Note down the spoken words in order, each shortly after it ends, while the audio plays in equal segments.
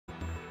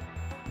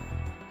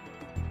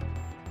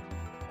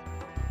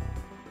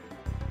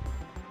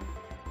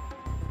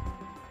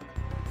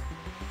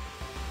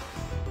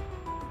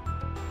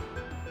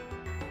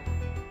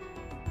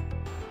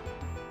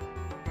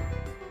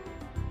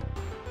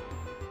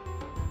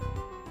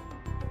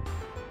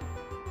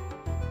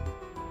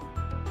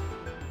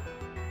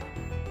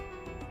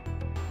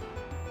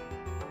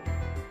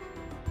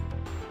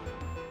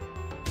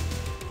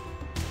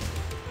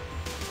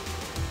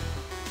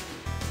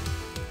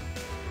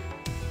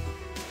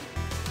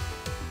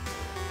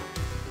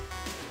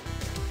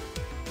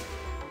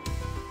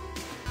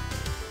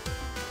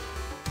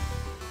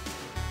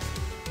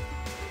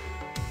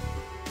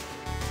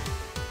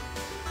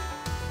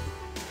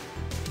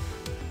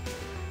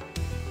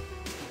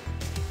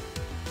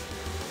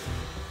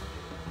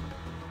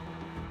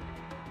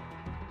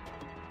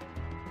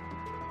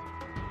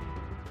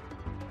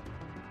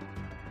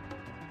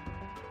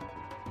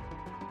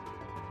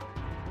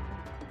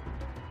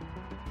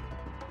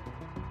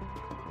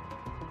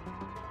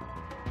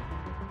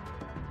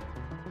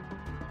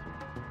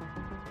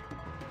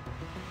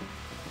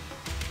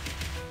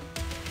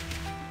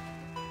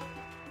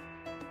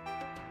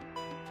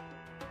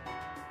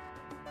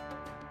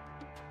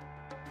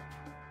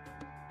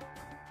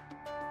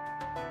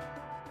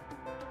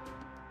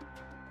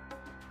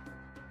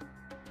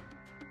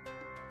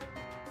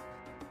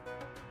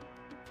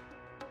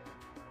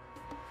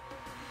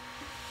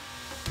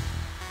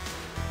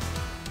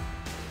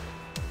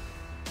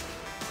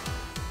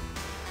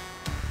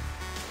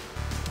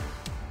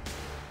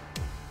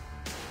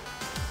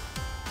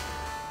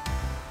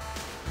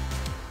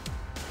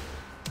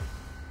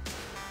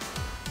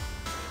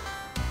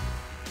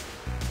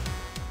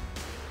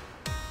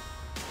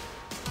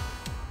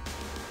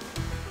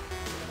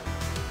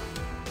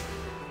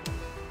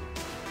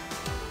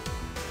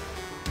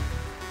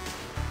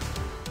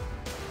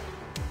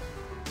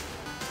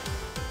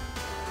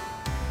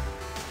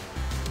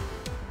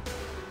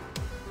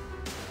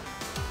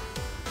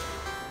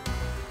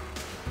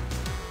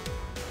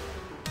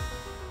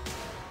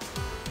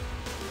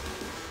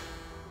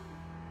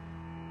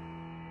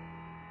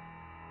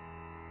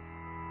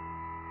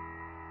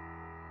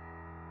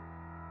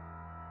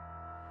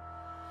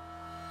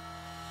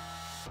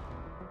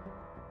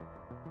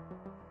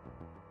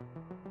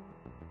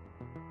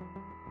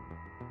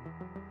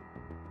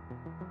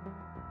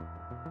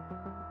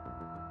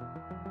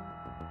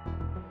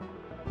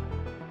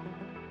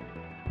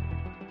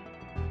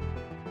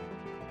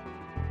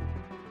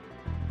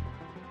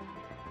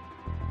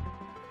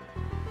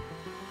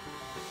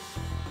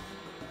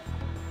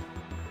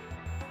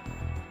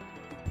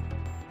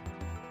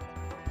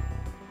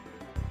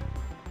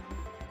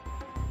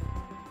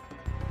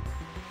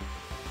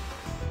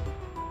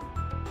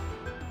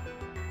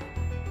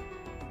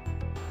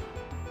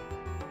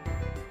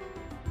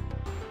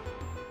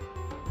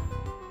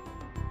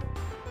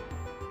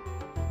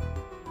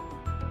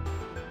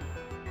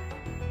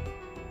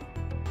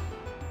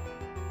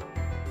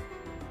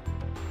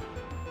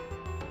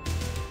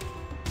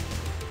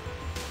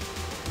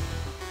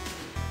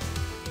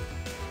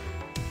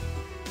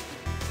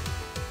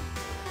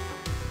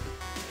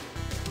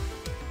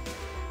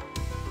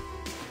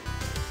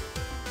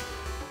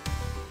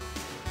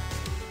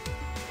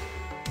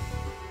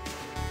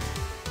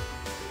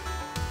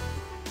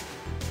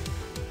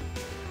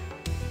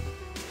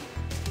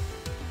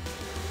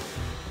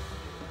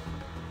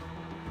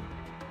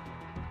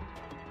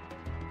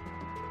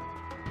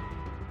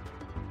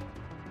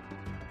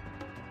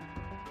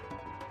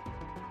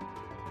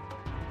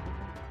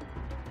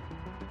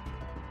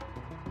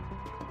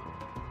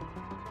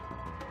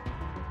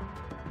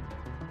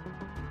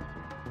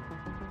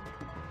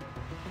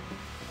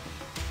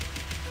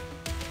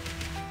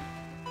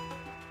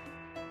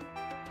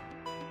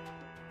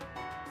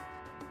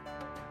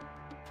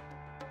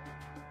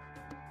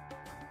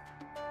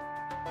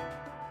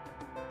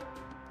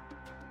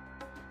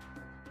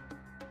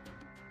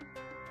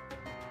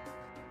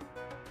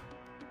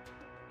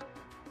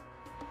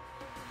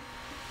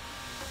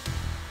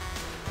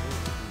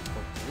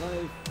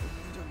life.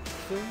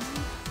 Okay.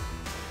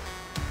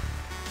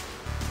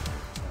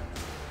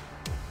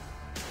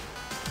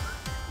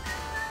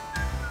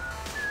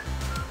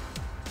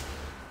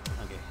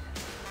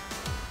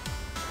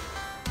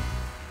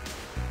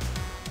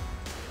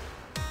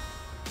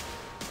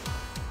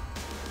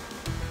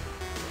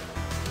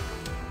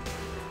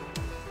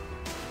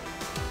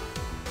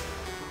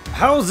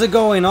 How's it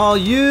going, all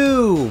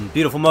you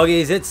beautiful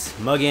Muggies? It's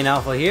Muggy and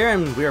Alpha here,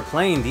 and we are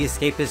playing The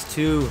Escapists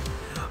 2,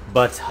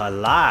 but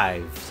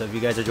alive. So if you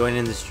guys are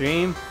joining the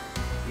stream,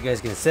 you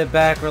guys can sit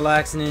back,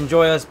 relax, and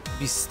enjoy us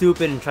be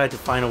stupid and try to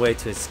find a way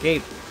to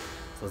escape.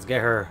 So let's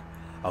get her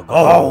a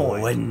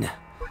going. Alright,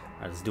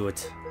 let's do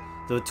it.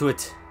 Do it to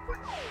it.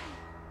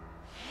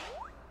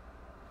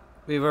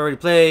 We've already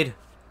played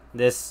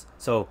this,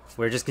 so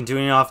we're just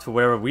continuing off to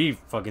wherever we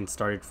fucking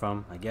started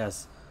from, I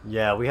guess.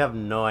 Yeah, we have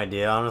no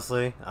idea,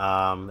 honestly.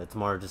 It's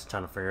more just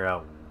trying to figure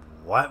out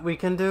what we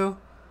can do.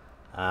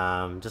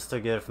 Just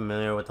to get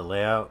familiar with the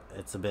layout.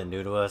 It's a bit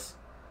new to us.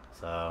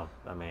 So,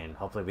 I mean,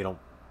 hopefully we don't,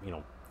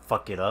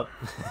 fuck it up.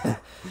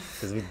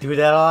 Because we do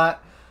that a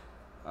lot.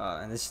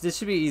 And this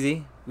should be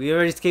easy. We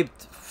already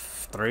escaped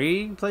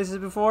 3 places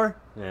before.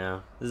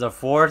 Yeah. This is our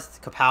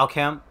 4th Kapow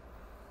camp.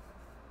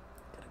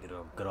 Gotta get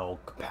a good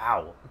old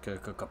kapow. Okay,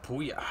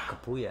 Kapuya.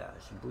 Kapuya,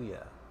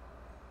 Shibuya.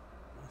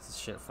 This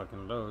shit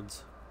fucking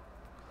loads.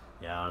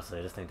 Yeah,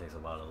 honestly, this thing takes a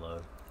while to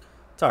load.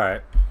 It's alright.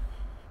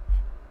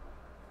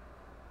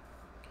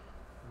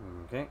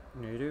 Okay.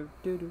 Do do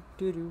do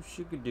do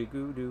do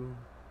do do.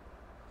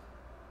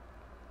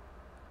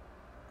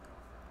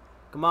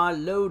 Come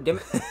on, load,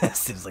 damn it.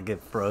 Seems like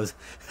it froze.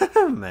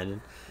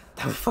 Imagine.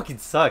 That would fucking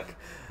suck.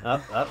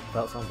 Up,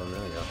 felt something.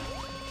 There we go.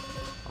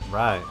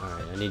 Alright,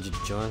 I need you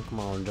to join. Come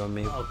on, join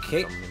me.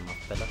 Okay. Join me, my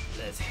fella.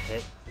 Let's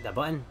hit that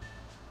button.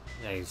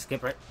 Yeah, you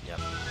skip right. Yep.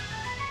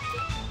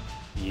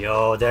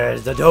 Yo,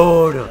 there's the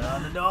dude.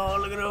 The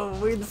dog, look at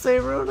him. We're in the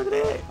same room. Look at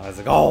it.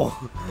 Let's go.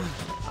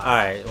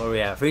 Alright, what are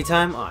we at? Free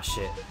time? Oh,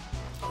 shit.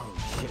 Oh,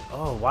 shit.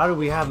 Oh, why do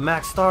we have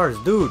max stars?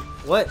 Dude.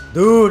 What?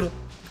 Dude.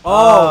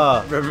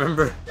 Oh,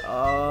 remember.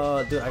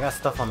 Oh, dude, I got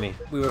stuff on me.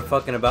 We were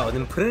fucking about with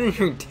him. Put it in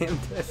your damn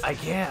desk. I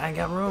can't. I ain't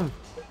got room.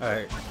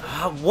 Alright.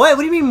 What? What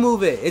do you mean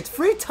move it? It's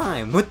free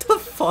time. What the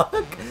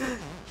fuck?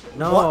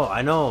 No, what?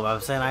 I know.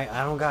 I'm saying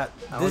I don't got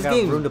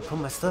room to put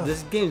my stuff.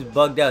 This game's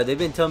bugged out. They've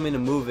been telling me to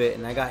move it,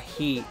 and I got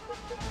heat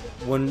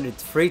when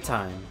it's free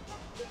time.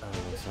 That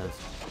doesn't make sense.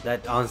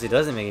 That honestly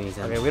doesn't make any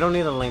sense. Okay, we don't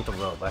need a length of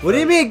rope. What do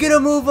you mean get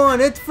a move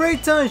on? It's free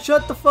time.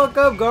 Shut the fuck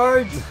up,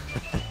 guards.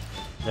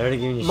 They're already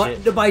giving you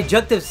shit. My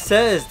objective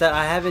says that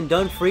I haven't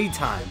done free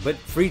time, but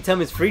free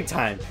time is free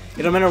time.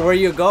 It don't matter where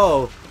you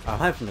go. I'll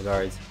hide from the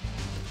guards.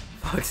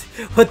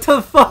 What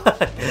the fuck?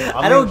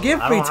 I don't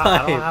get free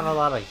time. I don't have a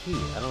lot of heat.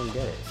 I don't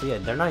get it. So yeah,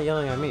 they're not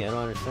yelling at me. I don't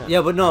understand.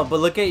 Yeah, but no. But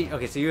look at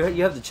okay. So you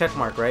have the check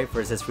mark right for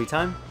it says free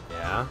time.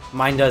 Yeah.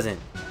 Mine doesn't.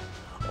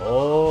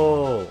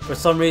 Oh. For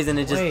some reason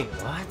it just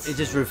what? It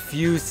just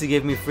refused to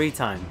give me free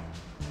time.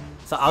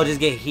 So I'll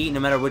just get heat no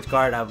matter which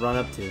guard I run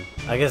up to.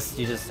 I guess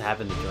you just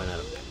happened to join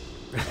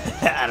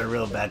at a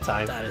real bad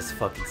time. That is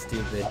fucking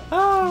stupid.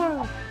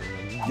 Ah.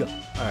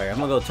 Alright, I'm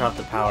gonna go turn off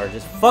the power.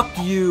 Just fuck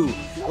you!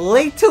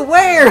 Late to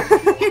where?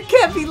 You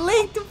can't be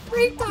late to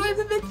free time.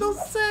 That makes no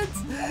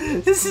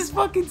sense. This is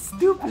fucking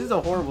stupid. This is a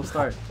horrible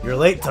start. You're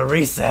late to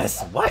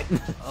recess. What?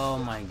 Oh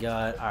my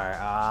god. Alright,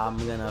 I'm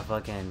gonna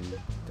fucking...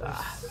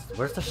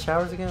 Where's the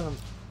showers again?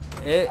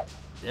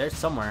 They're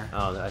somewhere.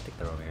 Oh, I think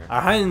they're over here.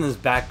 I'll hide in this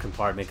back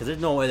compartment because there's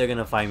no way they're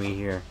gonna find me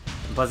here.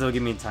 And plus, it'll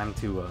give me time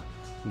to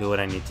do what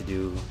I need to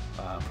do.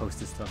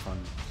 Post this stuff on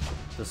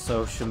the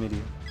social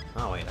media.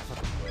 Oh wait, that's not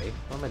the way.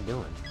 What am I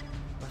doing?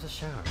 Where's the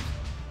showers?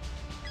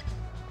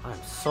 I'm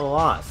so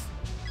lost.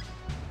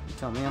 You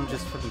tell me, I'm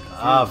just fucking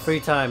confused. Free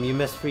time. You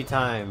missed free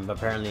time.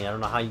 Apparently, I don't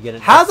know how you get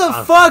it. How the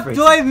fuck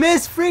do I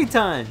miss free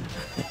time?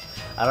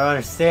 I don't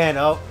understand.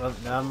 Oh,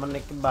 now I'm gonna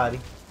naked body.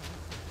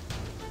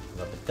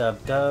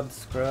 Dub,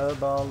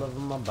 scrub all over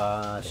my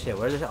body. Shit,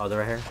 where's the? Oh, they're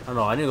right here. Oh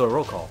no, I need to go to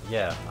roll call.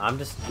 Yeah, I'm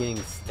just getting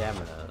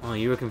stamina. Oh,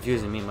 you were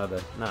confusing me, my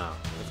bad. No,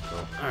 let's go.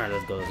 Alright,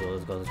 let's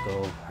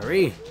go.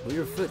 Hurry! Move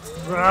your foot.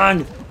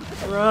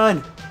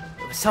 Run!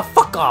 So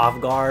fuck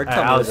off, guard.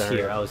 I was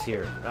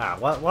here. Ah,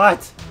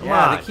 what? Come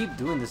on. They keep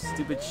doing this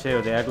stupid shit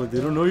where they act like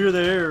they don't know you're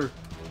there.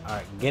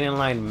 Alright, get in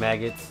line,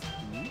 maggots.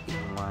 Get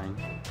in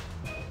line.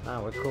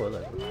 Ah, we're cool.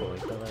 Look, we're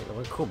cool.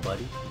 We're cool,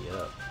 buddy.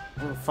 Yeah.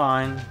 Well,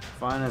 fine.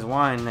 Fine as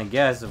wine, I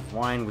guess, if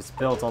wine was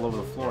spilt all over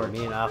the floor.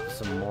 Me and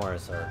Officer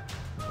Morris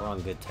we're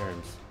on good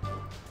terms.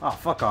 Oh,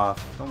 fuck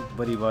off. Don't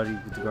buddy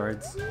with the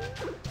guards.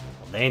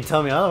 Well, they ain't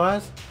tell me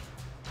otherwise.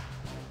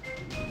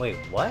 Wait,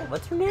 what?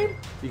 What's her name?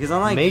 Because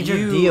unlike Major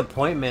you... D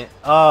appointment.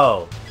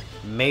 Oh,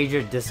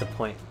 major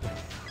disappointment.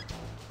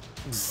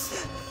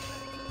 There's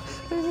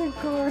a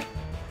guard.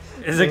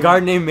 Is a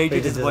guard named Major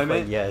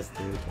Disappointment? Yes,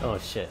 dude. Oh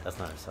shit, that's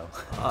not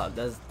herself.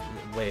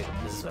 Wait,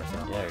 this is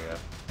herself. There you go.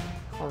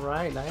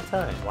 Alright,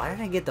 nighttime. Why did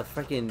I get the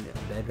freaking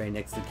bed right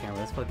next to the camera?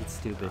 That's fucking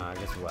stupid. I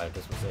guess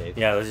we're safe.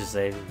 Yeah, let's just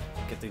say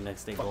get the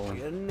next day going.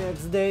 Get the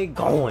next day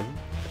going.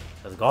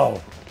 Let's go.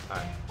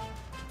 Alright.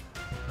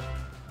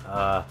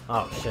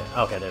 Oh shit.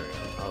 Okay, there we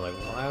go. I was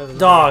like, why was it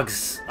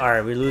Dogs!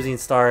 Alright, we're losing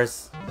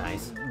stars.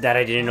 nice? That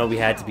I didn't know we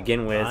had to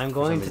begin with. I'm for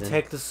going some to reason.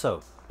 take the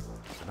soap.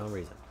 For no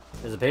reason.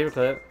 There's a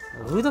paperclip.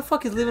 Who the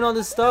fuck is leaving all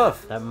this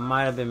stuff? That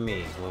might have been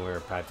me when we were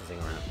practicing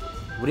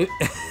around. What do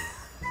you...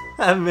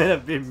 That might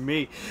have been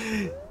me.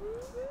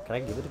 Can I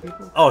give it to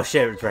people? Oh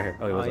shit, it's right here.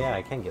 Okay, Oh what's up? yeah,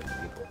 I can give it to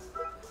people.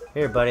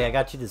 Here, buddy, I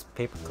got you this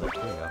paper clip.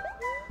 Here you go.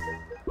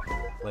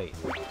 Wait.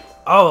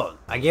 Oh,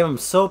 I gave him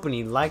soap and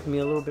he liked me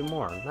a little bit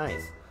more.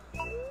 Nice.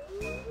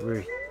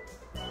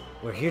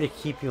 We're here to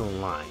keep you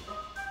in line.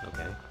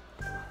 Okay.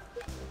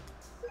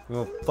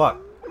 Well, fuck.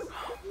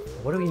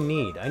 What do we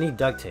need? I need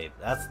duct tape.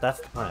 That's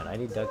the plan. I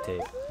need duct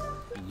tape.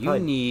 You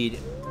need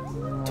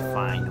to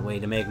find a way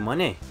to make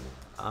money.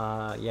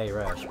 Yeah, you're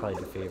right. I should probably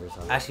do favors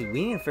on that. Actually,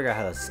 we need to figure out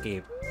how to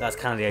escape. That's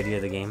kind of the idea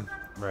of the game.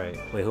 Right.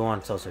 Wait, who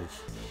wants soul search?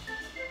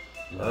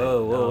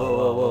 Whoa, whoa,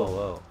 whoa, whoa,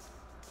 whoa.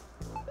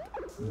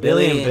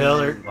 Billy Billy and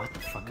Billard. What the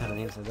fuck kind of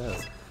names are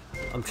those?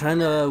 I'm trying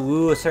to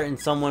woo a certain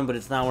someone, but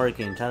it's not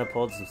working. I'm trying to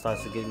pull some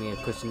stars to get me a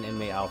cushion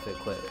inmate outfit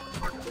quick.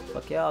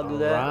 Fuck yeah, I'll do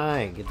that.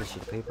 Alright, get this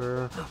sheet of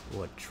paper.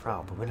 Oh, a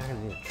trowel, but we're not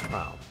gonna need a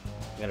trowel.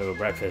 Gotta go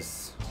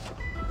breakfast.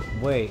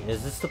 Wait,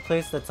 is this the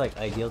place that's like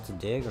ideal to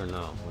dig or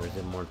no? Or is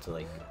it more to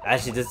like...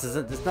 Actually, this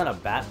is not a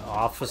bat.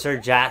 Officer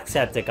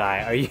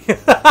Jacksepticeye. Are you?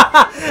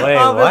 Wait,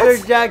 Officer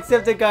what?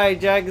 Jacksepticeye.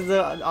 Jack is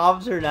an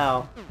officer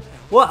now.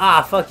 What?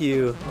 Ah, fuck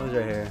you. Who's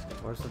right here?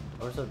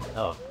 Where's the...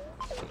 Oh.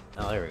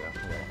 Oh, there we go.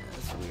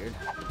 That's weird.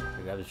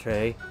 I grab the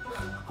tray.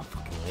 Oh,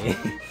 fucking late.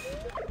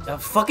 A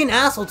fucking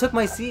asshole took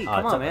my seat.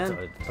 Come on,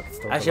 man.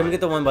 Actually, I'm gonna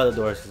get the one by the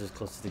doors because it's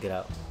closest to get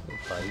out.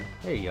 buddy.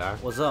 There you are.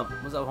 What's up?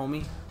 What's up,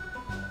 homie?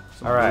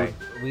 Alright,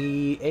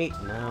 we ate.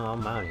 Now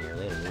I'm out of here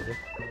later, loser.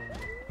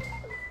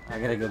 I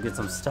gotta go get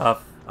some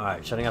stuff.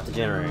 Alright, shutting off the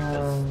generator.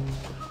 'Cause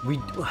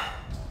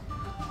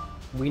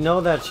we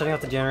know that shutting off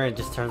the generator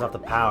just turns off the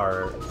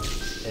power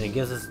and it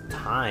gives us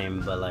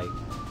time, but like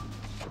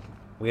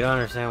we don't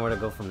understand where to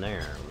go from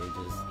there. We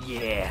just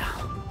Yeah.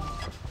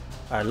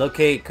 Alright,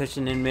 locate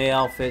cushion inmate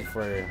outfit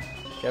for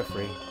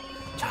Jeffrey.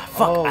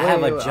 Fuck, Oh, I have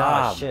a wait,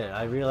 job. Oh, shit,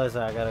 I realized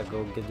that I gotta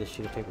go get this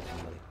sheet of paper to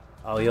somebody.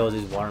 Oh, yo,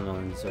 these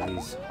watermelons or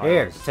these.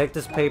 Here, harvests. take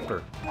this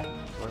paper.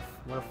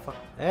 What the fuck?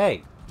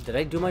 Hey, Did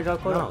I do my job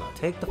quota? no,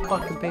 take the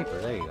fucking paper.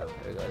 There you go. There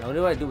we go. Now, what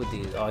do I do with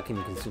these? Oh, I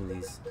can consume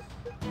these.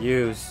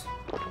 Use.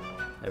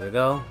 There we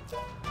go.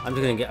 I'm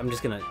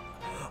just gonna.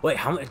 Wait,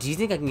 how much? Do you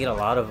think I can get a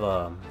lot of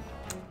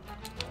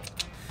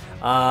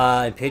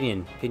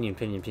opinion?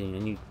 I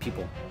need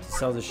people to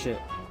sell this shit.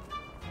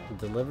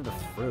 Deliver the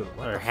fruit.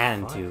 What Or the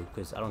hand fuck? to,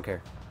 because I don't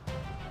care.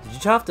 Did you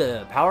turn off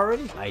the power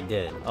already? I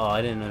did. Oh,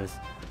 I didn't notice.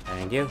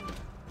 Thank you.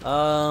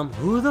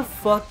 Who the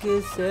fuck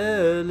is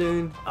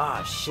selling? Ah,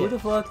 Who shit. the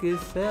fuck is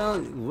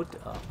selling? What?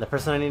 The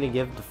person I need to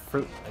give the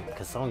fruit,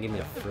 because someone gave me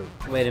a fruit.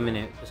 Wait a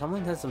minute.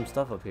 Someone has some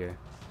stuff up here.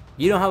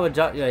 You don't have a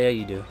job? Yeah,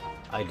 you do.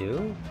 I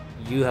do?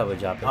 You have a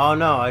job. Oh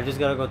no, I just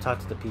gotta go talk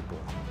to the people.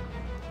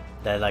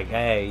 That like,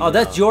 hey. Oh,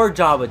 that's your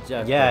job at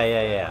Jeff.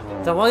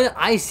 Yeah. So why didn't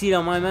I see it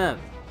on my map?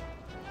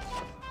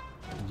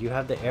 You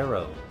have the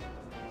arrow.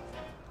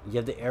 You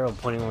have the arrow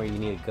pointing where you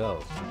need to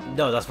go.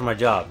 No, that's for my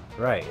job.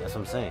 Right, that's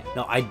what I'm saying.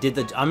 No, I did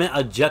the. I'm an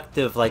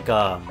objective, like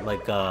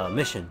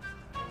mission,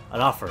 an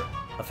offer,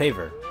 a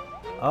favor.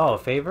 Oh, a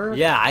favor?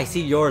 Yeah, I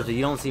see yours, but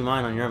you don't see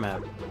mine on your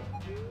map.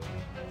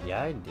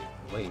 Yeah, I did.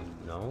 Wait,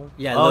 no?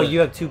 Yeah, Oh, look. you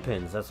have 2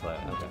 pins, that's why.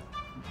 Okay.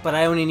 But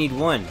I only need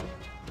one.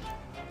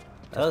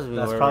 Tells me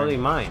That's where probably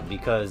we're- mine,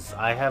 because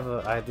I have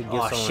to give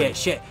Oh someone...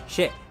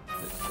 shit!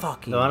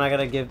 Fucking. The one I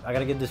gotta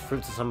give this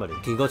fruit to somebody.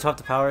 Can you go talk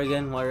to power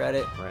again while you're at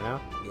it? Right now?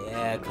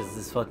 Yeah, because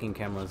this fucking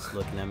camera's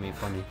looking at me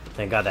funny.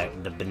 Thank God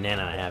that the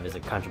banana I have is a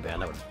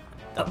contraband.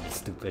 That would be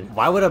stupid.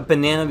 Why would a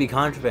banana be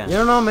contraband? You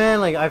don't know, man.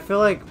 Like, I feel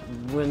like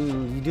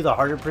when you do the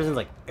harder prisons,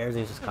 like,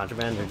 everything's just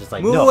contraband. They're just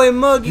like, Move no, away,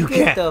 Muggy, you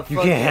get can't. the You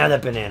fuck can't have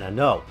out. that banana.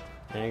 No.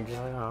 And you're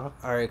just like, oh.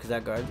 Alright, because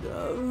that guard.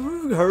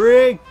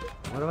 Hurry!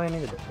 What do I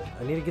need to do?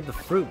 I need to get the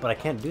fruit, but I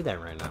can't do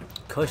that right now.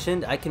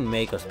 Cushioned, I can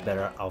make us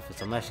better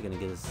outfits. I'm actually gonna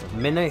get this.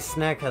 Midnight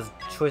snack has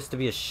choice to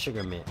be a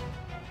sugar mint.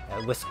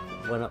 Whisk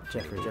went up.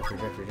 Jeffrey.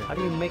 How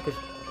do you make a...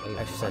 Wait,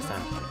 Exercise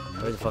time.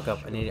 Hurry the fuck up.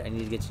 I need to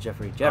get you,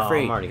 Jeffrey. Oh,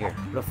 Jeffrey! I'm already here.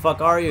 Where the fuck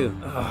are you?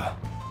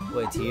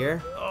 Wait, it's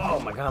here?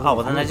 Oh my God. Oh,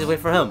 well then I just wait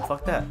for him.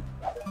 Fuck that.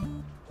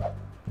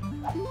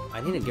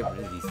 I need to get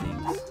rid of these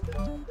things.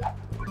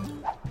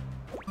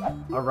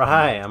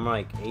 Alright, I'm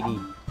like 80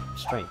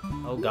 strength.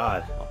 Oh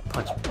god. I'll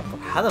punch him.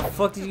 How the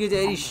fuck did you get to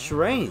 80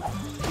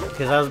 strength?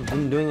 Because I've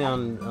been doing it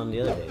on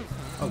the other days.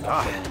 Oh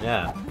god.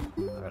 Yeah.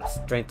 I got the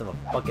strength of a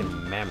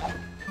fucking mammoth.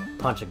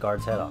 Punch a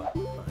guard's head off.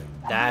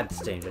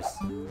 That's dangerous.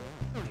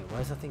 Wait, why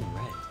is that thing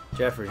red?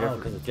 Jeffrey. Oh,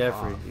 'cause it's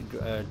Jeffrey.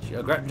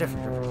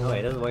 Jeffrey. Oh wait,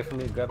 it doesn't wait for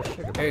me to grab a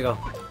sugar. There you go.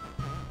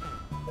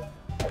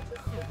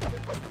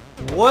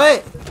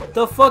 What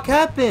the fuck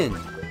happened?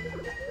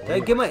 Did I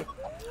get my...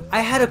 I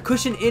had a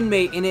cushion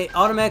inmate and it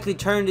automatically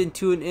turned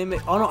into an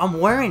inmate. Oh no, I'm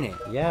wearing it.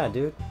 Yeah,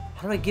 dude.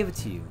 How do I give it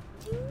to you?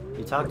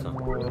 You talk to him.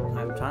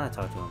 I'm trying to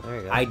talk to him. There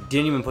you go. I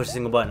didn't even push a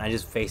single button. I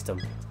just faced him.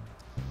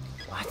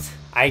 What?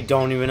 I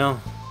don't even know.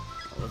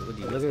 What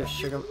do you Look at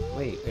sugar.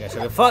 Wait. I got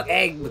sugar. Fuck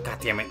egg. God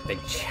damn it. They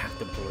jacked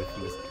the boy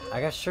from this.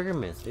 I got sugar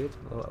mints, dude.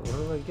 What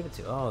do I give it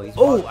to? Oh, he's.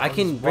 Oh, I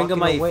can bring up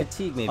my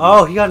fatigue, maybe.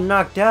 Oh, he got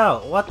knocked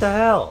out. What the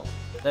hell?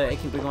 I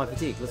can bring up my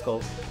fatigue. Let's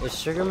go. Is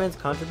sugar mints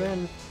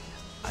contraband?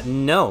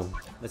 No,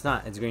 it's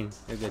not. It's green.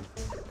 You're good.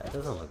 That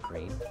doesn't look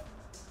green.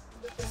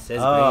 It says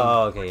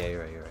oh, okay, yeah,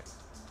 you're right, you're right.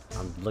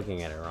 I'm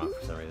looking at it wrong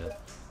for some reason.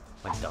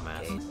 My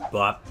dumbass. green. Okay.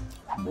 Bop.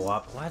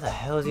 Bop. Why the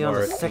hell is he on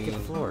the second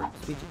floor?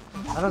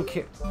 I don't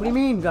care. What do you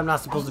mean I'm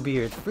not supposed to be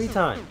here? It's free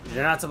time.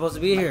 You're not supposed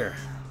to be here.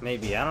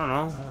 Maybe. I don't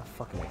know. That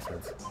fucking makes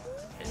sense.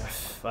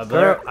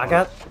 I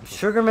got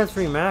sugar mints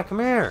for you, man. Come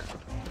here.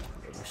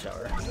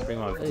 Shower. Bring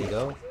my There you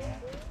go.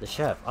 The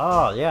chef.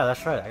 Oh, yeah,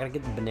 that's right. I gotta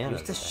get the banana.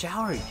 Use the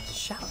shower. The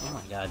shower. Oh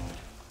my god.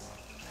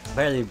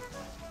 Apparently,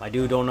 my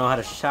dude don't know how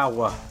to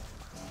shower.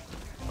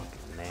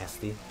 Fucking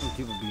nasty.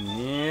 People be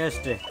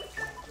nasty.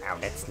 Ow,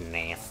 that's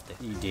nasty.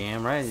 You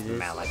damn right it is.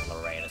 Smell like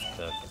Loretta's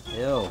cooking.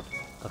 Ew.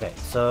 Okay,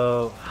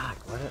 so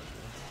fuck. God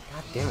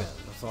damn it!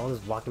 It's all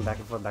this walking back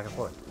and forth, back and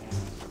forth.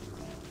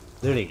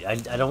 Literally, I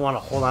don't want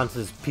to hold on to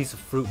this piece of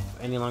fruit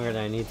any longer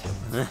than I need to.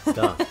 It's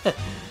done.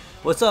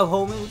 What's up,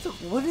 homie?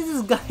 What does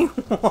this guy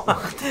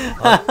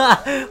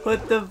want?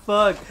 What the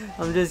fuck?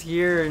 I'm just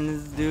here, and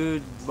this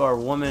dude or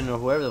woman or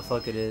whoever the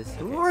fuck it is. Okay.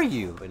 Who are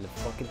you? Open the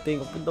fucking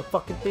thing. Open the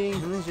fucking thing.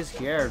 He's just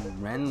here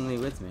randomly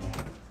with me.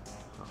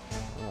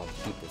 I'm gonna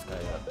beat this guy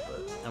up,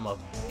 but I'm a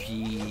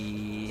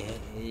beat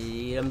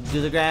him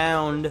to the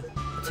ground.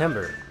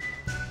 timber.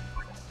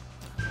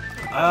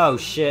 Oh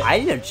shit! I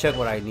need to check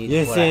what I need. You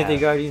didn't what see I anything,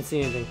 have. guard. You didn't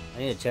see anything. I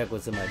need to check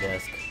what's in my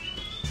desk.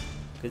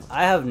 Cause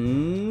I have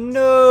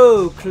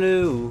no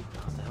clue.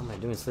 What the hell am I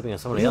doing? Sleeping on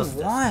somebody What else's do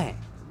you desk?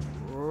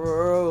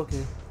 want?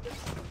 Okay.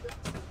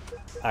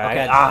 Alright,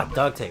 Okay, I got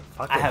duct tape.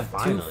 I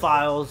have 2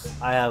 files.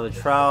 I have a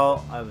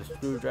trowel. I have a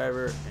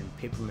screwdriver and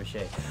paper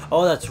mache.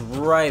 Oh, that's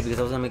right, because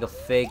I was gonna make a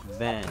fake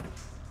vent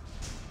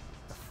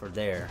for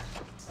there.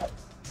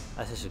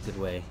 That's such a good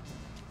way.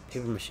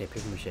 Paper mache,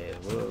 paper mache.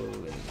 Whoa.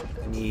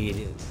 I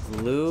need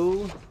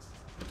glue.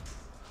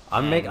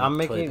 I'm making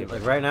paper.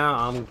 like right now.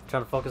 I'm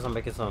trying to focus on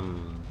making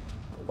some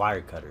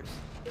wire cutters.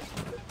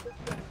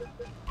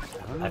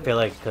 I feel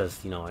like because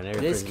you know, in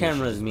every This prison you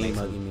camera's should me make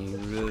some- mugging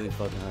me really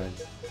fucking hard.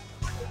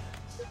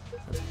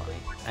 That's funny.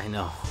 I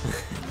know.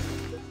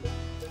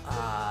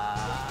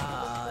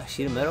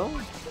 Sheet of metal?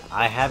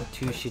 I have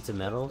 2 sheets of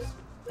metals.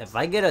 If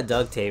I get a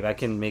duct tape, I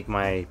can make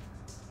my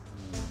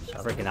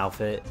freaking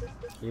outfit.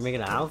 You're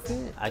making an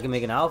outfit? I can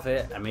make an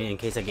outfit. I mean, in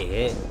case I get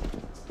hit.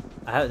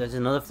 There's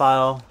another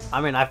file. I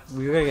mean,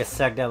 we're gonna get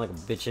sacked down like a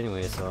bitch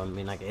anyway. So I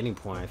mean, like at any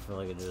point, I feel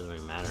like it doesn't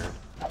really matter.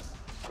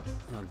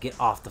 No, get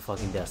off the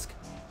fucking desk.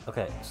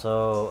 Okay,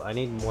 so I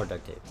need more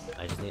duct tape.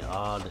 I just need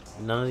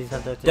none of these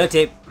have duct tape. Duct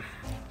tape.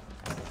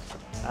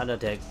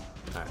 Duct tape.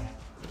 All right.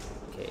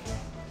 Okay.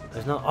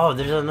 There's no. Oh,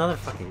 there's another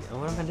fucking.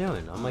 What am I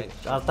doing? I'm like,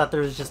 I thought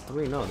there was just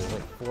 3. No, there's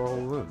like 4 whole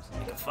rooms.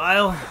 Make a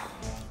file.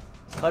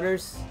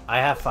 Cutters. I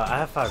have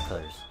 5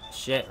 colors.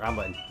 Shit, wrong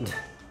button.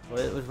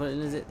 Which one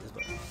is it? This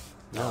button.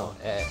 No,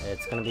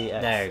 it's gonna be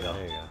X. There you go.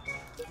 There you go.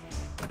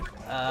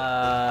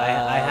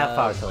 I I have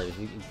 5 colors.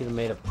 You could have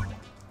made a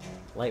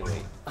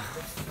lightweight.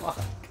 Fuck.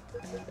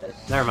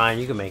 Never mind.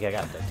 You can make it. I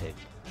got duct tape.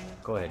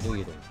 Go ahead. Do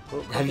your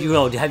thing.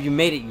 Have you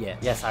made it yet?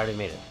 Yes, I already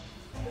made it.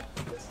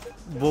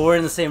 But we're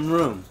in the same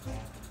room.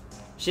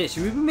 Shit,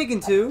 should we be making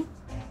 2?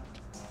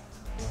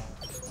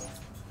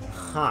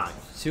 Huh.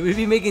 Should we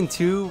be making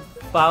 2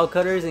 file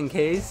cutters in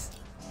case?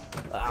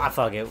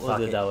 Fuck it. We'll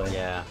do it that way.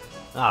 Yeah.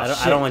 Oh,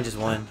 I don't want just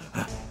one.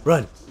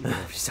 Run.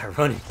 Start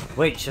running.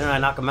 Wait, shouldn't I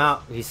knock him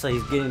out? He's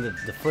getting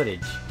the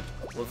footage.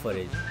 What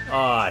footage?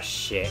 Oh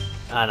shit.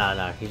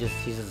 No. He's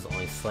just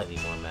only slightly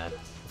more mad.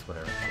 It's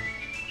whatever.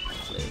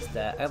 What is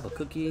that? I have a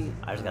cookie.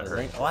 I just got a hurt.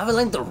 length. Oh, I have a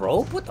length of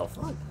rope? What the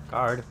fuck?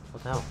 Guard.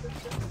 What the hell?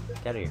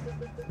 Get out of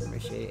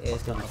here.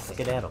 It's gonna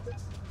Skedaddle.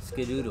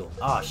 Skidoodle.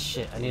 Oh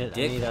shit! I need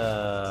Dick. Now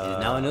a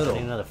I noodle.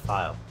 need another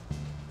file.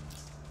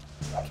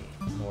 Okay.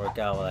 I'll work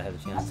out while I have a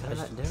chance.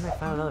 Didn't I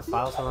find another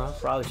file somewhere else?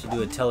 Probably should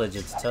do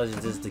intelligence.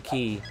 Intelligence is the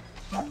key.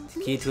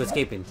 The key to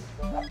escaping.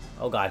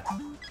 Oh god.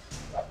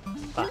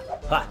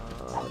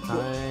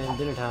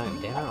 Dinner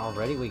time. Dinner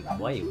already?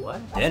 Wait,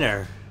 what?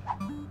 Dinner?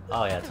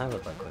 Oh yeah, time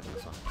goes by quick in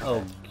this one.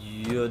 Oh,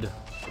 good.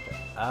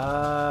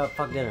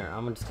 Fuck dinner.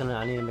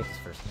 I need to make this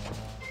first.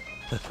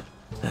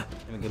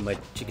 Let me get my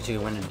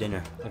chicken winner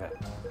dinner. Okay.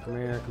 Come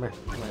here. My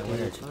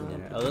winner chicken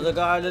dinner. Oh, little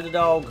guy, little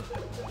dog.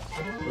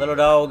 Little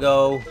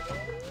doggo.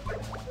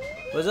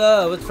 What's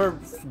up? What's for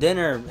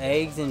dinner?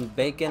 Eggs and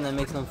bacon? That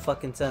makes no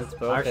fucking sense,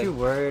 but okay. Aren't you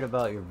worried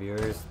about your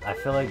viewers? I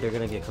feel like they're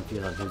gonna get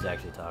confused on who's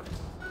actually talking.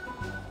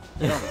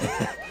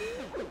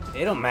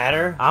 They don't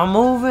matter. I'm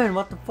moving.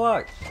 What the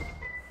fuck?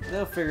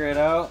 They'll figure it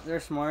out. They're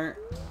smart.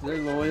 They're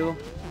loyal.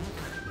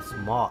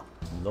 Smart,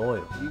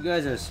 loyal. You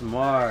guys are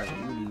smart.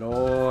 You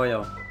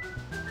loyal.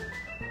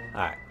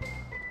 Alright.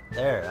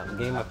 There, I'm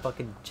getting my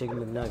fucking chicken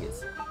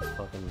McNuggets.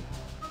 Fucking.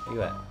 Where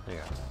you at? There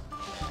you go.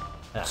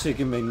 Yeah.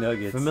 Chicken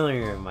McNuggets.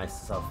 Familiar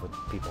myself with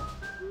people.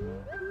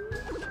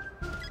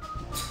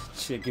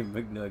 Chicken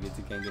McNuggets.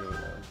 You can't get over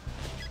that one.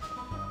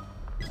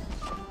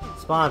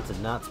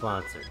 Sponsored, not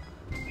sponsored.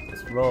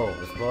 Let's roll.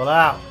 Let's roll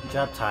out.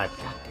 Job time.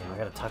 God damn, I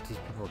gotta talk to these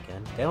people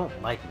again. They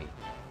don't like me.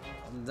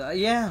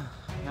 Yeah.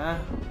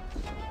 That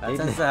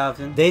tends to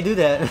happen. They do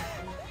that.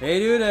 They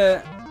do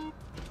that.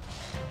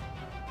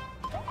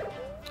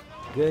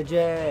 Good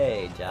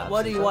J. Job.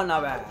 What do you want now,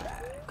 man?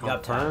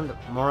 Confirmed.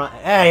 Moron.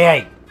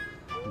 Hey.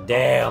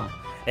 Damn.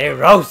 They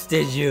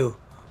roasted you.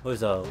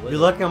 What's up? You're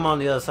lucky I'm on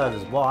the other side of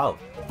this wall. I'll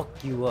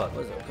fuck you up.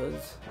 What's up,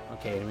 cuz?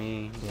 Okay, to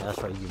me. Yeah, that's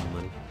right. You give me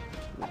money.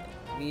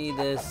 Need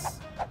this.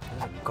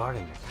 There's a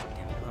garden here. God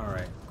damn it.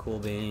 Alright. Cool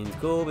beans.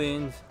 Cool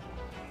beans.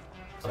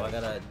 So I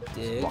gotta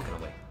dig. Walking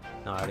away.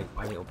 No, I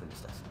already opened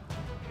this desk.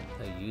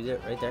 I use it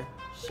right there.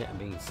 Shit, I'm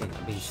being seen.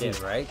 I'm being Shit,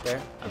 seen. right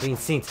there. I'm being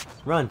seen.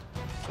 Run.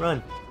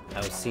 Run. I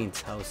was seen.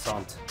 I was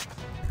sant.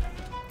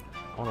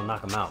 I want to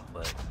knock him out,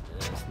 but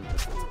that's the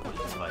point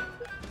of this fight.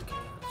 Okay,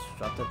 let's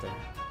drop that there.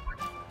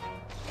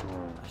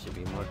 I should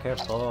be more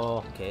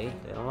careful. Okay.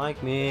 They don't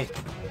like me.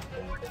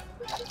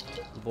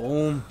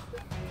 Boom.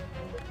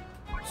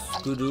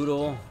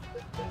 Scoodoodle.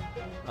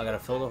 I gotta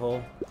fill the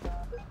hole.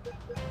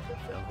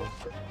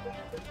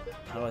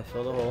 How do I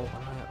fill the hole?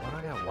 Why do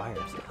I got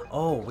wires?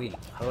 Oh, wait.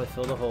 How do I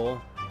fill the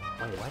hole?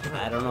 Wait, why do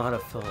I don't know how to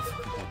fill the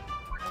hole.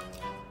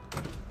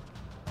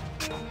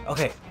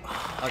 Okay.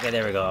 Okay,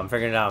 there we go. I'm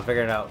figuring it out. I'm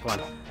figuring it out. Come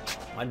on.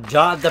 My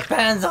job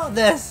depends on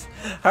this.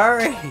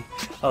 Hurry.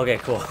 Okay,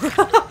 cool.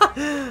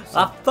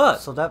 Fuck.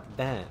 So that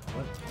vent,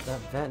 that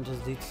vent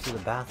just leads to the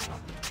bathroom.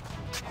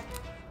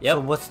 Yep.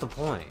 So what's the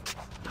point?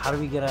 How do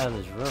we get out of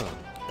this room?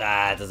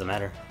 Ah, it doesn't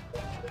matter.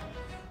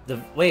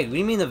 Wait, what do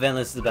you mean the vent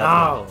leads to the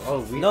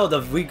bathroom? No,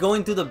 we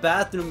going through the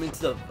bathroom into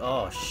the.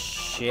 Oh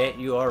shit,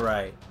 you are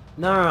right.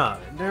 No.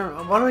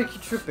 Why do I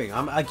keep tripping?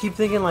 I keep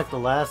thinking like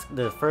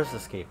the first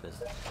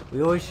Escapists.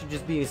 We always should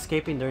just be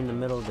escaping during the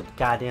middle of the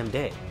goddamn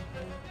day.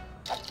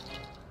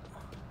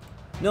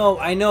 No,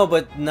 I know,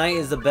 but night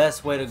is the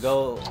best way to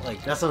go.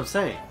 Like That's what I'm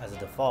saying. as a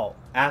default.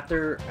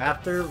 After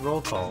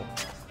roll call,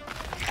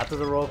 after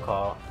the roll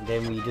call,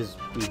 then we just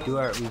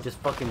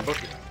fucking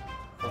book it.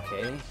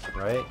 Okay.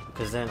 Right?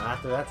 Because then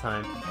after that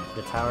time,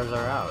 the towers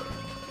are out.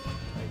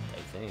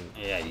 I think.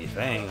 Yeah, you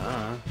think?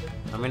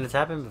 I mean, it's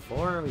happened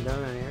before. We've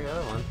done it in every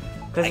other one.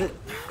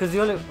 Because the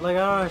only, like, I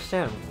don't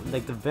understand.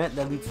 Like, the vent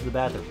that leads to the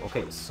bathroom.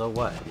 Okay, so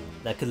what?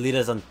 That could lead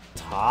us on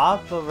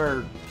top of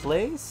our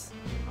place?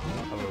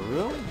 Of a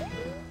room?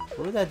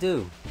 What would that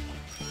do?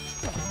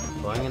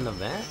 Going in the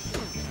vent?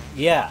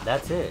 Yeah.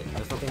 That's it.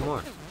 There's nothing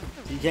more.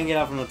 You can't get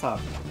out from the top.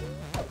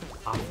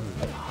 Off from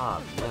the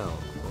top. No.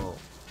 Whoa.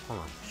 Hold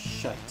on.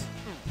 Shut.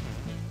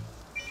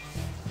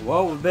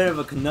 Whoa, a bit of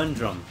a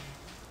conundrum.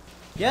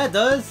 Yeah, it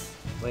does.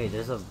 Wait,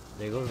 there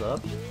goes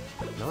up?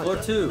 No, Floor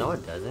 2. No,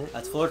 it doesn't.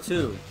 That's floor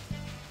 2.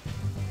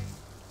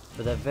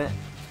 For that vent.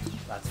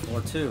 That's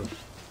floor 2.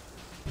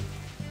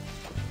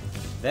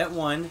 Vent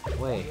 1.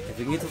 Wait. If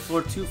we can get to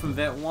floor 2 from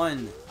vent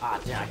 1. Ah,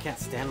 damn, I can't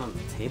stand on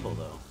the table,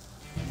 though.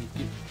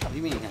 What do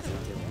you mean you can't sit on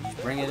the table?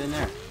 Just bring it in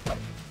there.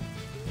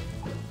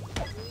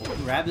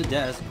 Grab the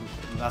desk.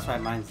 That's why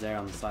mine's there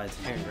on the sides.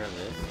 Here, grab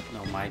this.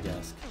 No, my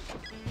desk.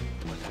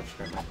 You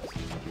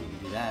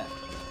can do that.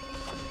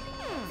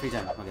 Free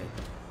time. Okay.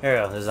 Here we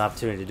go. There's an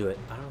opportunity to do it.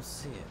 I don't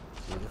see it.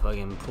 If I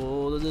can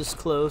pull this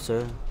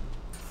closer.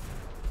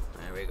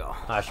 There we go.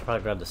 Oh, I should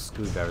probably grab the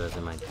screwdriver that's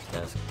in my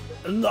desk.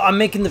 I'm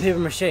making the paper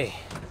mache.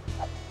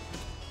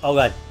 Oh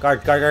god.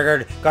 Guard.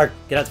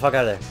 Get out the fuck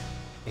out of there.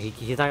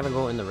 He's not gonna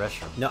go in the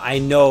restroom. No, I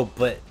know,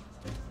 but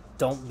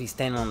don't be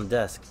standing on the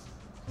desk.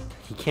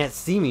 He can't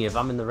see me if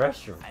I'm in the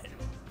restroom.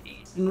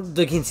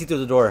 They can see through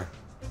the door.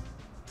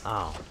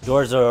 Oh.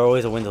 Doors are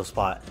always a window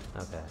spot.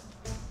 Okay.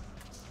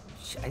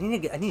 I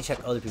need to check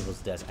other people's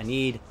desks. I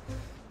need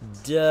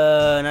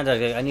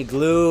I need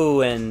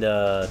glue and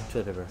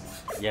toilet paper.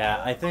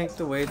 Yeah, I think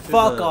the way through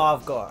Fuck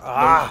off,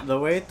 guard. The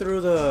way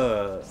through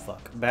the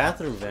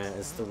bathroom vent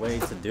is the way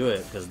to do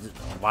it, because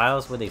why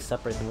else would they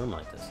separate the room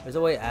like this? There's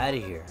a way out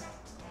of here.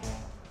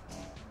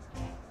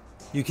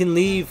 You can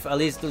leave at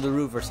least through the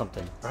roof or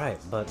something. Right,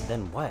 but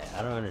then what?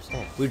 I don't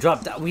understand. We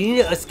dropped out. We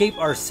need to escape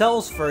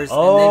ourselves first,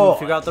 and then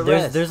figure out the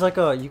rest. There's like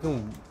a, you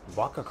can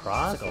walk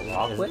across? It's like a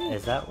walkway?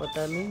 Is that what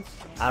that means?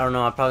 I don't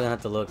know. I'm probably gonna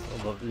have to look.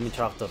 But let me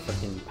turn off the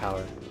freaking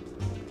power.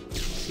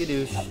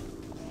 Skadoosh.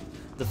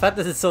 The fact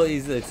that it's so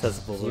easily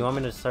accessible. So you want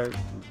me to start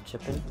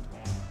chipping?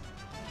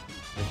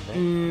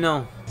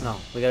 No.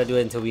 We gotta do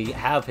it until we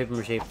have paper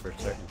mache for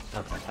certain.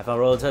 Okay. I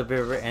found roll of toilet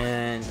paper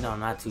and no,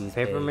 not toothpaste.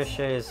 Paper mache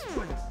is.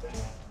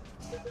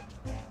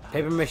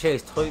 Paper mache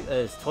is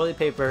toilet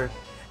paper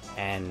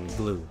and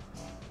glue.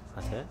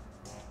 That's it.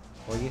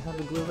 Well, you have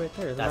the glue right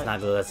there. That's not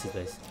glue. That's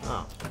toothpaste.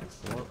 Oh.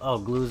 Well, oh,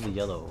 glue's the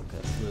yellow.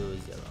 Okay. Glue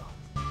is yellow.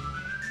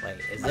 Wait,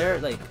 is there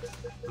like?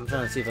 I'm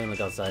trying to see if I can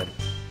look outside.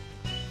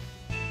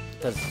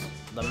 Because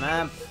the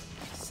map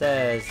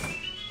says.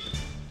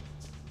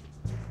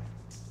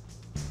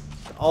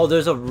 Oh,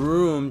 there's a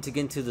room to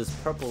get into this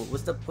purple.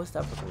 What's that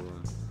purple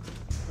room?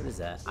 What is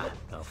that? I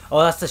don't know.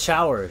 Oh, that's the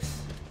showers.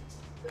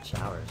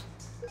 Showers.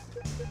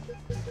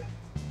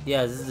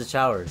 Yeah, this is the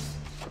showers.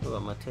 Ooh,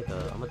 I'm gonna take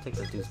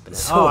the dude's banana.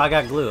 So- Oh, I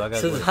got glue. I got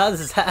So glue. how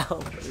does that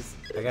help us?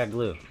 I got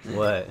glue.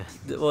 What?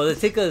 Well, it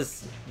takes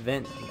us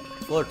vent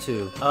floor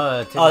 2.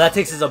 Oh, Oh, that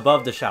takes us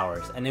above the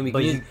showers, and then we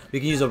But can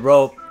use a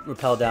rope,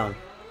 rappel down.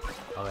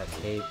 Oh, that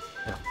tape.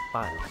 Yeah,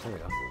 fine. There we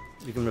go.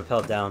 We can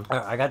rappel down.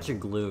 Alright, I got your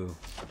glue.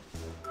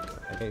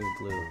 I got your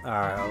glue. All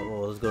right,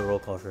 well, let's go to roll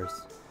call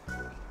first.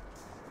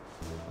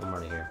 I'm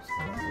already here. So.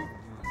 All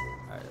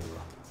right, there we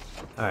go.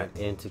 Alright,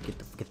 and to get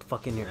the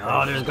fuck in here.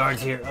 Oh, there's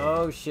guards here.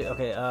 Oh shit.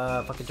 Okay,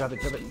 fucking drop it.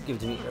 Give it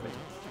to me. Drop it.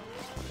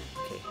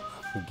 Okay.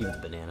 Give me the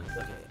banana.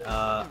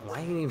 Okay. Why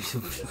you need?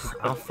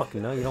 I don't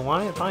fucking know. You don't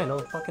want it? Fine,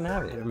 don't fucking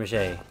have it. Mache.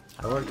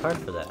 I worked hard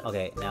for that.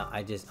 Okay, now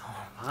I just. Oh,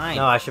 fine.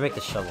 No, I should make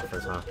the shovel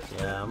first, huh?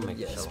 Yeah, I'm gonna make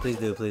the Yes, shovel. please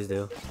do, please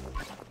do.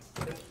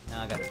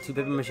 Now I got the 2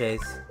 paper maches.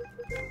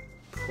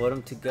 Put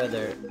them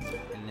together,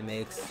 and it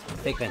makes a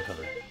fake vent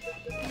cover.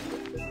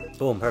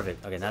 Boom,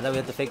 perfect. Okay, now that we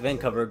have the fake vent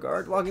cover,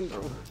 guard walking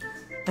through.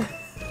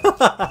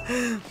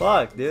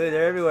 Fuck, dude,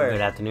 they're everywhere.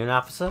 Good afternoon,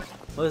 officer.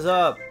 What's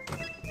up?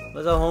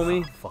 What's up,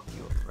 homie? Fuck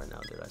you up right now,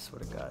 dude. I swear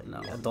to God.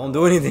 No, don't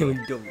do anything.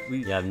 We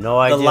You have no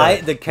idea. the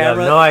light, the camera. You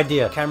have no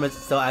idea. Camera's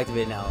still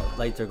activated now.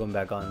 Lights are going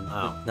back on.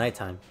 Oh. It's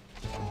nighttime.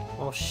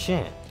 Oh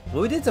shit.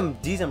 Well, we did some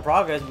decent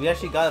progress. We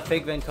actually got a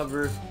fake vent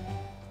cover.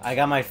 I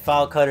got my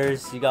file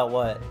cutters. You got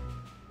what?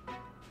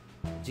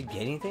 Did you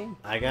get anything?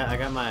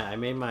 I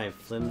made my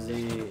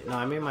flimsy. No,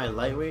 I made my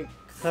lightweight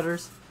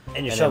cutters.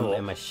 And your and shovel.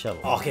 And my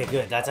shovel. Okay,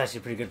 good. That's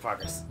actually pretty good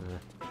progress.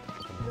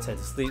 Let's head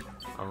to sleep.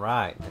 All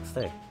right. Next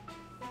day.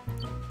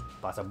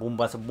 Basa boom,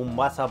 basa boom,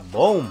 basa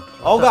boom.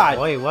 Oh god.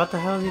 Wait, what the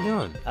hell is he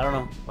doing? I don't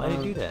know. Why did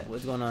you do that?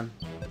 What's going on?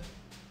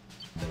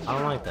 I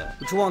don't like that.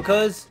 What you want,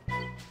 cuz?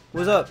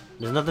 What's up?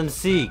 There's nothing to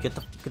see. Get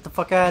the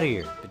fuck out of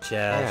here. Bitch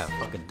Yeah, ass.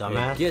 fucking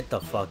dumbass. Get the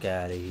fuck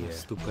out of here.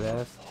 Stupid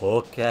ass.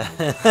 Okay.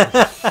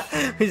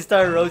 We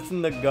start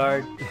roasting the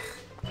guard.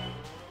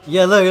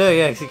 Yeah, look,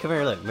 yeah. See, come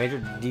here, look. Major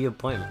D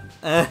appointment.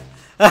 Major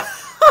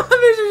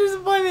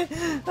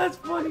disappointment. That's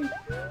funny.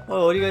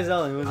 Oh, what are you guys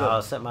selling? What's I'll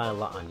up? set my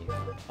lot on you.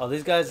 Oh,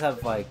 these guys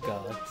have like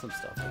some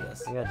stuff, I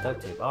guess. I got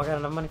duct tape. Oh, I got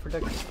enough money for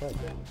duct tape. Good.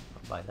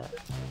 I'll buy that.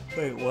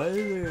 Wait, why are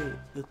there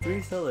the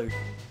 3 sellers?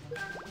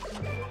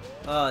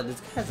 This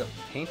guy has a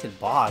painted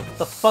box. What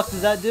the fuck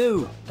does that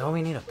do? Don't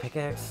we need a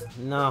pickaxe?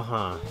 No,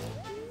 huh?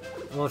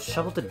 Well,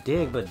 shovel to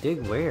dig, but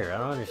dig where? I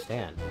don't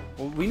understand.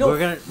 Well, we know We're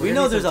gonna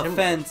know need there's some a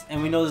timber. fence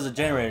and we know there's a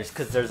generator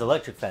because there's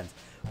electric fence.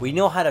 We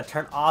know how to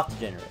turn off the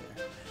generator.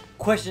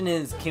 Question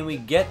is, can we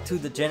get to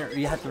the generator?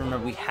 You have to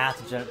remember, we have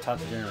to talk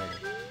to the generator.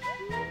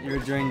 Either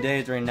during day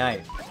or during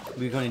night.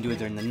 We're going to do it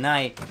during the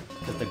night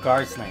because the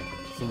guard sniper.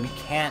 So we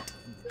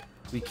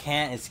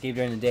can't escape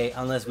during the day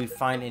unless we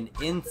find an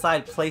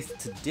inside place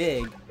to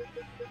dig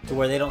to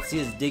where they don't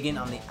see us digging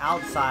on the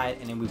outside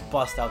and then we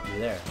bust out through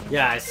there.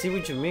 Yeah, I see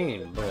what you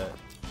mean, but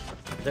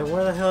then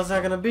where the hell is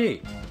that gonna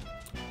be?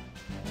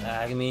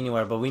 It can be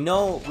anywhere, but we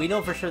know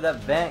for sure that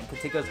vent could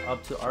take us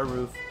up to our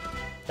roof.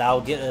 That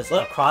will get us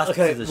across to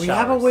the we showers.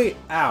 have a way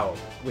out.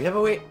 We have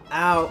a way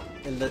out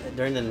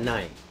during the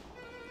night.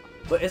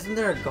 But isn't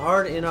there a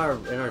guard in our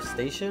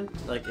station,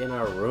 like in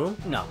our room?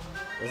 No,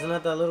 Isn't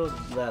that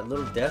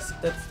little desk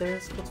that's there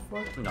supposed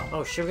for? no.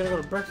 Oh shit, we're gonna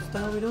go to breakfast. What the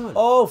hell are we doing?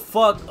 Oh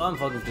fuck! I'm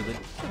fucking stupid.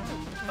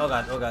 Oh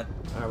god, oh god.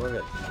 Alright, we're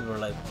good. People are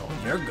like, oh,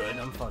 you're good.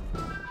 I'm fucking.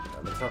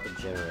 Alright, let's drop the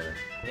generator.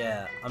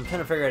 Yeah, I'm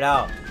trying to figure it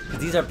out. 'Cause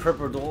these are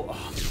purple door. Oh,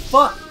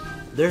 fuck!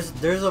 There's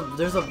a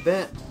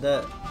vent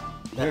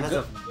You're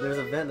good. there's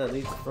a vent that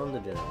leads from the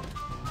generator.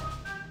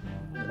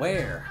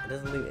 Where? It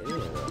doesn't lead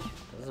anywhere.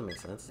 That doesn't make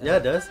sense. Yeah,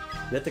 it does.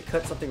 You have to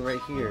cut something right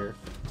here.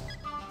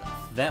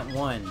 Vent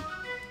 1.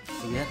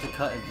 So we have to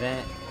cut a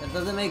vent. That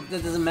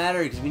doesn't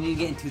matter because we need to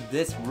get into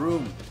this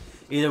room.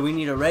 Either we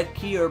need a red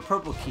key or a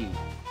purple key.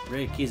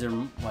 Red keys are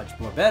much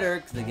more better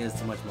because they get us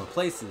to much more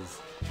places.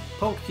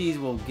 Purple keys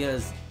will get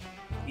us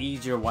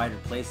easier, wider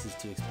places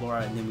to explore,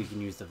 and then we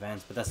can use the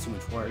vents. But that's too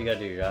much work. You gotta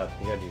do your job.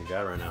 You gotta do your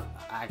job right now.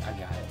 I got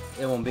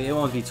it. It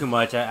won't be too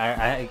much.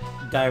 I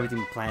got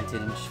everything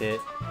planted and shit.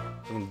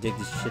 We can dig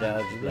this shit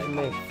out. Just You be can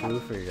like, make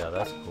food for your job.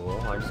 That's cool.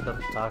 I just got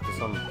to talk to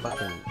some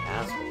fucking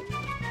asshole.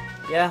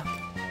 yeah.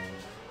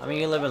 I mean,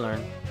 you live and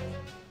learn.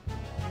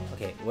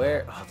 Okay,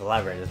 where? Oh, the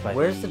library. That's by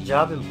Where's the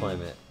job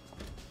employment?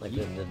 Like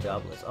the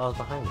job list. Oh, it's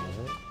behind me,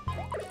 isn't it?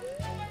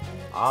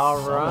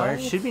 Somewhere. Alright.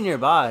 It should be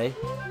nearby.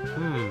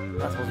 Hmm.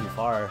 Not supposed to be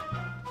far.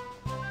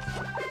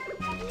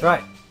 That's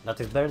right.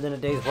 Nothing's better than a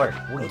day's work.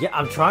 Well, yeah,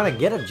 I'm trying to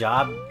get a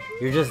job.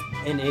 You're just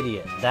an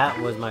idiot. That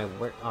was my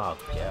work. Oh,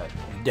 God.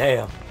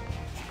 Damn.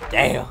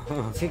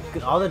 Damn. See,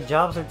 all the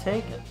jobs are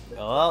taken.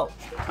 Well,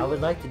 I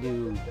would like to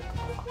do...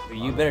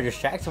 you better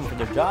distract them from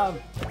their job.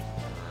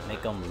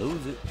 Make them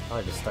lose it.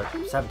 Oh, just start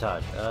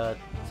sabotage.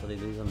 So they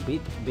lose them.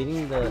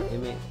 Beating the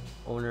inmate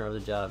owner of the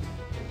job.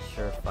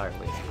 Surefire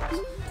way.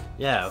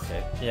 Yeah,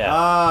 okay.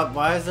 Yeah.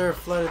 Why is there a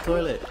flooded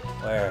toilet?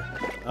 Where?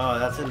 Oh,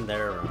 that's in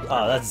their room.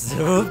 Oh, that's.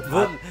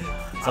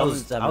 I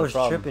was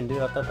tripping, dude.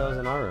 I thought that was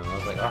in our room. I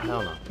was like, oh,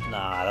 hell no.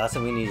 Nah, that's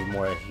what we need is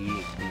more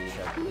heat.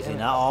 You see,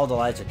 not all the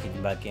lights are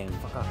kicking back in.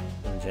 Fuck off.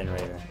 In the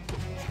generator.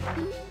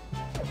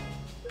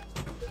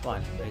 Come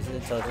on, raise the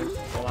intelligence.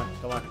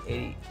 Come on,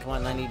 80. Come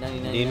on, 90, 90,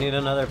 90. Do you need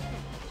another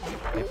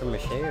paper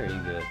mache or are you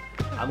good?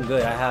 I'm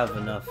good. I have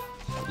enough.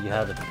 You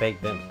have the fake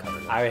vent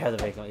covered. I already have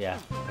the bacon. Yeah.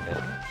 Okay.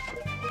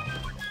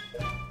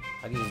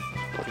 I can just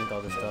drink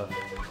all this stuff.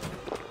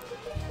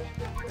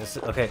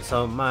 Okay,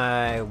 so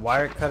my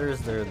wire cutters,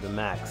 they're the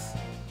max.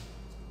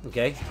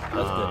 Okay, that's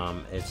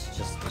good. It's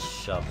just a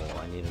shovel.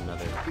 I need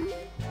another.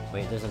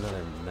 Wait, there's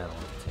another metal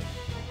tape.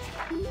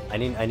 I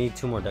need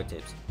 2 more duct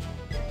tapes.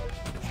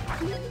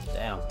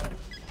 Damn. So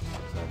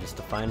just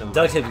to find them.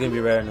 Duct tape's gonna be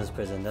rare in this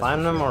prison. That's Find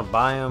for them sure. or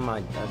buy them.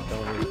 I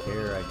don't really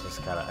care. I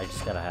just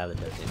gotta have the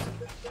duct tapes.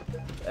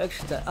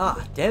 Extra.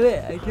 Ah, damn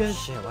it! I Oh,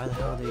 just. shit, why the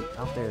hell are they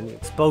out there and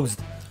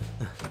exposed?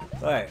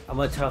 Alright, I'm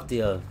gonna turn off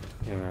the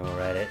camera and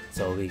Reddit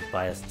so we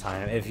buy us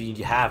time. If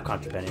you have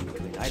contraband in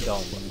between, I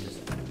don't. But I'm just.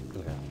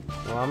 Okay.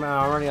 Well, I'm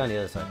already on the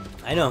other side.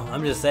 I know.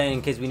 I'm just saying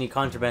in case we need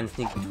contraband to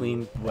sneak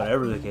between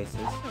whatever the case is.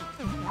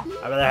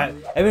 I'd rather have.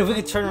 I mean, if we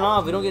could turn it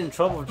off, we don't get in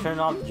trouble for turning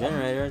off the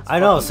generator. It's I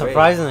know. fucking great.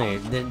 Surprisingly,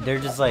 they're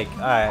just like, all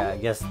right. I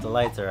guess the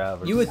lights are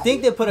out. You would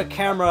think they put a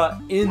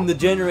camera in the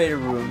generator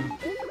room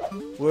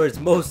where it's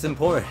most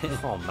important.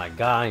 Oh my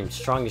god, I'm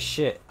strong as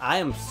shit. I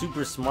am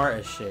super smart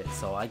as shit,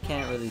 so I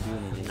can't really do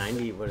anything.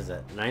 90. What is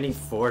that?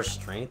 94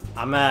 strength.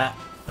 I'm at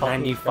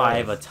Fucking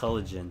 95 Christ.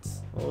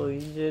 intelligence. Holy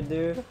shit,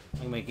 dude. I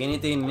can make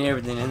anything and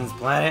everything in this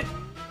planet.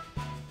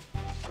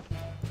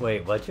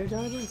 Wait, what's your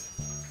intelligence?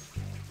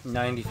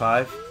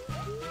 95.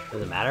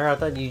 Does it matter? I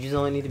thought you just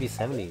only need to be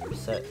 70. You're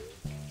set.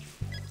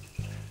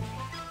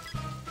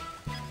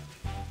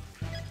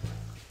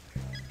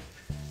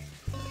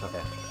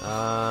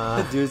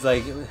 Okay. Dude's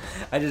like,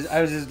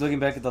 I was just looking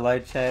back at the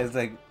live chat. It's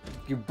like,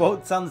 you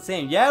both sound the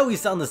same. Yeah, we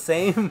sound the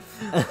same.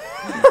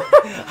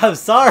 I'm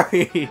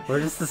sorry. We're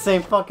just the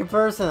same fucking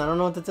person. I don't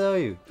know what to tell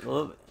you.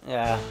 Well,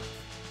 yeah.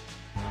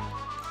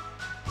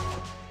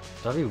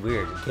 That'd be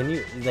weird. Can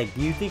you, like,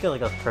 do you think of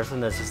like a person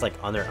that's just like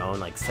on their own,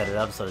 like set it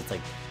up so it's like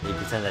you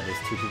pretend that there's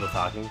 2 people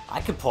talking? I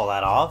could pull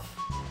that off.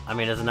 I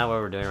mean, isn't that what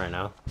we're doing right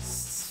now?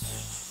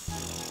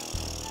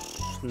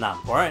 Not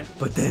important.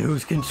 But then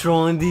who's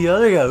controlling the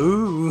other guy?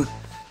 Ooh.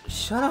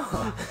 Shut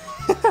up.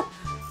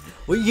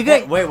 Well, you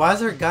got. Wait, why is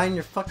there a guy in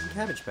your fucking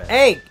cabbage patch?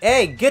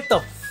 Hey, get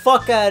the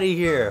fuck out of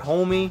here,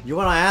 homie. You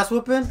want an ass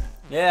whooping?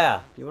 Yeah.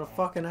 You want a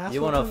fucking ass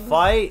You whooping? want to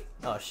fight?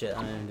 Oh shit,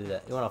 I didn't do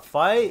that. You want to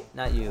fight?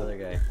 Not you. Other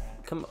guy.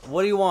 Come.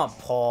 What do you want,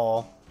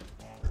 Paul?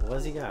 What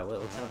does he got? What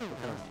kind of...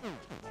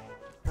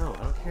 No, I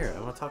don't care. I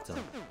want to talk to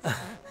him.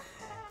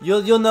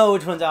 You'll know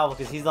which one's Alpha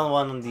because he's the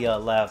one on the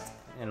left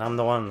and I'm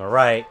the one on the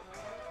right,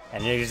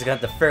 and you're just gonna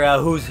have to figure out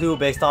who's who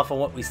based off of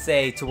what we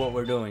say to what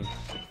we're doing.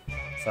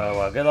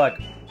 So good luck.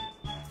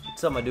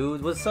 What's up, my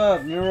dude? What's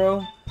up,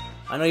 Neuro?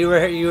 I know you were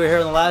here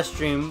in the last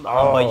stream,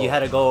 but you had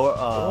to go.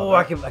 Oh,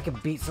 I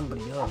could beat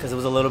somebody up because it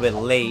was a little bit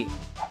late.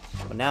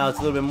 But now it's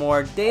a little bit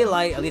more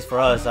daylight, at least for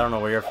us. I don't know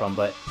where you're from,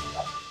 but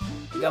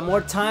we got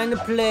more time to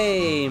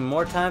play,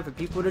 more time for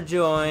people to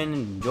join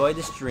and enjoy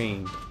the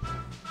stream.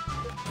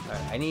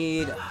 Alright, I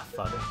need...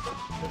 fuck.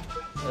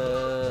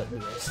 Let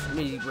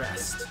me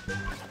rest.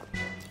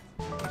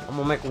 I'm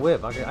gonna make a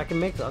whip. I can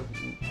make the...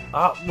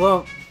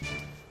 well...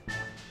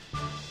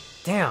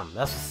 Damn,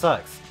 that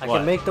sucks. I What?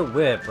 can make the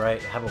whip,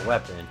 right? Have a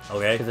weapon.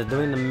 Okay. Because they're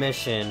doing the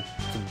mission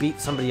to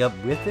beat somebody up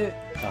with it.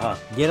 Uh-huh.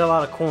 Get a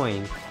lot of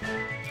coin.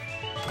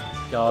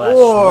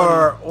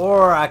 Oh,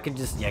 Or I could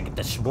just get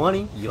the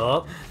shmoney.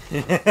 Yup.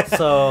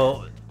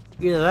 So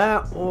either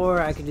that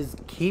or I could just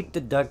keep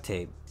the duct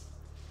tape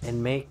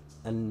and make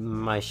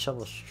my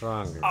shovel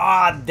stronger.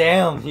 ah,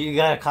 damn! You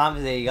gotta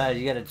compensate. You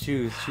gotta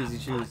choose.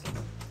 Choose.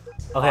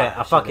 Okay,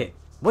 fuck it.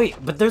 Wait,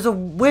 but there's a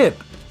whip.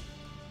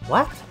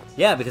 What?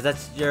 Yeah, because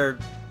that's your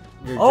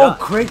Oh, job.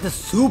 create the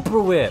super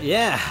whip.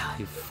 Yeah.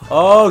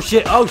 Oh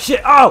shit! Oh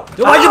shit! Oh!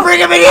 Why'd you bring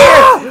him in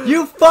here?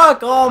 You fuck!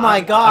 Oh my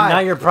god! I'm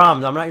not your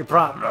problem. I'm not your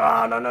problem.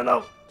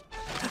 No.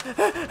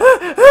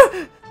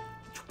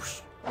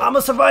 I'm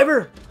a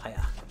survivor.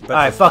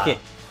 Alright, fuck it.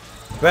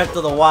 Breath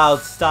of the Wild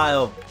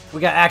style.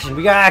 We got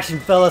action,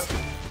 fellas.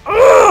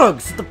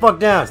 Ugh, sit the fuck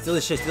down. Steal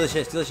the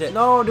shit.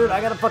 No, dude, I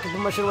gotta fucking put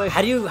my shit away.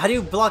 How do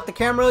you block the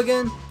camera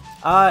again?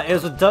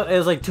 It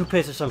was like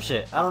toothpaste or some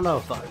shit. I don't know.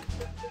 Fuck.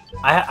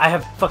 I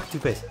have fucking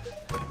toothpaste.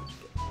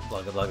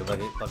 Block it.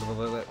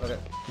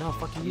 No,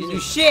 fucking use You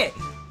it. shit!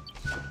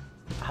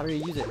 How do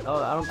you use it?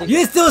 Oh, I don't think. You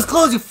didn't steal his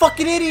clothes, you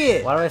fucking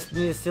idiot! Why do I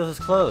need to steal his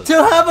clothes? To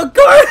have a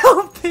guard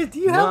outfit! Do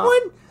you have No.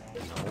 one?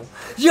 No.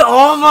 You,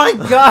 oh my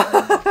god!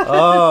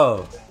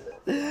 Oh.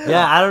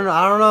 Yeah, I don't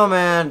know,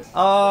 man.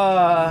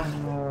 What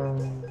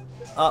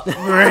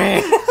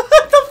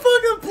the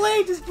fucking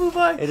plane just flew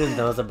by? It didn't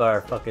know it's about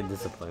our fucking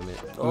disappointment.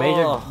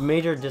 Oh.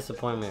 Major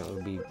disappointment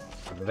would be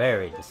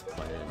very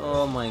disappointed.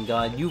 Oh my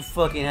god, you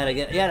fucking had to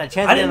get. Yeah, a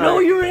chance. I didn't know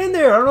you were in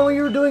there. I don't know what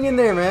you were doing in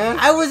there, man.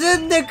 I was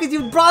in there because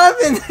you brought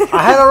him in there.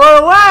 I had to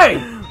run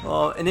away.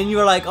 Oh, and then you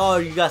were like, "Oh,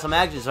 you got some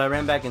action," so I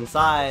ran back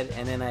inside,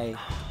 and then I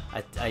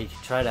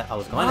tried to. I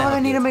was going. I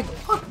need to make.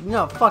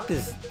 Fuck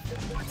this.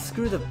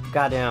 Screw the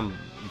goddamn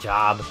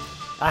job.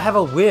 I have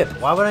a whip.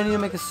 Why would I need to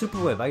make a super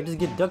whip? I can just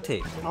get duct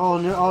tape. Oh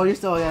no! Oh, you're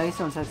still in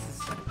Texas.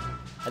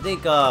 I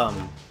think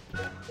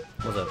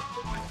what's up?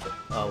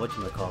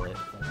 Whatchamacallit?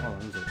 Oh,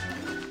 let me see.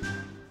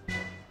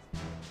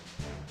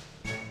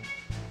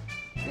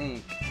 I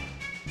think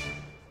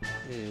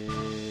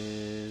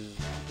is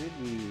should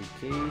be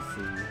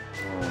Casey.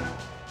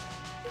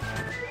 I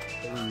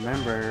don't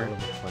remember.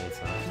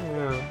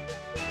 Yeah.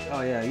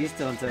 Oh yeah, he's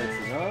still in Texas.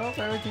 Oh,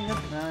 everything up.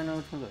 Now I know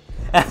which one's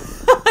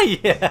it.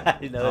 Yeah,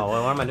 he knows. Oh,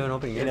 well, what am I doing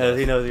opening your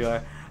He knows you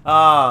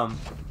are.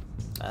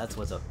 That's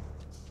what's up.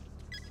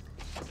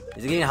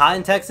 Is it getting hot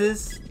in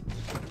Texas?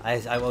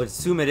 I would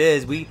assume it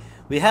is. We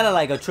had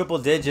like a triple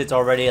digits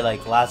already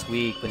like last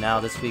week, but now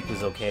this week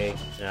was okay.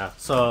 Yeah.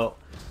 So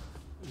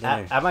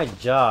At my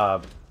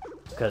job,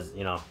 because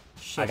you know,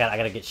 shit. I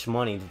gotta get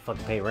money to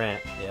fucking pay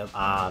rent. Yep.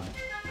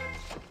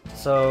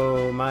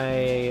 So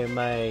my You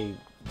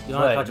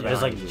don't have to talk about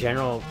there's like it.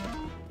 general.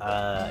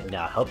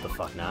 No, hope the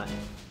fuck not.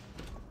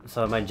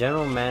 So my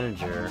general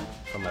manager,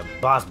 or my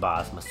boss,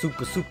 my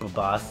super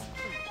boss,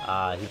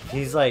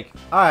 he's like,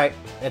 all right,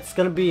 it's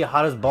gonna be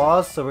hot as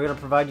balls, so we're gonna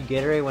provide you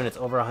Gatorade when it's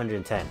over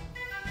 110.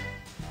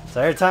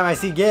 So every time I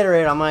see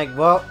Gatorade, I'm like,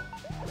 well,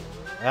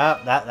 yeah,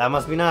 that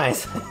must be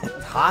nice.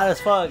 It's hot as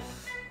fuck.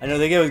 I know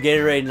they give us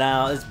Gatorade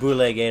now. It's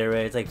bootleg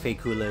Gatorade. It's like fake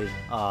Kool-Aid.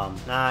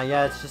 Nah,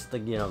 yeah, it's just the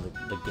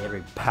the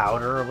Gatorade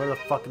powder or what the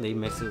fuck they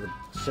mix it with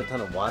a shit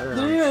ton of water.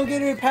 No, no,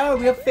 Gatorade powder.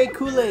 We have fake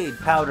Kool-Aid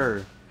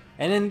powder.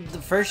 And then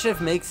the first shift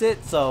makes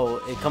it so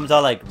it comes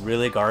out like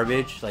really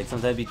garbage. Like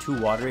sometimes it'd be too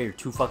watery or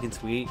too fucking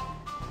sweet.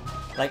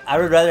 Like I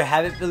would rather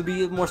have it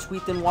be more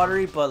sweet than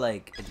watery, but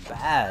like it's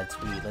bad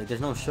sweet. Like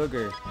there's no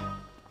sugar.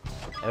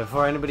 And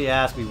before anybody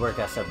asks, we work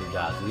at separate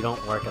jobs. We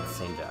don't work at the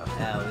same job.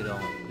 Yeah, we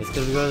don't. It's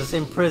because we go to the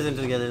same prison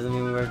together doesn't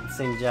mean we work at the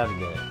same job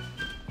together.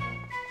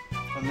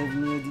 I live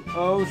near the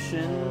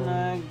ocean.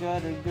 I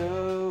gotta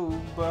go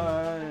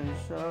by.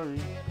 Sorry.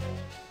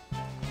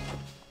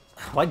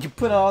 Why'd you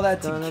put all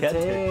that Gonna together?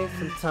 take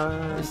some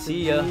time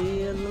See to ya.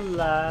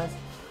 realize.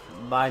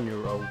 Bye,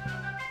 Neuro.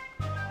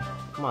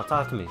 Come on,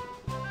 talk to me.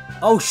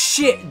 Oh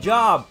shit,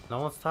 job. No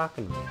one's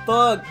talking to me.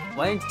 Fuck.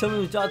 Why didn't you tell me it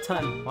was job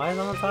time? Why is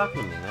no one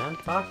talking to me, man?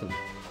 Talk to me.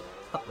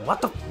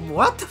 What the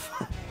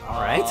fuck?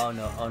 Alright. Oh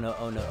no, oh no,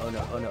 oh no, oh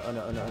no, oh no, oh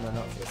no, oh no, oh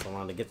no. Takes so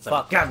long to get some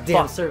Fuck.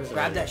 goddamn Fuck. service. Grab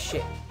around that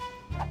here. shit.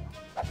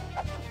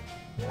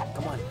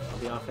 Come on. I'll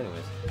be off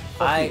anyways.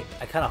 I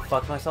kind of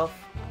fucked myself.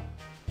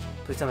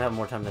 Please tell me I have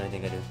more time than I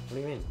think I do. What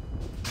do you mean?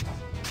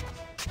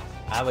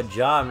 I have a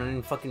job and I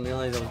didn't fucking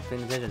realize I was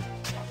paying attention.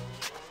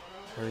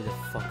 Hurry the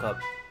fuck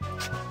up.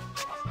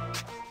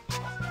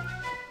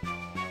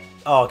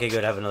 Oh, okay,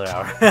 good. I have another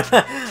hour.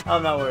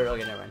 I'm not worried.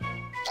 Okay, never mind.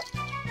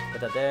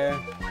 Put that there.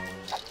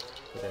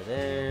 Put that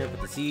there.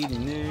 Put the seed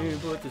in there.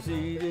 Put the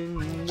seed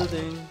in the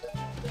thing.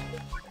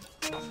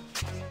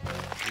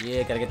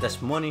 Yeah, gotta get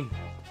this money.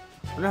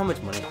 I wonder how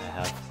much money I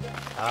have.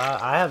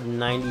 I have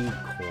 90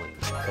 coins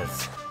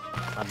because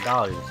a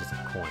dollar is just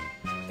a coin.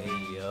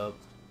 Hey, yup.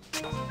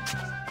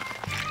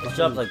 This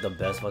job's like the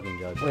best fucking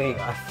job. Wait,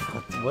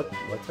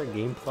 what's our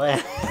game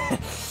plan?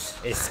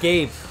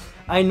 Escape.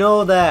 I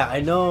know that, I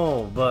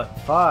know, but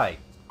fight.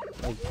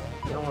 Like,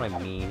 you know what I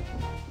mean?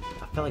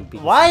 I feel like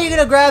beating. Why are you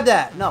gonna grab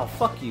that? No,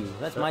 fuck you.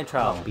 That's my I'll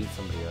trowel. beat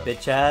somebody up.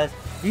 Bitch ass.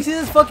 You see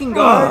this fucking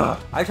guard?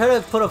 I try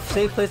to put a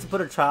safe place to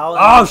put a trowel.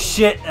 Oh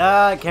shit!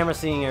 Camera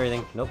seeing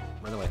everything. Nope,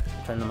 run away.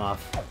 Turn them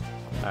off.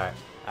 All right.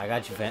 I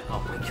got you, Van. Oh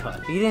my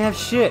god. You didn't have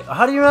shit.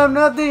 How do you have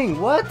nothing?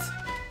 What?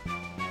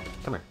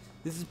 Come here.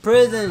 This is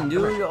prison,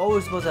 dude. You're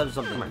always supposed to have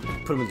something.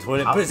 Put him in the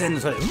toilet. I'll- Put his head in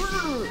the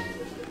toilet.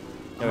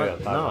 There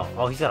we go. No.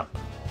 Oh, he's got a.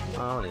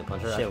 I don't need a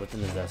puncher. Shit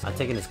within his desk. I'm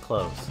taking his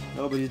clothes.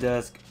 Nobody's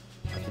desk.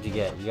 What'd you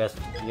get? You guys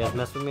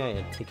mess with me?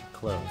 I take your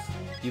clothes.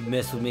 You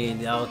mess with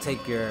me, I'll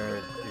take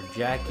your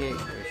jacket,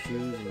 your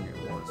shoes, and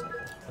your motorcycle.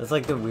 That's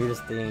like the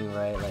weirdest thing,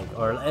 right? Like,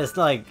 or it's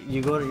like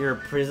you go to you're a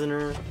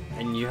prisoner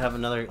and you have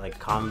another like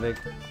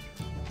convict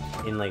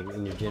in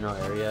your general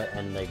area,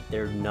 and like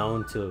they're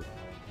known to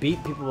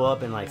beat people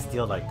up and like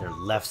steal like their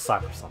left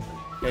sock or something.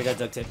 Here, I got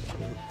duct tape.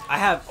 I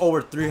have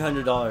over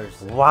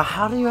 $300. Wow,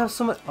 how do you have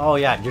so much? Oh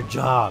yeah, your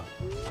job.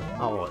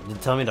 Oh, well, you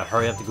tell me to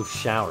hurry up to go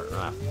shower.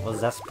 What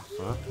is that?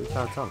 Huh? What are you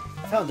trying to tell me?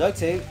 I found duct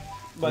tape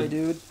by a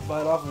dude.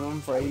 Buy it off of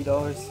him for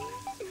 $80.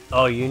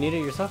 Oh, you need it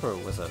yourself or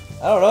what's up?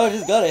 I don't know, I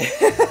just got it.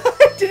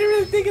 I didn't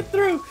really think it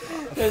through.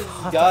 I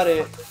just got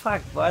it. What the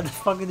fuck? Why the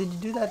fuck did you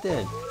do that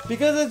then?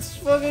 Because it's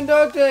fucking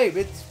duct tape.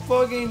 It's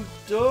fucking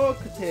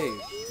duct tape,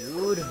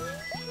 dude.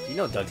 You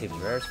know duct tape is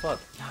rare as fuck.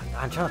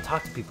 I'm trying to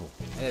talk to people.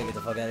 I gotta get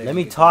the fuck out of here. Let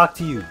me talk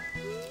to you.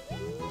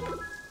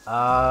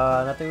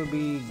 Nothing would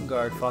be.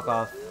 guard. Fuck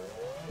off.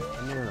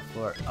 I'm on the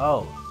floor.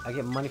 Oh, I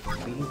get money for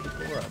beating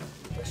people up.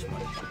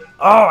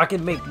 Oh, I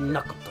can make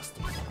knuckle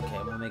dusters. Okay,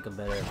 I'm gonna make a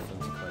better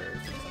flimsy player.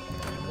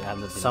 They have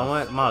nothing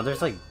Someone, Mom, there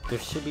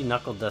should be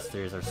knuckle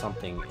dusters or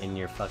something in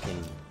your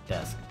fucking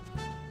desk.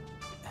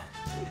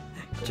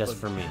 Just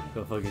for me.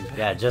 Go fucking.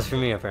 Yeah, just for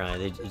me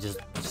apparently. They just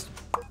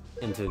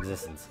into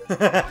existence.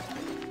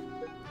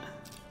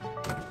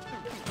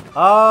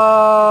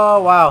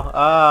 Oh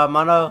wow.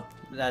 Mono.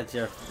 That's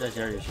your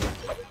issue.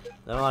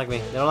 They don't like me.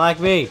 They don't like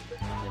me.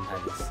 I didn't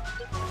have this.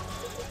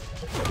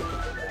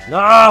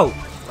 No!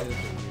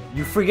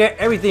 You forget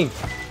everything.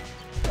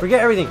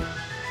 Forget everything.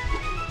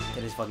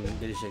 Get his fucking,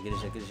 get his shit, get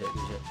his shit, get his shit, get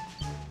his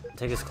shit.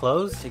 Take his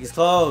clothes? Take his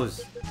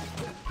clothes.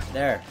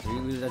 There.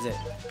 That's it.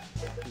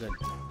 Good.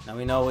 Now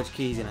we know which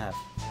key he's gonna have.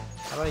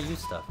 How do I use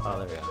stuff? Oh,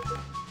 there we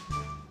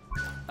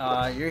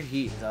go. Your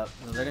heat is up.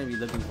 So they're gonna be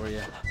looking for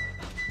you.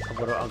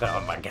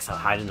 I guess I'll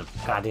hide in the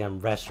goddamn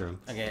restroom.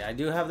 Okay, I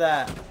do have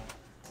that.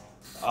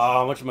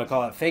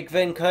 Whatchamacallit? Fake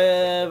vent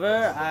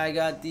cover. I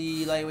got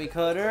the lightweight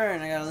cutter,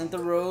 and I got a length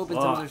of rope and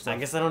some other stuff. I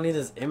guess I don't need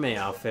this inmate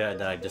outfit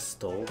that I just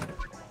stole.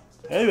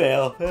 Inmate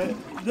outfit?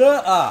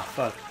 Ah,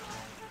 fuck.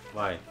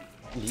 Why?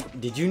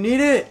 Did you need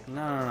it?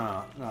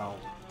 No.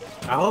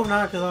 I hope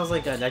not, because I was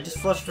like, I just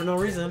flushed for no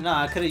reason. No,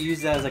 I could have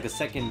used that as like a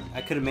second.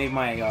 I could have made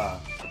my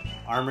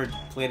armored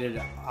plated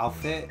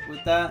outfit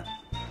with that,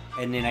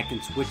 and then I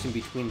can switch in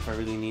between if I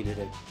really needed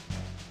it.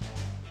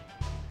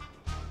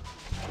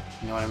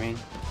 You know what I mean?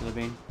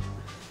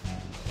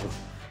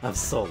 I'm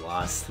so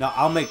lost. No,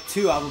 I'll make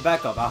two. I'll have a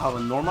backup. I'll have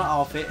a normal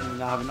outfit and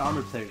then I'll have an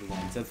armored plated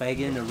one. So if I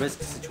get in a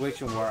risk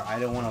situation where I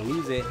don't want to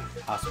lose it,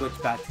 I'll switch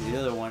back to the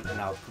other one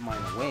and I'll put mine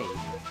away.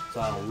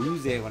 So I'll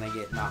lose it when I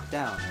get knocked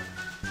down.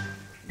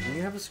 Do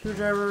you have a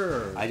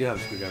screwdriver? Or? I do have a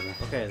screwdriver.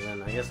 Okay,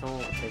 then I guess I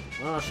won't take.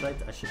 Oh, I should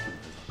keep it.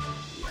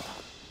 Yeah.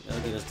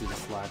 That'll get us through the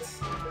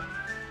slots.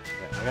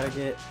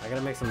 Okay, I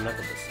gotta make some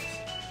knuckle dusters.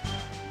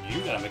 You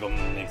gotta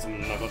make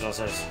some knuckle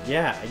dusters.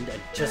 Yeah, I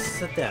just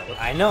said that.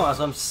 I know, that's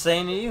what I'm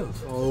saying to you.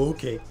 Oh,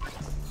 okay.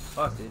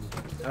 Fuck, dude.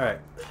 Alright.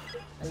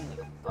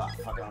 Oh,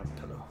 fuck, I don't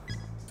pillow.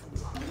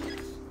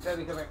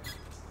 Baby, come here.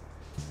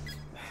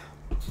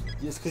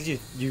 Just because you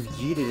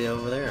yeeted it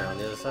over there on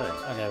the other side.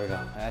 Okay, there we go.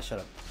 Shut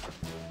up.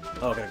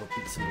 Oh, I gotta go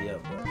beat somebody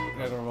up, bro.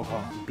 Gotta go roll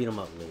call. Beat him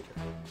up later.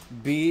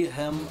 Beat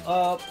him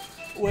up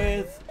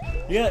with...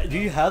 Yeah, do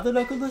you have the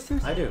knuckle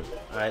dusters? I do.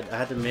 I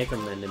had to make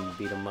them and then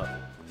beat them up.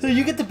 So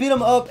you get to beat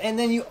them up and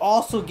then you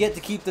also get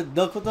to keep the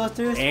knuckle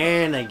dusters?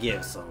 And I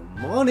get some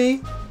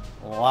money.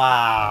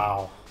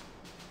 Wow.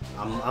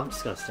 I'm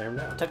just gonna stare him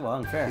down. Talk about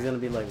unfair. He's gonna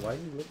be like, why are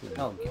you looking at me?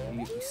 No,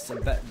 you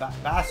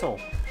vassal.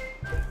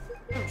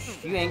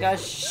 You ain't got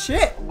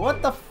shit.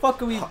 What the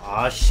fuck are we...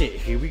 Aw, shit.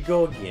 Here we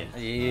go again.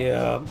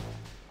 Yeah.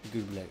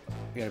 You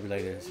gotta be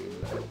like this.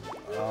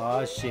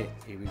 Oh shit.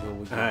 Here we go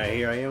again. Alright,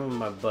 here I am with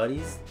my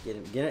buddies.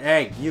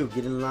 Hey, you,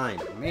 get in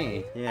line.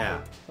 Me? Yeah.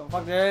 What the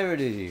fuck did I ever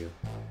do to you?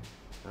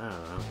 I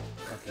don't know.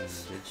 Fucking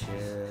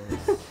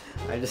bitches.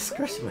 I just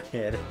scratched my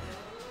head.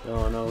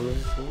 Oh no,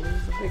 who's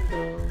the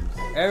victim?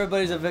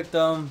 Everybody's a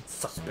victim.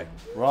 Suspect.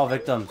 We're all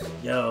victims.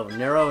 Yo,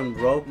 Nero and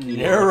Rope.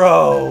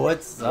 Nero,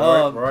 what's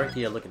up? We're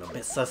here looking a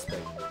bit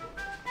suspect.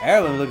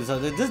 Everyone looking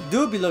suspect. This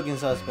dude be looking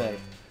suspect.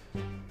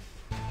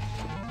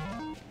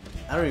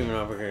 I don't even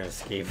know if we're gonna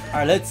escape.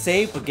 Alright, let's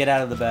save, but get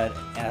out of the bed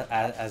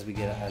as we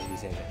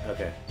save it.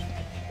 Okay.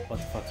 What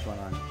the fuck's going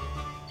on?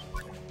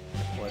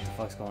 What the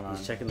fuck's going on?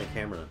 He's checking the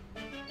camera.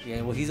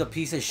 Yeah, well, he's a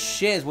piece of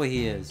shit is what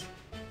he is.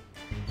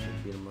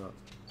 Beat him up.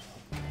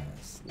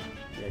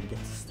 Yeah, get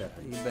to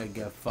stepping. You better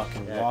get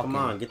fucking walking. walking. Come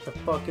on, get the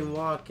fucking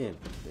walking.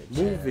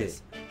 Move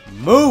it.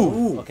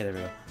 Move! Okay, there we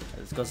go.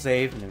 Let's go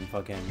save and then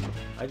fucking...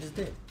 I just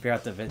did. Figure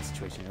out the vent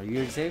situation. Are you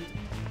already saved?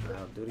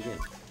 I'll do it again.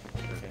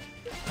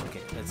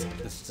 Okay,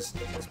 let's just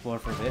explore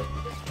for a bit.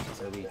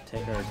 So we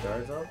take our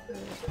guards off?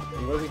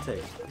 And what do we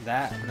take?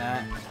 That. I'm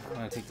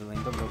gonna take the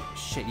length of rope.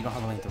 Shit, you don't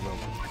have the length of rope.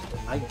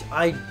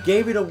 I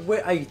gave it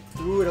away. I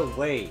threw it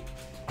away.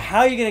 How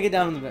are you gonna get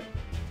down in the vent?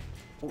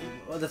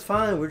 Well, that's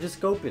fine. We're just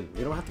scoping.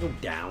 We don't have to go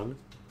down.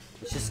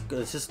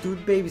 Let's just do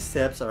baby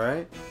steps, all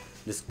right?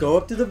 Just go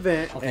up to the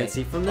vent and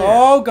see from there.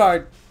 Oh,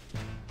 guard.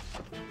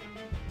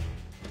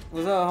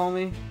 What's up,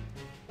 homie?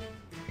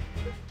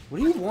 What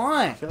do you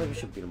want? I feel like we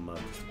should beat him up.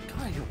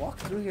 God, you walk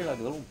through here like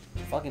a little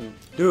fucking...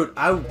 Dude,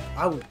 I'll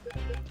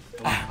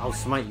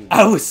smite you.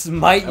 I will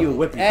smite you.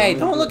 Whip you. Hey,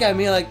 don't look at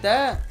me like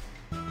that.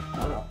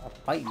 I'll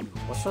fight you.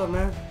 What's up,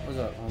 man? What's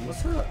up, homie?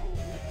 What's up?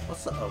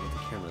 What's up? Oh, the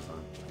camera's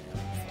on.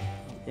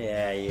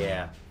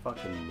 Yeah.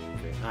 Fucking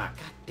move it. Ah,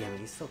 god damn it,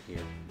 he's still here.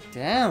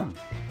 Damn.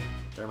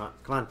 Come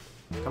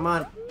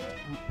on.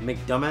 Make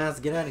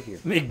dumbass, get out of here.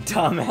 Big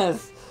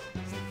dumbass.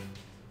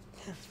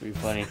 That's pretty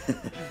funny.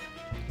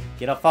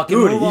 Get a fucking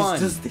Dude, move on.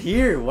 he's just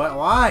here.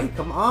 Why?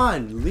 Come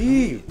on,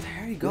 leave.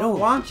 There you go. We don't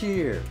want you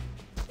here.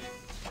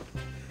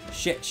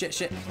 Shit.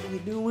 What are you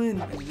doing?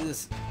 How do you do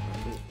this?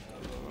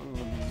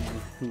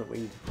 The way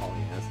you call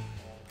me ass.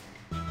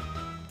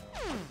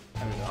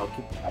 I'll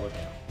keep a lookout.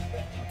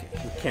 Okay.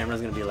 The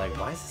camera's gonna be like,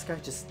 why is this guy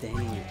just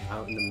standing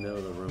out in the middle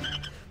of the room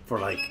for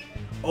like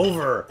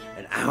over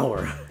an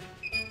hour?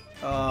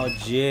 Oh,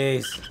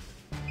 jeez.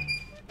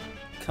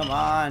 Come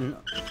on.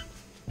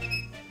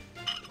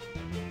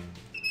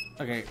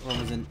 Okay, what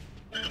was in?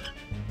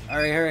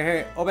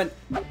 Hurry. Open.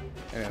 There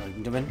we go, we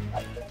can jump in.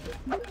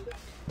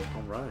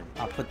 Alright.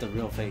 I'll put the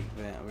real fake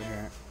vent over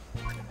here.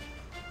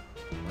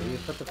 Where do you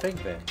put the fake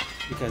vent?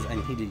 Because I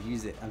need to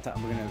use it. We're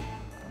gonna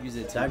use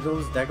it to...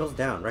 That goes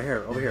down. Right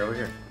here. Over here.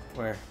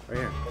 Where? Right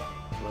here.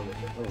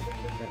 Little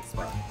vent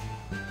spot.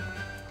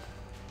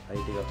 How do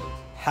you dig upwards?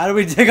 How do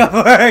we dig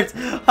upwards?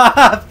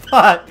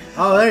 Fuck.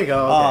 Oh, there you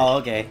go. Okay. Oh,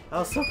 okay. I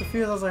was so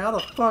confused. I was like, how the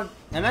fuck?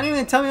 And not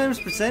even tell me how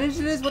much percentage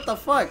it is? What the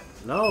fuck?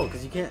 No,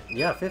 because you can't.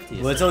 Yeah,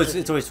 50. Well, it's always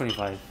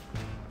 25.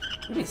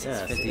 What makes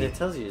Yeah, 50? it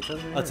tells you. It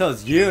tells you. Oh, it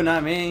tells you,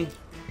 not me.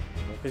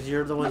 Because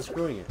you're the one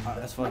screwing it. Oh,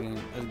 that's fucking.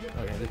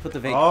 Okay, they put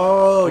the fake.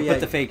 Oh, they yeah. put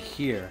the fake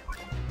here.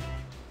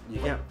 You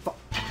can't.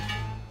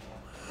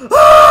 You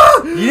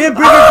didn't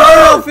bring your card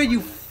outfit,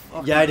 you.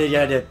 Yeah, I did.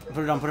 Yeah, I did.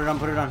 Put it on. Put it on.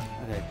 Put it on.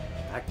 Okay.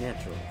 Act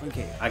natural.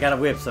 Okay. I got a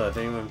whip, so if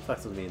anyone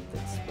fucks with me,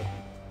 it's.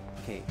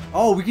 Okay.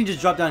 Oh, we can just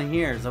drop down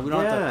here, so we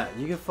don't have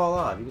Yeah, you can fall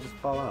off. You can just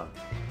fall off.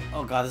 to.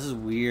 Oh god, this is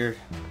weird.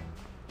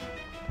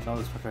 Oh,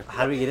 this is perfect.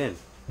 How do we get in?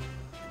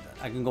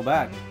 I can go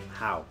back.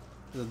 How?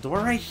 There's a door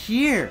right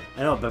here.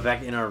 I know, but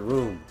back in our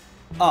room.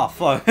 Oh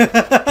fuck! What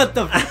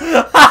the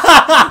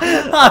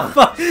oh,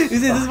 fuck. You see,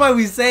 this is why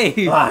we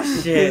save. Ah,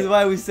 shit. This is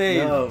why we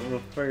save. No, we'll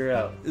figure it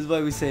out. This is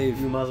why we save.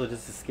 You might as well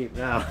just escape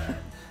now.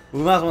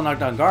 We might as well knock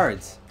down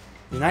guards.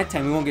 It's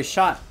nighttime. We won't get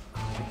shot.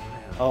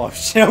 Oh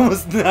shit! I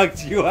almost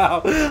knocked you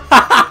out.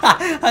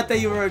 I thought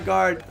you were a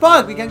guard.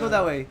 Fuck! We can't go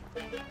that way.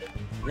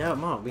 Yeah,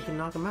 Mom, we can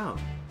knock him out.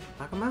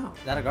 Knock him out.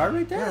 Is that a guard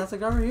right there? Yeah, that's a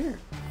guard right here.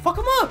 Fuck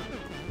him up.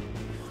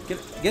 Get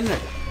in there.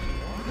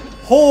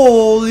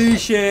 Holy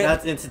shit!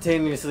 That's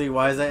instantaneously.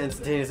 Why is that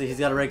instantaneously? He's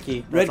got a red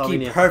key. That's Red all we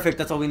key, need. perfect.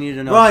 That's all we need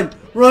to know. Run!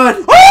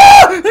 Run!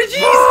 Ah!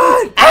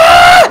 Jesus!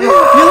 Ah!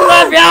 You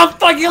left me out!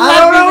 Fucking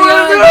left me What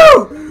do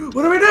we do?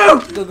 What do we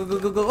do? Go, go, go,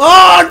 go, go.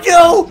 Oh,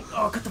 no!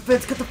 Oh, cut the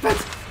fence! Cut the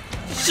fence!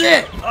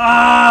 Shit!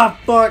 Ah,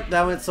 fuck!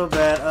 That went so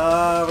bad.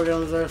 We're gonna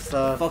lose our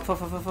stuff. Fuck, fuck,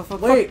 fuck, fuck, fuck,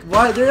 fuck. Wait,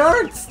 why?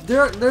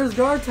 There's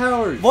guard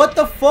towers. What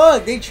the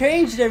fuck? They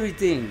changed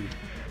everything.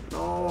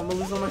 No, I'm gonna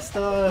lose all my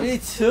stuff. Me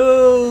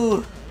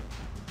too.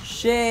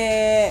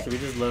 Shit. Should we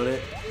just load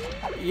it?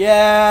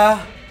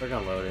 Yeah. We're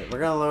gonna load it. We're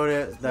gonna load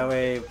it. That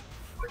way.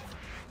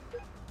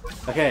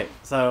 Okay,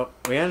 so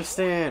we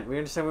understand. We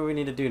understand what we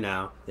need to do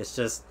now. It's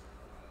just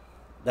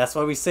that's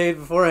why we saved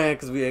beforehand,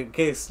 because we, in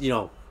case, you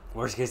know.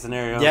 Worst case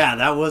scenario. Yeah,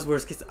 that was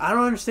worst case. I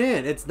don't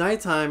understand. It's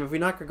nighttime. If we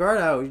knock our guard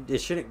out, it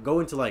shouldn't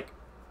go into like.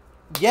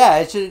 Yeah,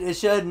 it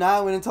should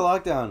not went into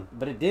lockdown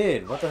But it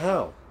did. What the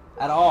hell?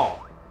 at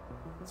all.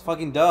 It's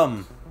fucking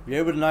dumb. You're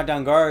able to knock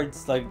down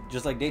guards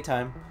just like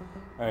daytime.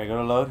 All right, go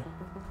to load.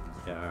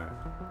 Yeah.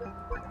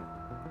 Alright.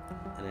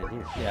 And then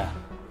here. Yeah.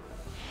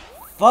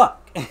 Fuck.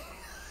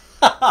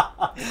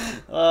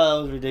 Oh,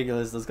 that was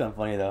ridiculous. That was kind of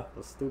funny though.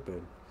 That's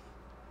stupid.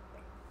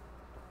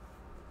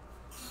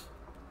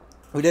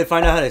 We did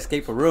find out how to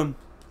escape a room.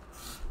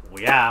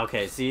 Well, yeah.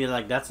 Okay. See,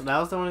 like that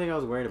was the only thing I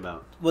was worried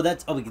about. Well,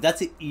 that's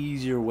an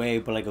easier way,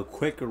 but like a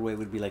quicker way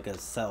would be like a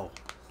cell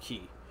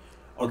key.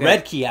 A Okay.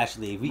 red key,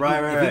 actually. If we Right,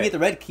 can, right, if we right. get the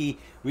red key,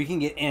 we can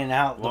get in and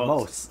out the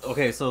most.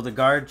 Okay, so the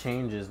guard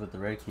changes with the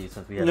red key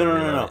since we had No, to no,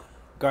 no, reload no. it.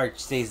 Guard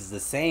stays the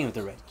same with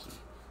the red key.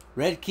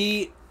 Red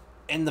key,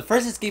 and the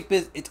first escape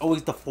is it's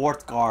always the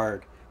fourth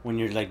guard when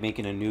you're like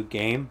making a new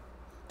game.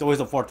 It's always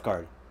the fourth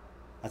guard.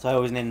 That's why I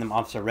always name them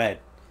Officer Red.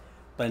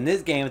 But in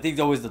this game, I think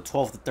it's always the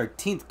 12th or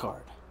 13th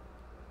guard.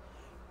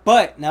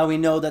 But now we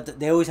know that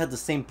they always have the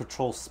same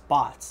patrol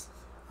spots.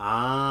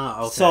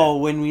 Ah, okay. So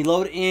when we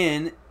load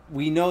in,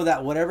 we know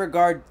that whatever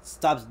guard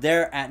stops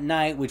there at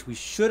night, which we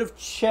should have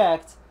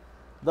checked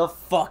the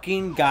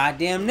fucking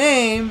goddamn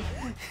name.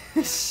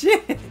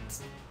 Shit.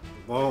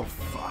 Well,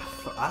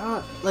 I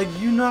don't like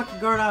you knock a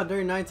guard out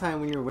during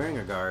nighttime when you're wearing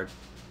a guard.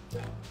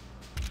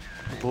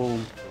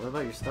 Boom. What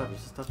about your stuff? Your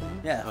stuff in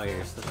here? Yeah. Oh yeah,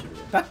 your stuff should be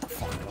there. Back the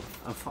fuck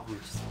I'm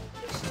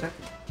just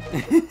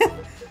checking.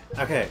 up.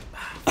 Okay.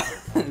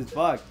 It's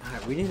fucked.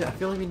 Alright, I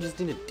feel like we just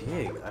need to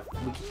dig. We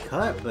can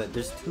cut, but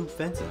there's two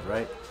fences,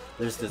 right?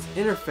 There's this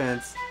inner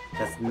fence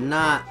that's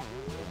not.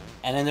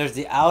 And then there's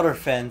the outer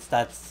fence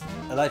that's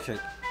electric.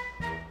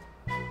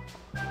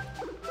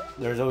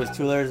 There's always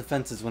two layers of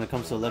fences when it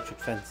comes to electric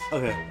fence.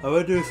 Okay, I'm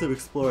gonna do some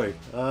exploring.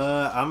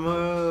 I'm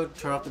gonna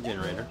turn off the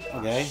generator.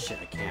 Okay. Oh, shit,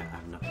 I can't. I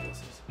have nothing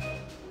else.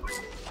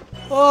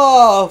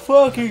 Oh,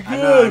 fucking good for I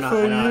know you.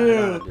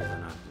 how to do this.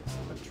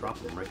 I'm gonna drop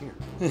them right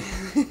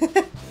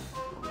here.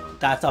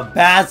 That's a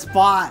bad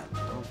spot.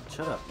 Oh,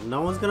 shut up.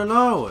 No one's gonna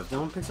know. If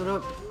no one picks it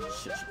up,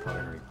 shit, should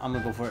probably hurry. I'm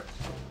gonna go for it.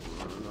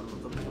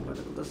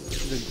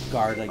 The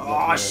guard like.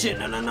 Oh shit!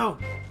 No!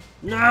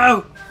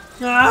 No!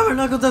 My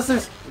knuckle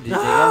dusters! Did you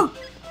No! take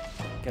him?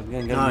 Okay, we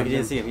gotta No, get you him.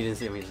 didn't see him. You didn't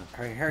see him.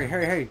 Either.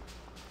 Hurry.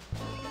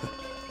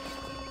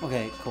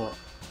 Okay, cool.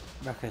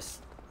 Breakfast.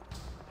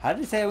 How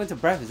did it say I went to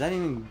breakfast? I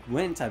didn't even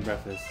went inside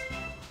breakfast.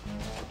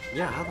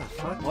 Yeah, how the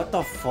fuck? What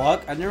the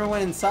fuck? I never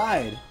went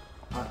inside.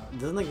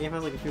 Doesn't the game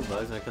have like a few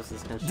bugs when it comes to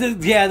this kind of shit?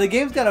 Yeah, the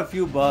game's got a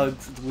few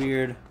bugs. It's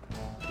weird.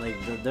 Like,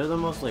 they're the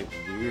most like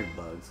weird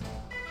bugs.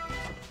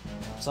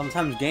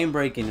 Sometimes game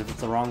breaking if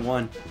it's the wrong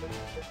one.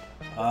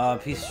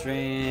 Piece of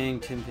string,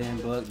 tin pin,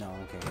 book. No,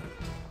 okay.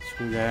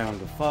 Screwdriver, I don't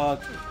give a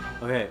fuck.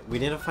 Okay, we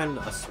need to find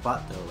a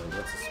spot though. Like,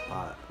 what's a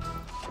spot?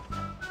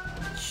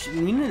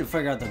 We need to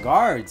figure out the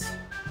guards.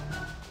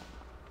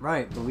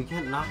 Right, but we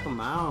can't knock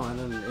them out, and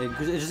then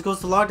it just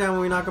goes to lockdown when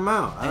we knock them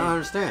out. I don't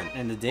understand.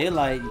 In the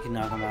daylight, you can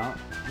knock them out.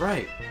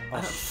 Right.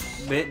 Oh,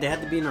 They had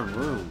to be in a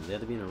room. They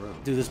had to be in a room.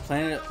 Dude, this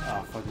planet.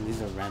 Oh, fucking,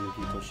 these are random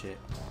people shit.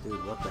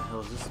 Dude, what the hell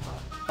is this spot?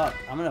 Fuck,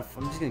 I'm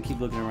just gonna keep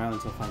looking around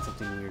until I find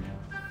something weird.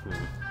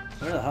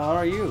 Where the hell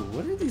are you?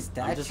 What are these I'm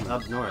statues? just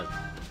up north.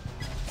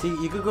 See,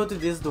 you could go through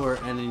this door,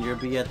 and then you'll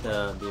be at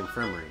the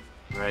infirmary,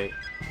 right?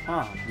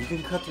 Huh. You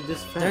can cut through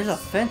this fence. There's a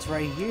fence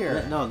right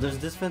here. Yeah, no, there's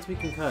this fence we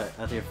can cut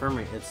at the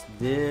infirmary. It's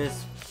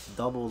this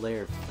double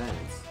layered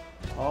fence.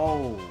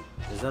 Oh.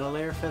 Is that a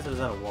layered fence or is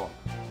that a wall?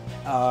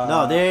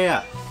 No,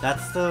 yeah.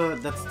 That's the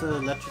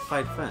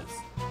electrified fence.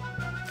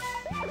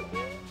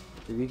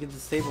 If we can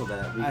disable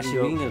that, we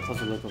actually, we can get a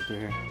closer look up through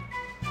here.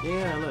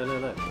 Yeah,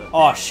 look.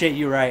 Oh shit,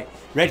 you're right.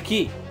 Red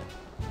key.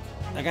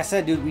 Like I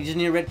said, dude, we just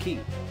need a red key.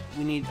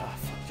 We need. Oh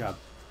fuck, job.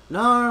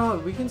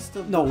 No, we can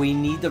still. No, we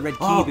need the red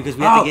key because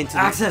we have to get into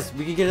access.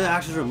 We can get in the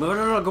access room.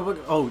 No, go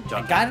back. Oh,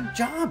 I got a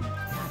job.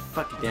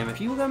 Fuck it, damn it.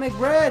 People gotta make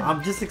bread.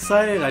 I'm just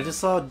excited. I just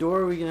saw a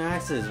door we can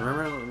access.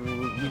 Remember,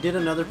 we did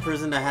another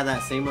prison that had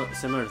that similar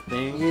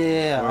thing.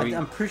 Yeah,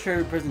 I'm pretty sure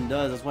every prison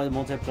does. That's why the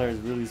multiplayer is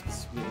really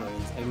specific.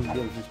 I can be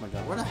able to finish my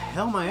job. Where the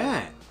hell am I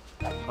at?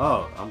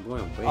 Oh, I'm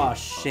going way. Oh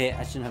shit!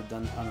 I shouldn't have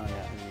done. Oh no,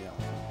 yeah, maybe that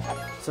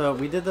one. So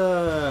when we did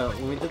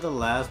the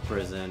last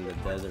prison, the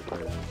desert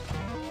prison.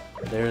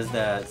 There's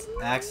that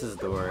access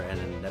door, and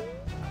then that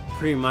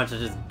pretty much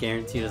just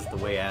guaranteed us the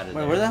way out of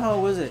there. Wait, where the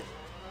hell was it?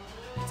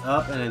 It's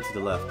up and then to the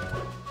left.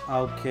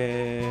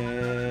 Okay.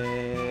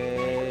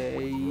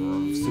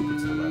 Super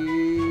to the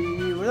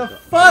left. Where the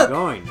fuck? Keep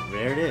going.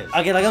 There it is.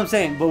 Okay, like I'm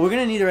saying, but we're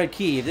gonna need the red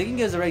key. If they can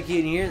give us the red key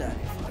in here, that'd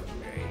be fucking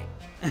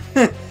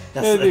great.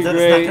 That's not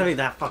gonna be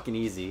that fucking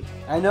easy.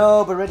 I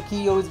know, but red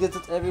key always gets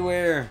us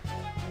everywhere.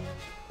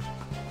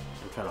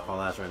 I'm trying to haul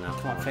ass right now.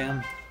 Come on,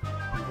 fam.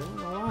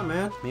 Come on,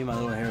 man. Me and my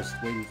little hair is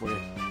waiting for you.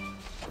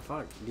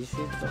 Fuck, these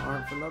shits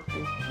aren't for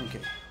nothing.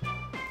 Okay.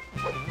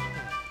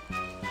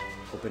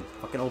 Open.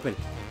 Fucking open.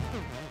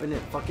 Open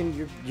it.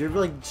 Fucking, you're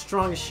really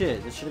strong as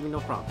shit. There shouldn't be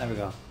no problem. There we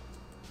go.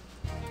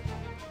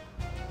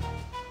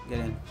 Get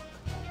in. You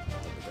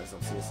guys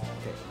don't see us.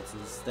 Okay, what's in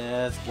the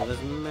stairs? Give us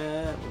a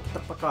minute. Get the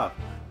fuck off.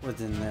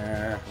 What's in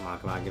there?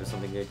 Come on, give us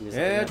something good.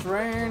 It's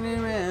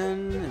raining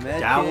men.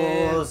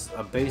 Dowels,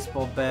 a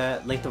baseball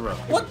bat, length of rope.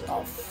 What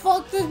the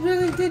fuck? This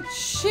really did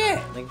shit.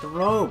 Length of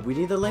rope. We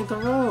need the length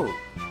of rope.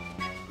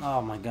 Oh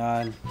my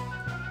god.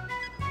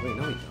 Wait,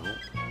 no, we don't.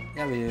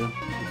 Yeah, we do. In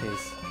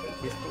case.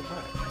 Let's go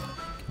back.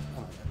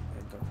 Oh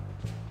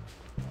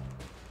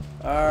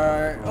my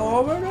god, alright.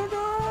 Oh my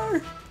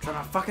god. Try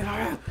to fucking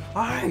hurry up.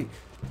 Alright.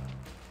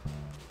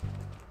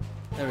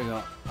 There we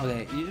go.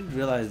 Okay, you did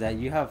realize that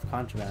you have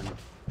contraband.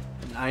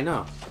 I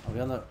know. Are we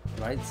on the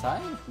right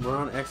side? We're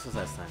on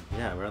exercise time.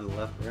 Yeah, we're on the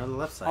left. We're on the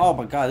left side. Oh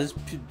my god, this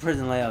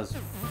prison layout is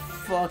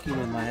fucking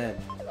with my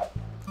head.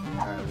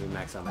 Alright, let me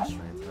max out my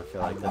strength. I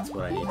feel like that's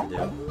what I need to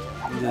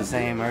do. You do the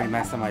same. I already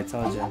maxed out my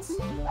intelligence.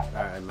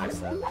 Alright, max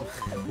that.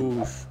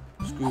 Boosh,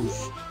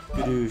 scoosh,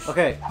 gadoosh.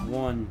 Okay,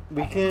 1,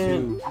 we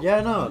can. 2.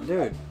 Yeah, no,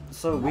 dude.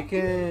 So we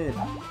can.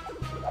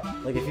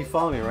 Like, if you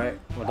follow me, right?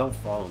 Well, don't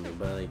follow me,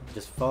 but like,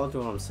 just follow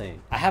through what I'm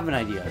saying. I have an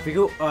idea. If we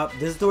go up,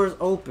 this door is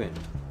open.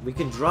 We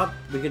can drop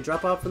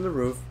out from the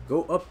roof,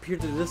 go up here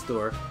to this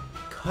door,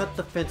 cut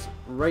the fence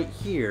right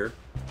here,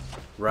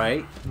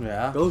 right?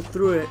 Yeah. Go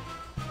through it.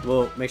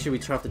 Well, make sure we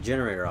turn off the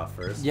generator off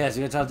first. Yes,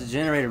 we gotta turn off the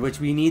generator, which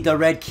we need the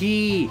red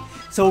key.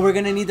 So we're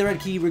gonna need the red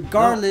key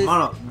regardless.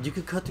 No, you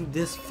can cut through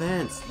this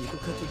fence. You can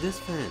cut through this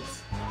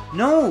fence.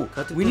 No,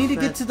 Cut through we this need to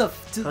get fence.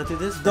 to the Cut through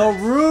this the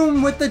fence.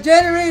 room with the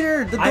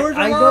generator. The doors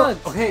are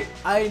locked. Know. Okay,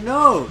 I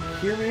know.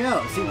 Hear me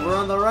out. See, we're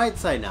on the right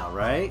side now,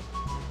 right?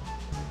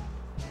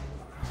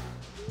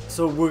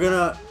 So we're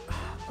gonna.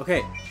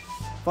 Okay,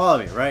 follow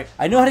me, right?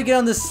 I know how to get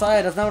on this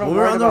side. That's not what I'm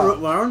worried about.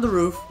 We're on the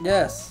roof.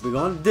 Yes. We go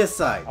on this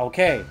side.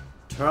 Okay.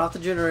 Turn off the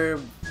generator.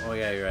 Oh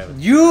yeah, you're right.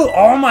 You,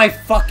 oh my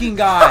fucking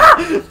god.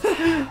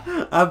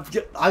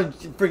 I'm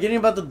forgetting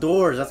about the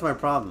doors. That's my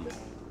problem.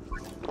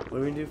 What do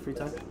we do? Free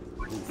time?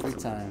 Free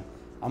time.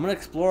 I'm gonna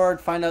explore,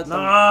 find out.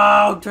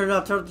 No, turn it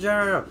up. Turn up the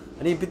generator.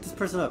 I need to beat this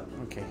person up.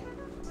 Okay.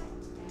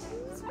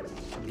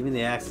 Give me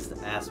the access to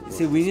ask.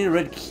 See, we need a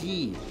red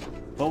key,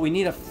 but we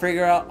need to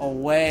figure out a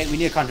way. We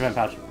need a contraband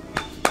pouch.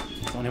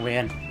 It's the only way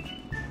in.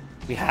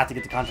 We have to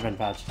get the contraband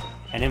pouch,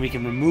 and then we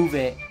can remove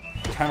it,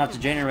 turn off the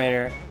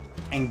generator,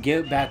 and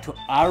get back to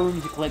our room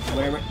to collect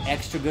whatever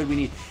extra good we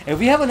need. If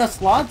we have enough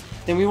slots,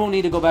 then we won't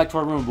need to go back to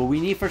our room. But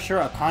we need for sure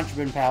a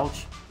contraband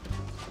pouch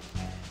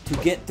to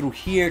get through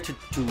here, to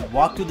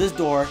walk through this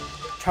door,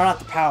 turn off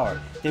the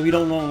power. Then we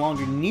don't no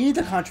longer need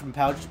the contraband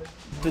pouch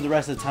through the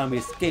rest of the time we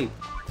escape.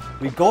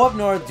 We go up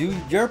north, do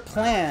your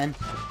plan,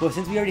 but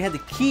since we already had the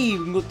key,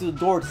 we can go through the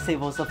door to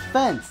save us a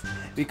fence.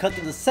 We cut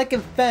through the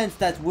second fence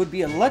that would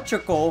be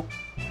electrical,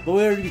 but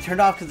we already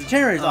turned off because the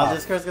generator's off.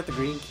 This guy's got the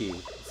green key.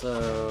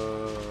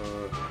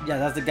 So yeah,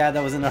 that's the guy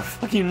that was in our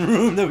fucking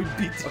room that we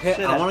beat.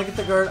 Okay, I want to get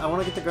the guard. I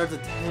want to get the guard's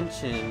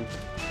attention.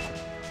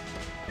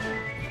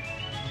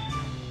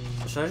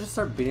 Should I just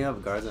start beating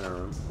up guards in our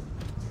room?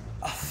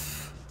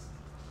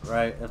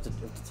 right? If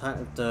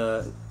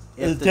the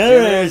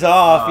generator's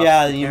off,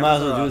 yeah, the then you might as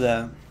cameras well are do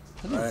off.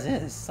 that. What is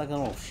this? It's like a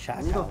little shack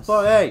Who the house.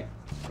 fuck? Hey,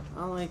 I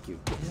don't like you.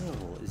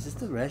 Ew, is this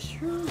the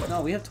restroom?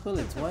 No, we have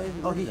toilets. Why?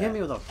 Oh, he hit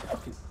me with a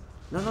fucking.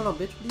 No,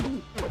 bitch. What do you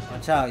mean?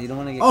 Watch out! You don't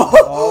want to get.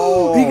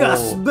 Oh, he got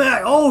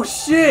smacked. Oh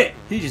shit!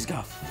 He just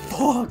got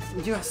fucked.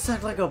 You got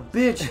sacked like a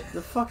bitch.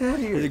 The fuck out of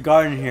here. There's a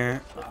garden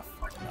here. Oh,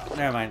 fuck no.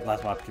 Never mind.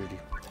 Lost my opportunity.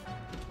 What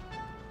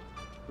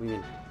do you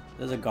mean?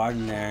 There's a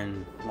garden there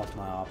and lost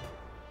my op.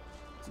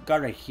 There's a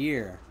guard right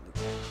here.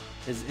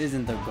 This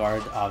isn't the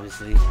guard,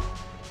 obviously.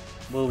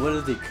 Well, what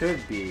if they could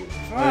be? Or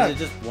Fuck. is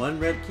it just one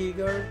red key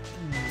guard?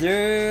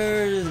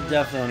 There's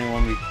definitely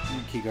only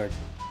one key guard.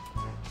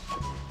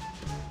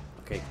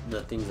 Okay,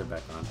 the things are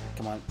back on.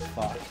 Come on,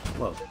 fuck.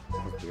 Whoa,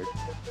 that's weird.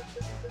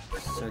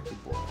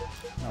 Circuit board.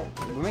 No,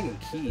 we're making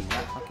keys,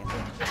 not fucking.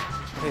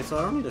 Okay, so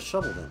I don't need a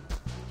shovel then.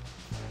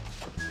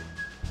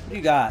 What do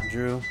you got,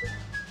 Drew?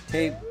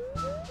 Tape.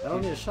 I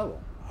don't need a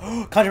shovel.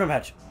 Contraband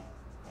patch.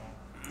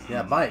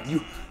 Yeah, buy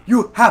it.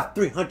 You have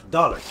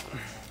 $300.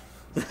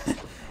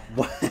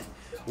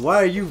 Why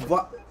are you?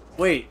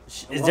 Wait.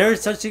 Is there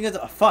such thing as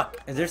a fuck?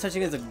 Is there such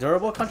thing as a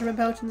durable contraband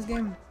pouch in this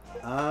game?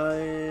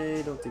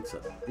 I don't think so.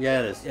 Yeah,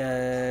 it is.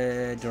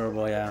 Yeah,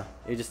 durable. Yeah.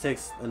 It just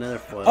takes another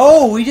foil.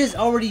 Oh, we just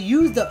already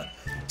used the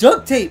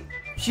duct tape.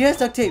 She has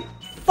duct tape.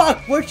 Fuck,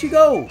 where'd she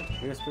go?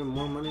 You're gonna spend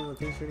more money on the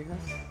things she already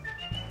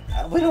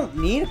has? We don't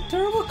need a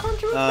durable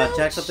contraband pouch.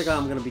 Jack up the gun.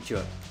 I'm gonna beat you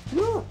up. We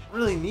don't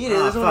really need it.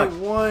 Ah, There's only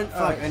fuck. one.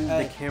 Fuck, I need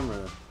the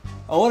camera.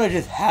 I want to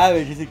just have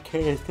it just in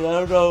case, because I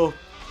don't know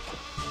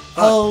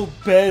how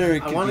better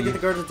it I could want to be. get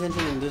the guard's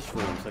attention in this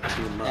room so I can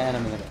do them up. And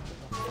I'm gonna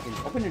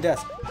open your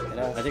desk.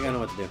 I think I know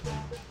what to do.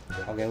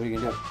 Okay, what are you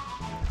gonna do?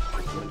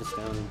 I'm gonna just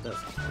stand on the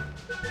desk.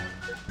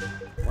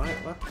 Why?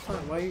 What the fuck?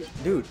 Why? You,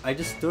 dude, I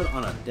just stood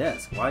on a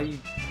desk. Why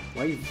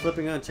are you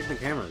flipping on and checking the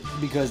cameras?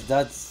 Because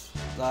that's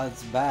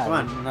bad. Come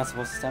on. You're not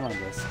supposed to stand on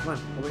this. Come on,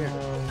 over here.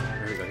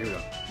 Here we go.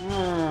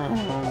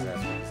 What's that?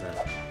 What's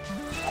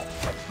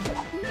that?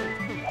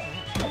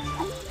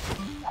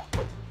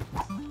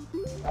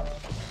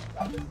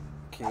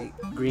 Okay,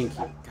 Green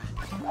key.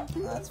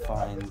 that's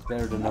fine. It's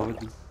better to know.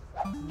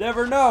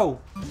 Never know.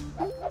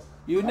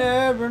 You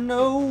never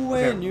know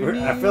when Okay, you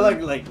need. I feel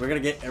like we're gonna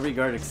get every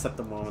guard except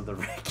the one with the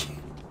red key.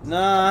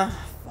 Nah.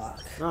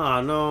 Fuck.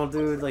 Oh no,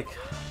 dude. Like,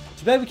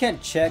 Too bad we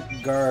can't check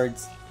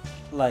guards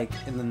like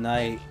in the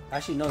night.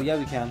 Actually, no. Yeah,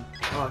 we can.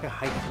 oh, I got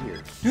hide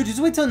here. Dude, just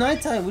wait till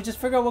nighttime. We just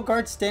figure out what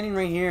guard's standing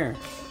right here.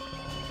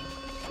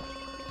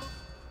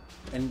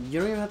 And you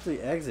don't even have to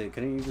exit.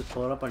 Couldn't you just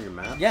pull it up on your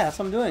map? Yeah, that's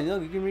what I'm doing.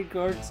 Look, you can read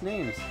guards'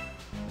 names.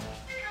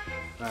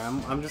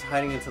 Alright, I'm just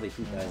hiding until the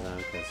heat dies down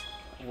because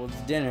Well, it's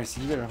dinner,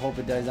 so you better hope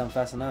it dies down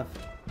fast enough.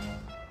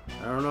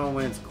 I don't know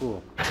when it's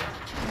cool.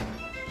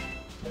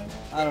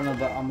 I don't know,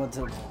 but I'm going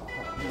to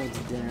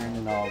dinner and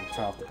then I'll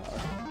try off the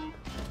power.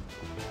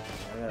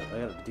 I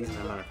got a decent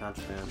amount of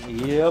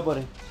contraband. Yeah,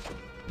 buddy.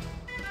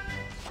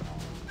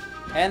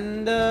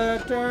 And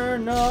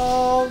turn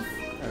off.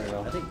 There we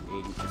go. I think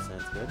 80%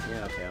 is good.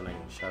 Yeah, okay, I'm not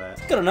getting shot at.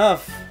 It's good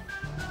enough.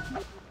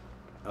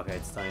 Okay,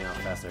 it's dying out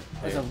faster.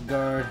 What's Hey, up,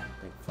 guard?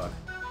 thank fuck.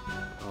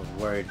 I was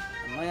worried.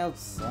 Am I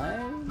outside?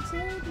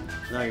 Inside?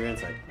 No, you're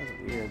inside. That's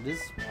weird.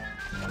 This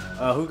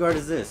Who guard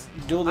is this?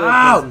 dual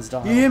Ow! prisons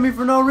don't You hit me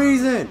for no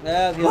reason!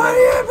 Yeah, Why do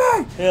you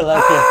hit me? He'll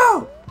like it.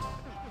 Ow!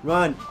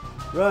 Run!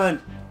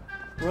 Run!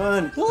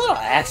 Run! A little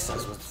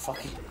access with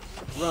fucking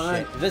Run!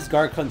 shit. If this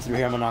guard comes through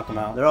here, I'm gonna knock him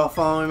out. They're all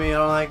following me. I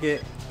don't like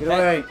it. Get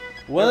Hey. away!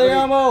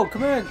 Williamo,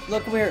 come here.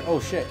 Look over here. Oh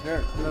shit.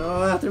 There.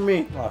 No, after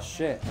me. Oh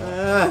shit.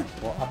 Ah,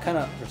 Well, I kind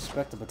of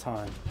respect the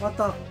baton. what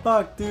the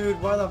fuck,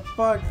 dude? Why the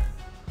fuck?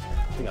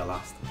 I think I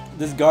lost.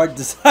 This guard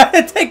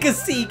decided to take a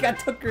seat. I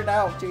took her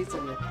out,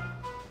 chasing me.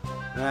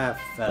 Ah,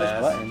 fat Push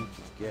ass. button.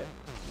 Good.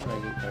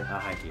 Ah,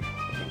 high key.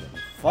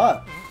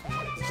 Fuck.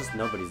 It's just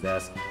nobody's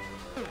desk.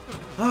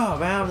 Oh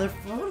man, they're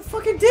what a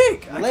fucking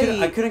dick!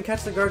 I couldn't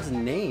catch the guard's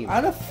name.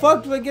 How the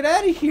fuck do I get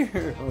out of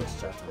here? Oh, it's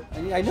shot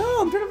time. I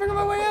know. I'm trying to figure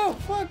my way out.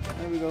 Fuck.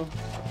 There we go.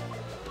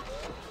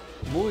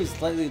 I'm always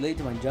slightly late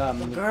to my job.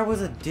 The guard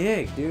was a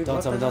dick, dude. Don't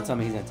What tell me. the Don't hell? tell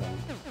me. He's not telling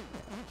me.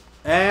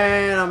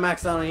 And I'm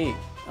maxed out on heat,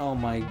 Oh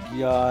my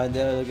god.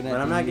 They're looking at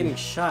but I'm me. not getting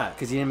shot.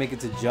 Because he didn't make it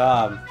to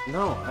job.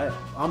 No,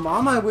 I'm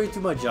on my way to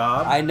my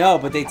job. I know,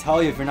 but they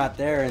tell you if you're not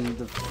there in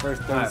the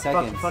first 30 Alright,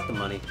 seconds. fuck the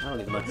money. I don't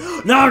need the money.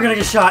 Now I'm gonna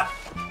get shot.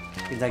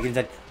 Get inside. Get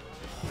inside.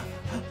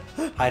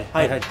 Hide.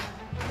 Hide. Hide.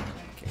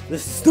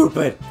 This is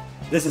stupid.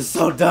 This is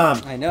so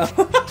dumb. I know.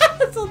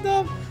 That's so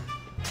dumb.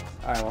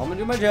 Alright, well, I'm gonna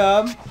do my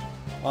job.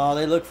 While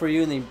they look for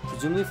you and they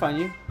presumably find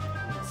you.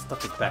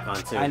 Stuff is back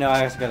on too. I know,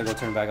 I just gotta go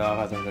turn it back off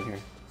after I'm done here.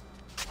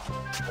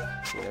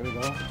 Okay, there we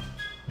go.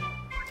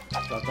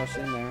 Drop that shit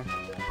in there.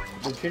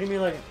 You're treating me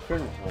like a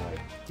criminal. Oh,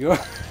 wait.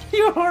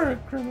 You are a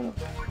criminal.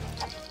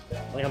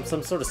 Like I'm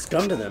some sort of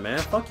scum to them, man.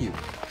 Fuck you.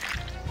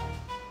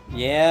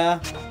 Yeah,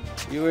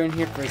 you were in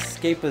here for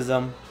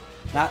escapism.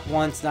 Not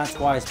once, not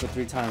twice, but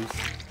 3 times.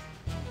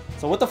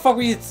 So what the fuck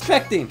were you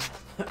expecting?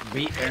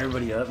 Beat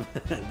everybody up.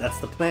 That's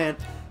the plan.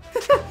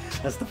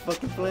 That's the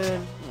fucking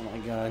plan. Oh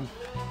my god.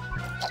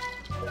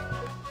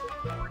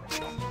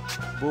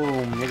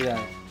 Boom. Look at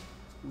that.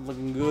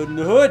 Looking good in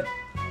the hood.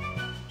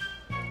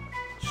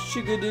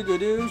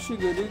 Shigga-digga-doo,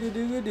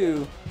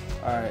 shigga-digga-digga-doo.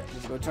 Alright,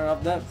 let's go turn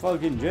off that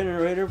fucking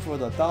generator for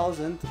the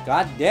 1000th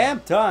goddamn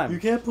time. You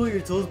can't put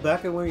your tools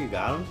back in where you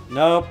got them?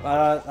 Nope,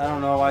 I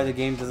don't know why the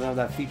game doesn't have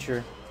that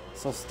feature.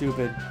 So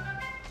stupid.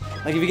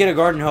 Like if you get a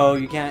garden hoe,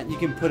 you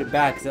can put it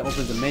back because it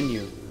opens a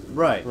menu.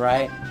 Right.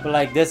 Right? But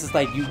like this is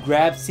like you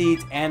grab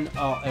seeds and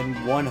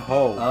one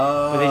hoe.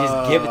 But they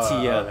just give it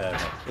to you. Okay.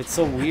 It's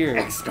so weird.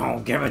 X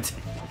don't give it to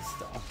you.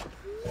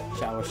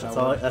 Shower.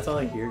 That's all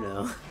I hear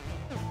now.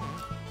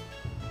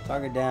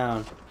 Talk it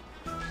down.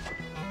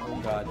 Oh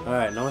god.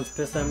 Alright, no one's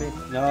pissed at me?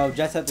 No,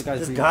 just have to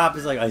guys. This cop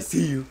is like, I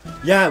see you.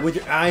 Yeah, with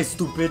your eyes,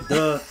 stupid.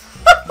 Duh.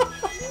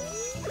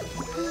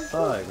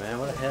 Fuck, man,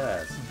 what a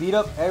head ass. Beat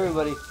up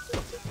everybody.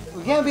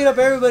 We can't beat up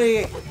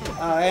everybody,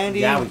 Andy.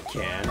 Yeah, we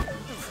can.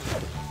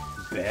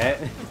 Bet.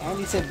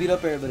 Andy said beat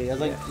up everybody. I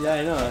was like, yeah,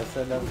 I know. I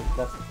said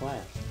that's the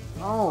plan.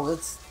 no,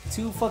 that's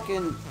too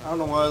fucking. I don't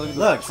know why.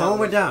 Look, someone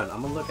went down.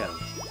 I'm gonna look at him.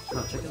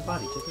 No, check his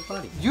body. Check his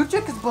body. You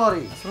check his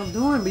body. That's what I'm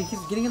doing, but he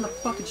keeps getting in the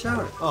fucking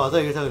shower. Oh, I thought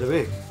you were talking to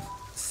me.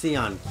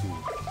 Sion key.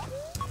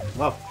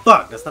 Well,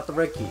 fuck. That's not the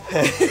red key.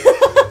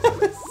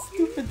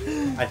 Stupid.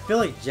 I feel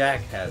like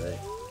Jack has it.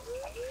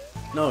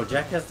 No,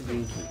 Jack has the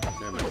green key.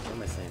 Never mind. What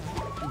am I saying?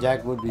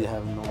 Jack would be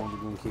having no one the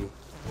green key.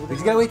 We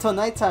just gotta wait till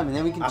nighttime and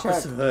then we can check.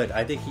 Officer Hood.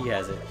 I think he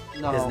has it.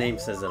 No. His name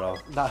says it all.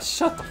 Nah,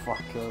 shut the fuck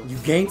up. You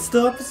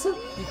gangsta, officer?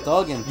 You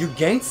thugging. You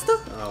gangsta?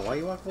 Oh, why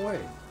you walk away?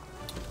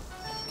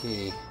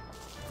 Okay.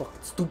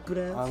 Fucking stupid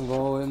ass. I'm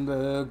going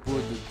back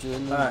with the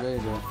generator.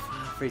 Right.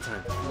 Free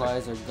time.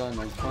 Guys are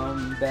gonna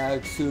come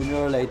back sooner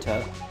or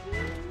later.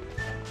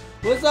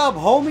 What's up,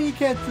 homie? You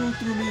can't through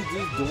me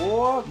this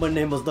door. My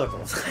name was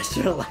Knuckles. I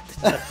should have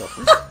liked the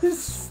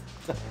Knuckles.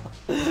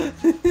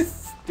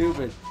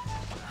 Stupid.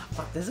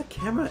 Fuck, there's a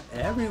camera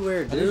everywhere,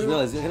 I just dude.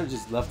 realized I could have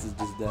just left his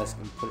desk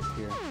and put it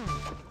here.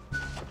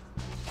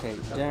 Okay,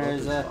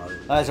 there's a.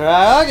 That's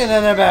right. Okay,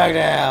 then they're back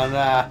down.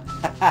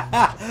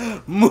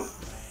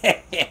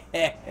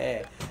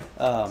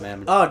 Oh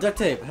man. Oh, duct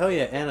tape. Hell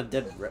yeah, and a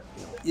dead rep.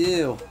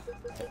 Ew.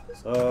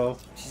 So,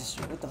 Jesus,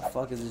 what the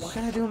fuck is this? what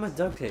can I do with my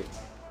duct tape?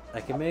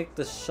 I can make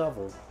the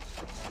shovel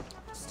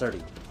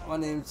sturdy. My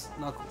name's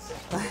Knuckles.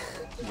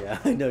 Yeah,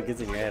 I know it gets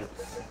in your head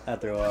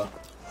after a while.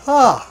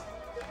 Huh.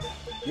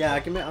 Yeah,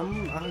 I can make.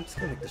 I'm just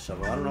gonna make the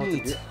shovel. I don't know what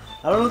to do.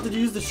 I don't know what to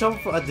use the shovel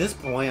for at this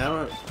point.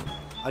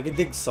 I can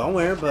dig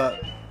somewhere,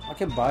 but I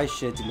can buy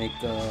shit to make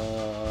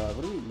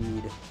what do we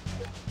need?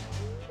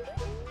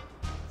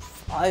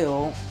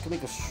 File. I can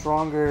make a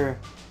stronger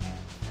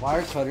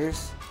wire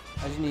cutters.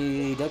 I just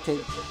need duct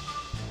tape.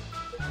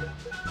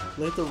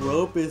 like the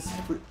rope is.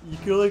 You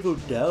can only go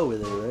down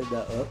with it, right?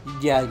 Not up.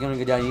 Yeah, you're gonna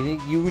go down.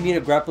 You need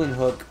a grappling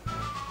hook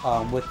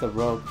with the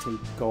rope to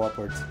go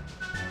upwards.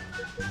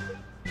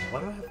 Why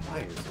do I have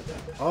wires with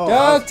that? Oh,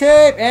 Duct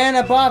tape! And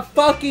I bought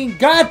fucking.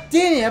 God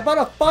damn it! I bought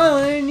a file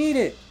and I didn't need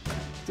it.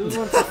 It was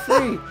one for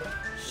free.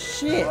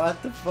 Shit.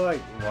 What the fuck?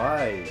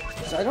 Why?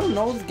 So I don't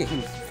know this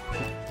game.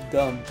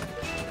 Dumb.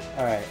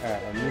 Alright.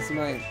 I'm missing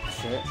my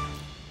shit.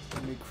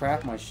 Let me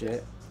craft my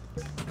shit.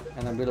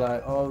 And I'll be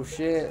like, oh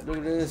shit, look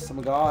at this. Oh my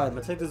I'm god.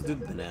 gonna take this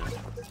dude banana.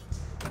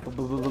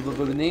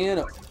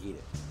 Banana. Eat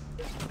it.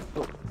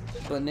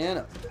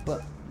 Banana.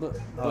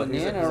 Oh,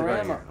 here's a guy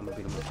Banana. here. I'm gonna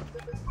beat him up.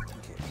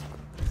 Okay.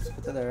 Let's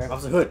put that there.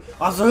 Officer Hood!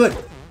 Officer Hood!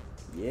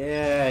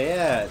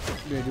 Yeah.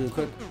 Do it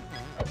quick.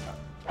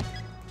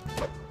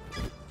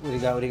 What do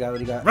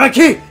you got? Right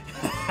key!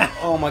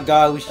 Oh my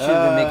god, we should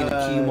have been making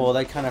a key mold.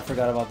 I kind of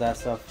forgot about that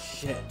stuff.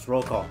 Shit, it's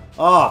roll call.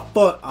 Oh,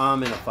 fuck.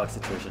 I'm in a fuck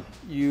situation.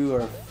 You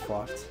are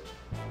fucked.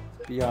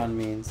 Beyond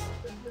means.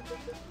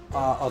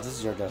 Oh, this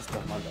is your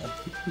desktop, my bad.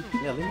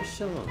 Yeah, leave your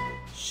shit alone.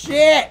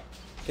 Shit!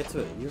 Get to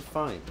it. You're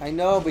fine. I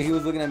know, but he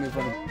was looking at me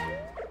funny.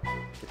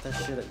 Get that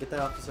shit. Get that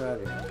officer out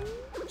of here.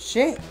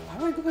 Shit! How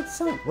do I go back to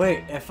sun?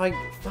 Wait,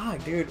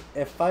 fuck, dude.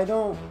 If I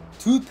don't.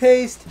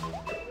 Toothpaste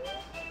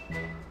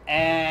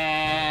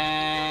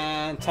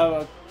and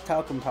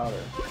talcum powder.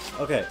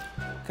 Okay.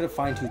 Could have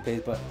fine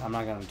toothpaste, but I'm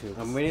not gonna do.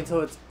 I'm waiting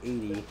until it's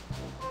 80.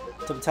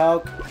 Some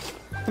talc.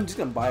 I'm just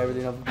gonna buy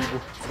everything off of people.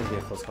 It's gonna be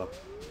a close call.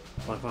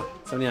 Come on.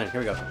 79.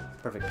 Here we go.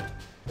 Perfect.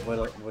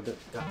 What the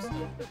cops?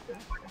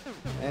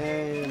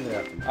 And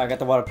they're after me. I got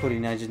the water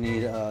pudding. I just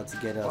need to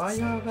get us. Why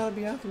y'all gotta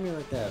be after me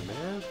like that,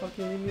 man?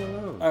 Fucking leave me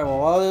alone. Alright, well,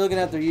 while they're looking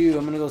after you,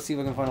 I'm gonna go see if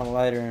I can find a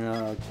lighter and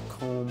a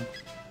comb.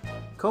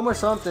 Comb or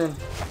something.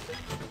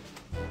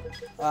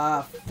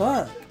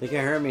 Fuck. They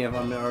can't hurt me if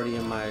I'm already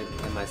in my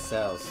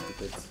cell,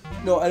 stupids.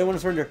 No, I didn't want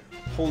to surrender.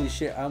 Holy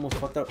shit, I almost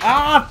fucked up.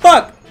 Ah,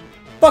 fuck!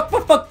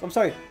 Fuck! I'm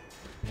sorry.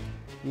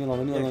 Leave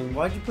me alone.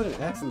 Why'd you put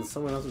an X in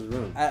someone else's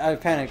room? I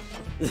panicked.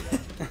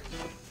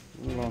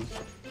 Leave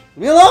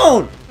me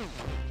alone!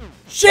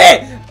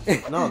 Shit!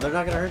 No, they're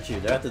not gonna hurt you.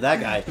 They're after that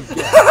guy.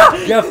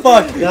 Get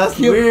fucked. That's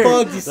Get weird.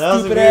 fucked, you That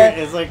was stupid weird.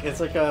 ass.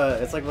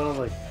 It's like one of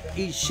like.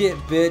 Eat shit,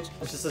 bitch.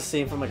 It's just a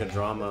scene from like a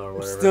drama or I'm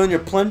whatever. stealing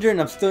your plunger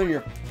and I'm stealing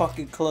your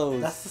fucking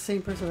clothes. That's the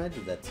same person I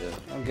did that to.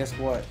 And guess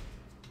what?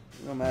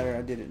 No matter,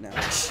 I did it now.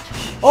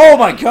 Oh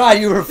my god,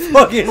 you were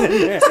fucking in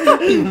there,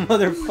 you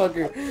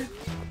motherfucker.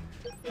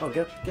 Oh,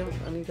 get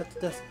I need to get the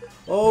desk.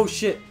 Oh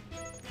shit.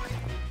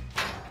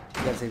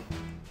 You gotta save.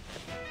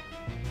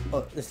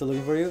 Oh, they're still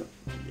looking for you?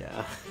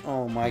 Yeah.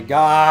 Oh my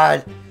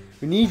god.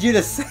 We need you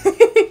to save.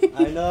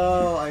 I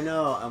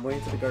know. I'm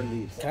waiting till the guard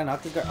leaves. Can I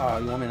knock this guard? Oh,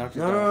 you want me to knock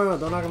this No, guard? no,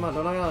 don't knock him out.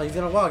 Don't knock him out. He's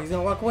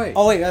gonna walk away.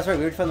 Oh wait, that's right.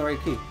 We already found the right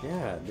key.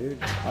 Yeah, dude.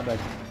 My bad.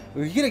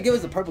 You're gonna give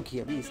us the purple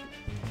key at least.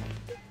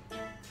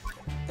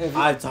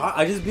 I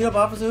just beat up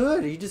Officer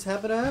Hood. He just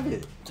happened to have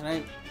it. Can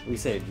I? We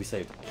saved.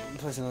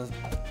 Placing those.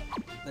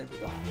 There we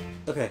go.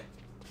 Okay.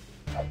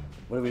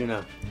 What do we do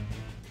now?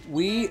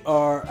 We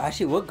are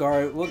actually. What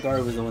guard was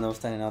the one that was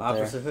standing out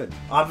Officer there? Hood.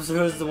 Officer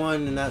Hood's the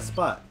one in that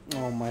spot.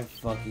 Oh my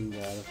fucking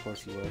god! Of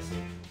course he was.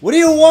 What do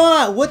you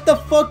want? What the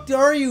fuck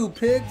are you,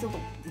 pigs? Wait,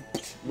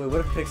 what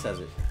if Pix has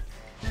it?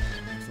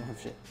 Don't have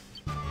shit.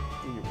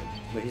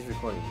 But he's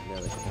recording. Yeah,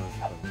 like recording.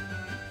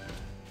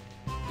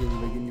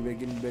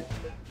 Get in bed.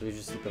 So you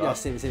just sleep it Yeah, off.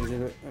 save it.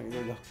 Alright,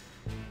 there we go.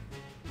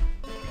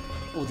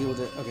 We'll deal with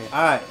it. Okay.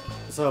 Alright,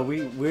 so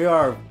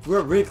we're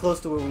really close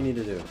to what we need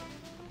to do.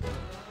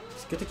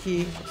 Just get the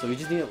key. So we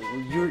just need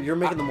you're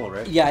making the mold,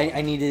 right? Yeah,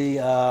 I need to.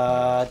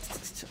 I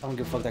don't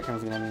give a fuck. That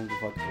camera's gonna have me. I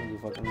don't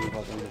give a fuck.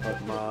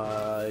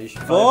 You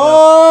should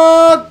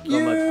Fuck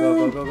you!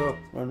 Go.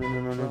 Run.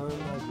 Run.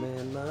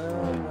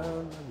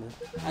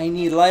 I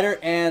need lighter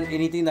and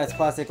anything that's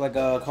plastic, like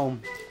a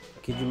comb.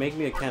 Could you make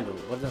me a candle?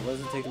 What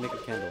does it take to make a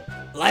candle?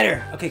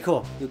 Lighter. Okay,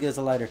 cool. You'll get us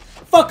a lighter.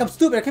 Fuck! I'm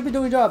stupid. I can't be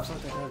doing jobs.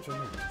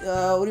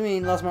 What do you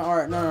mean? Lost my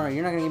art? No.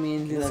 You're not gonna give me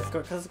anything.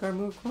 Because the car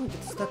moved. Come on, get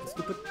the step,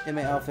 stupid. In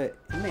my outfit.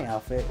 What do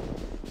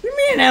you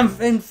mean I'm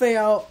in Faye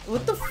out?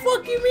 What the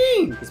fuck you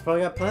mean? He's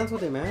probably got plans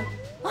with it, man.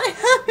 I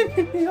haven't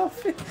in my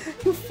outfit.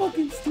 You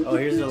fucking stupid. Oh,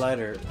 here's the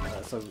lighter.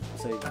 So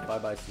say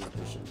bye-bye to this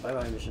mission.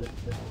 Bye-bye mission.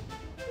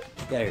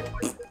 Get here.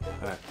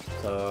 Alright,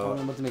 so...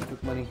 I'm about to make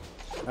quick money.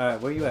 Alright,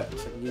 where you at?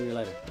 So I can give you a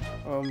lighter.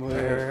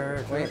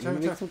 Wait, let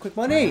me make some quick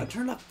money.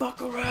 Turn the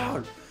fuck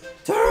around!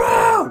 Turn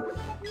around!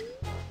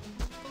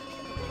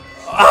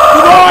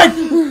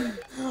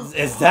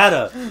 Is that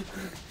a...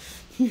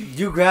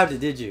 You grabbed it,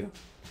 did you?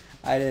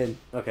 I did.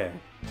 Okay.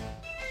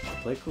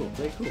 Play cool.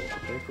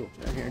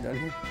 Down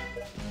here.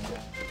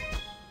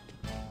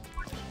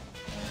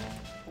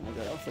 Oh my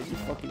god, I'll fuck you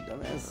fucking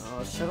dumbass.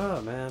 Oh, shut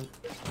up, man.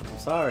 I'm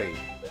sorry.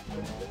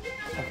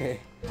 Okay.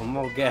 I'm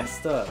all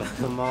gassed up.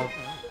 I'm all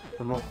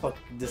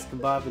fucking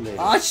discombobulated.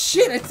 Oh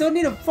shit, I still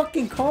need a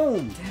fucking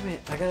comb. Damn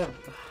it,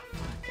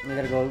 We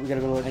gotta go.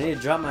 I need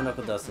to drop my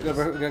knuckle dusters. We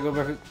gotta go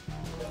perfect.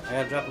 I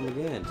gotta drop them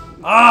again.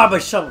 Ah, my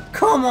shovel.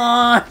 Come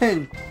on!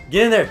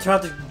 Get in there, turn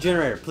off the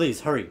generator,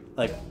 please, hurry.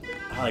 Like,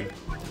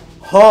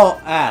 haul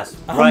ass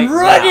right I'm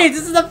ready! now.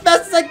 This is the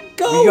fastest I can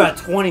go! You got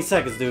 20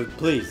 seconds, dude,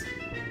 please.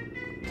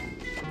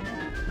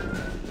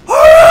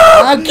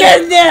 I'm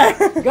getting there!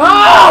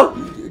 Go!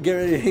 Get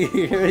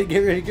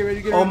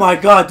ready. Oh my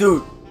god,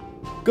 dude.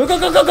 Go!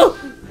 That's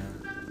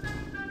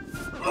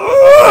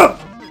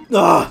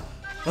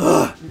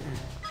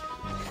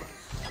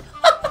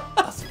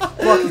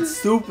fucking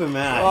stupid,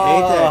 man. I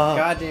hate that.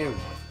 Goddamn.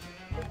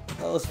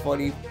 That was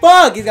funny.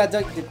 Fuck! He's got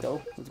duct tape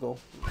though. Let's go.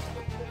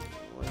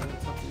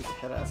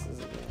 Head asses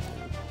again.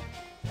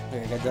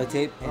 Okay, I got duct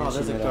tape. And Oh,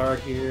 there's a shit guard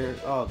here.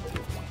 Oh,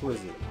 who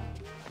is it?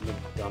 You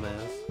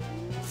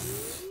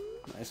dumbass.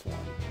 Nice one.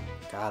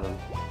 Got him.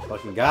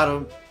 Fucking got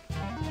him.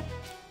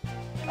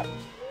 I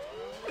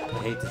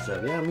hate this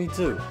job. Yeah, me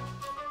too.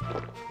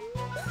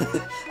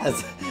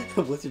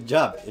 What's your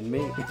job?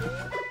 Inmate?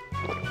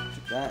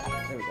 That.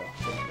 There we go.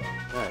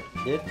 Alright,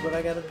 did what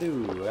I gotta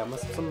do. I got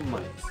myself some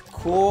money.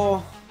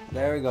 Cool.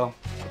 There we go.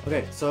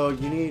 Okay, so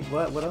you need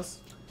what? What else?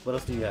 What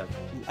else do you have?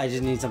 I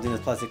just need something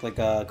that's plastic, like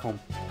a comb.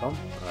 Comb?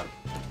 I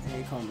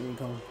need a comb.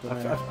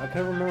 I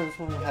couldn't remember this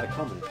one had a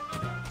comb in it.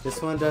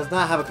 This one does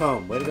not have a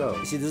comb. Way to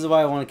go. See, this is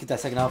why I want to keep that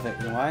second outfit.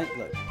 You know why?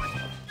 Look.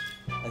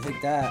 I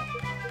take that.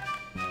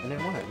 And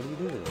then what? What do you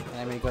do with it? And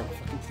I make a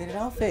fucking fitted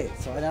outfit.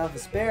 So I don't have a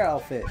spare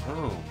outfit.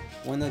 Oh.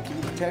 One that'll give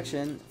me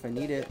protection if I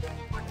need it.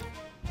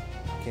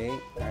 Okay,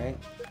 alright.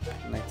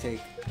 And I take.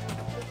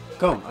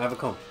 Comb. I have a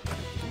comb.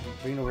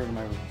 Bring it over to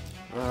my room.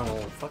 Oh,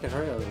 fucking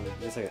hurry up.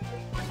 Wait a second.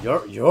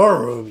 Your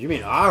room? You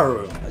mean our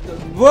room?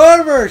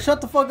 Whatever!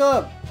 Shut the fuck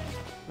up!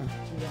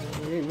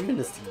 We're in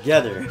this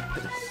together.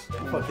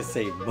 Fucking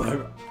say,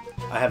 but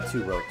I have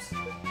 2 ropes.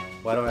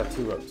 Why do I have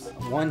 2 ropes?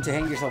 One to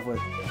hang yourself with.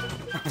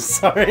 I'm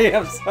sorry.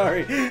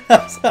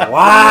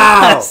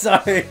 Wow! I'm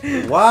sorry.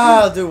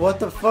 Wow, dude, what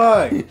the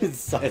fuck?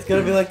 Sorry. It's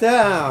gonna be like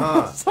that,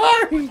 huh?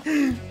 Sorry.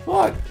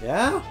 Fuck.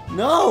 Yeah?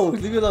 No.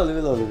 Leave it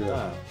alone.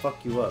 Ah,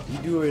 fuck you up. You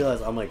do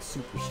realize I'm like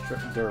super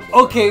durable.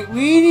 Okay,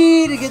 we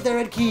need to get the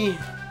red key.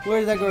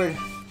 Where's that guard?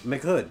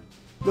 McHood.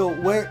 No,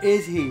 where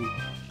is he?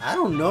 I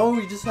don't know.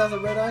 He just has a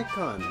red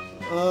icon.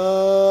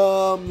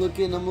 I'm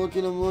looking.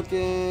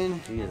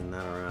 He is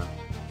not around.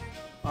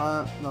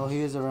 No,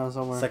 he is around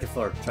somewhere. Second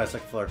floor. Try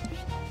second floor.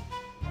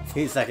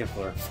 He's second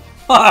floor.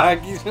 Fuck,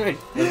 he's right.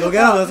 Let's go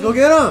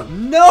get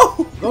him.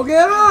 No! Go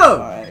get him.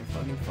 Alright,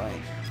 fucking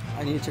fine.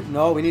 I need to.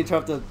 No, we need to turn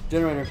off the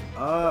generator.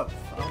 I'll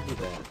do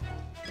that.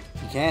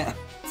 You can't.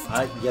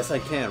 Yes, I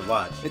can.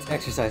 Watch. It's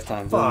exercise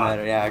time. Fuck. Doesn't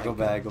matter. Yeah, go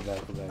back.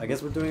 I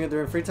guess we're doing it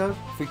during free time?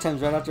 Free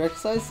time's right after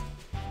exercise?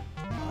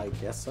 I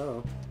guess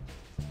so.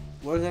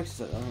 What is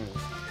exercise? I don't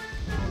know.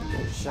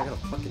 Oh, shit, I gotta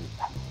fucking...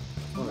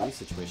 One of these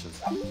situations.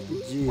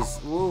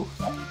 Jeez. Woo.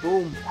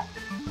 Boom.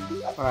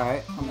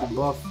 Alright, I'm the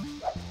buff.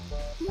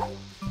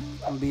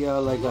 I'm be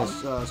like a what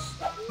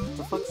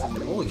the fuck's his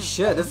name? Holy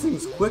shit, this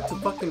thing's quick to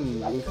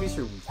fucking increase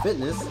your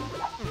fitness.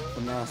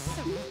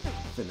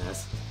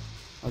 Fitness.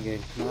 Okay,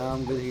 now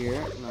I'm good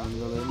here. Now I'm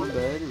gonna lay in my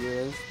bed,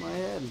 rest my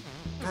head.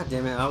 God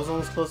damn it, I was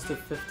almost close to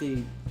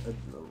 50.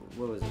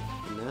 What was it?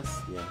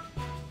 Finesse?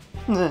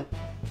 Yeah.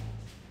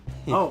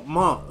 Oh,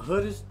 Mom,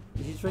 Hood is.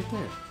 He's right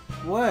there.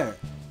 Where?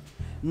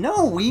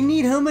 No, we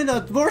need him in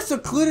a more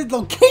secluded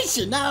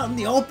location, not in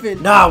the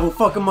open. Nah, we'll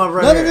fuck him up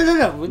right No, here. no, no,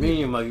 no, no. Me and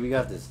you, Muggy, we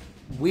got this.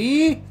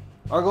 We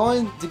are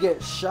going to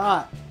get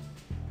shot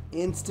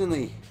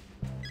instantly.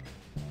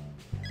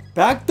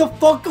 Back the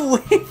fuck away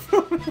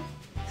from him.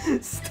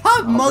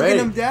 Stop mugging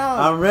him down.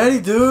 I'm ready,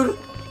 dude.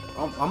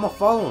 I'm gonna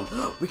follow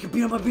him. We can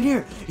beat him up in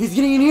here. He's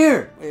getting in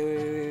here.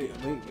 Wait.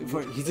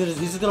 He's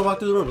just gonna walk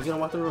through the room. He's gonna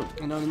walk through the room.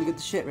 I know, let me get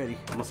the shit ready.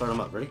 I'm gonna start him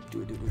up. Ready?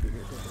 Do it.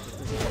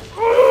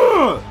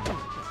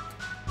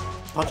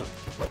 Punch him.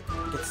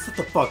 Sit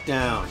the fuck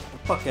down. Get the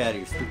fuck out of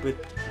here, stupid.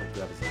 I'll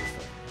grab his other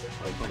stuff.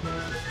 Oh, you can't grab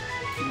his stuff.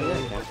 Yeah,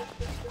 you can.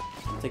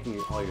 I'm taking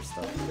all your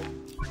stuff.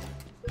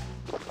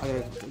 I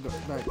gotta go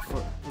back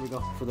for. Here we go.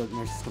 For the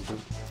nurses come through.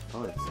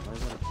 Oh, it's why is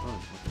that a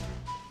phone?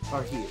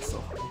 Our heat is so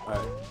high.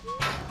 Alright.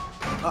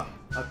 Oh,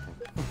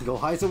 okay. Go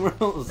hide somewhere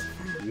else.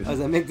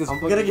 As I make this. I'm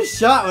gonna get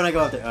shot when I go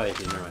out there. Oh,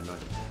 okay, never mind.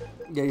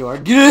 Yeah, you are.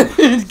 Good.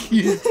 Hide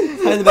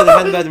in the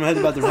bathroom. Hide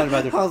in the bathroom.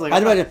 I was like,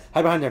 hide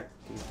behind there.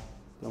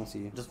 I don't see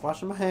you. Just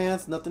washing my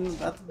hands. Nothing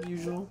about the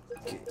usual.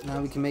 Okay,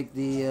 now we can make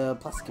the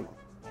plastic one.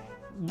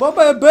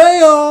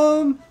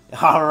 Bam!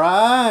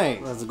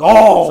 Alright. Let's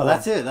go. So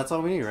that's it. That's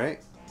all we need, right?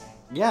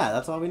 Yeah,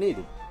 that's all we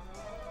needed.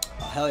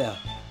 Oh, hell yeah.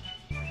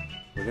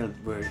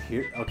 We're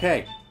here.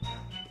 Okay.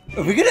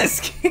 Are we gonna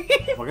escape?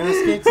 We're gonna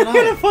escape tonight.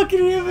 We're gonna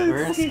fucking We're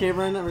gonna escape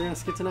right now. We're gonna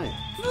escape tonight.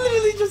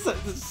 Literally just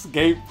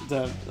escape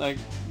them. Like,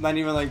 not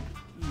even like,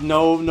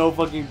 no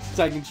fucking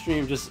second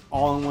stream, just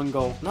all in one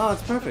go. No,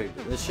 it's perfect.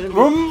 It shouldn't be.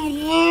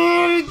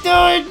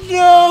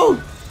 No!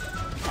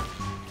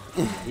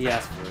 He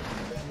asked for it.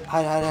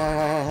 Hide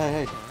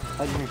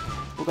in here.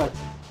 Oh god.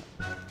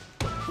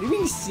 What do you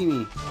mean you see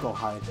me? Go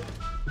hide.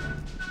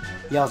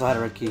 He also had a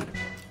red key.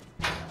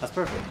 That's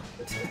perfect.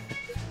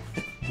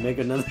 Make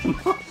another one.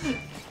 Get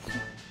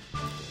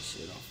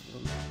shit off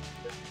of him.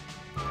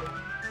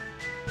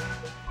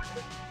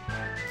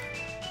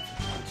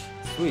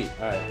 Sweet.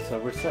 Alright, so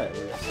we're set.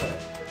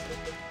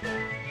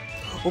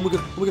 Oh my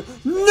god.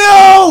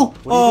 No!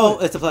 What are you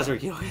doing? It's a plastic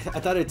key. I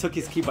thought I took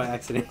his key by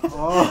accident.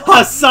 Oh.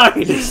 I'm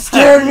sorry. You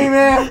scared me,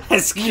 man. I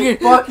scared.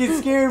 You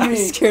fucking scared me. I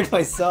scared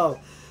myself.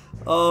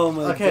 Oh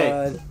my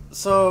god.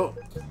 So.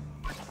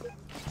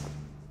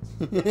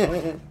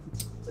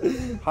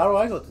 How do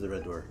I go through the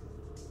red door?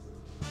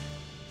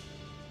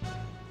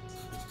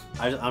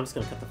 I'm just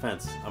gonna cut the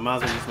fence. I might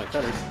as well use my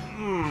cutters.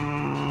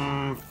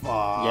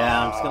 Fuck.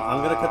 Yeah,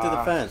 I'm gonna cut through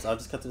the fence. I'll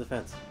just cut through the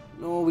fence.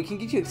 No, we can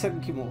get you a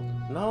second key mold.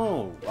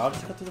 No, I'll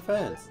just cut through the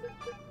fence.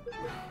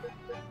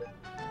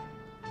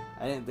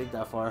 I didn't think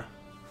that far.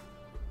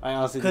 I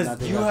honestly did not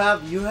Because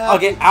think you have.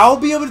 Okay, I'll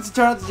be able to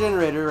turn out the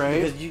generator,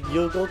 right? Because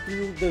you'll go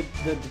through the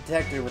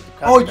detector with the.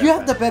 Oh, contraband you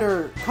have the fence.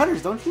 better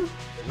cutters, don't you?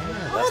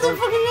 Yeah,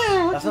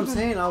 That's what I'm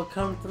saying. I'll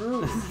come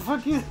through.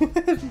 Fuck you.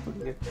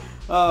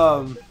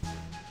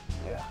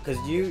 Yeah. Because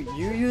you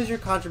use your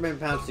contraband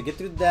pouch to get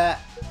through that,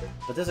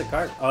 but there's a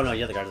card. Oh no,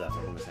 yeah, the card's after.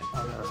 What am I saying?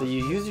 So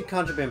you use your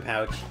contraband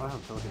pouch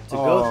to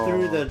go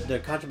through the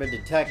contraband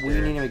detector. We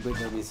need to make big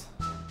babies.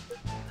 Oh,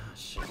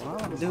 shit. Wow,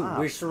 Dude, wow.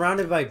 we're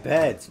surrounded by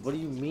beds. What do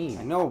you mean?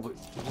 I know, but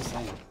I'm just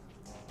saying.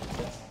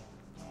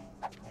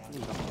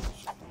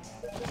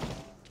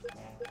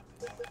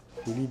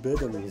 We need bed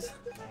dummies.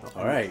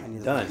 Alright,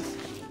 done.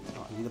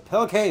 I need a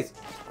pillowcase.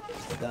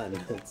 Done.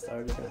 It's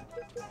already done.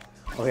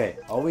 Okay,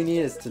 all we need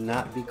is to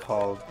not be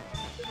called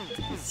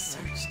to be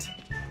searched.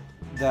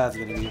 That's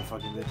gonna be a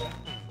fucking bitch.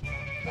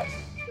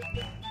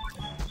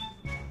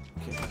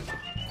 Okay.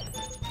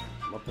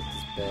 I'm up with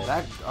this bed.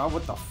 That,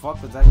 what the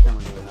fuck was that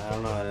camera doing? I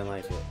don't know, I didn't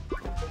like it.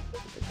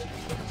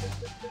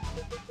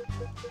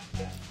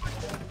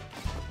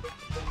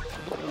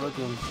 Good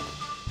looking.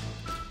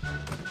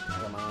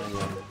 Come on, you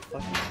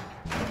fucking.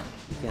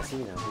 You can't see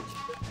me now, bitch.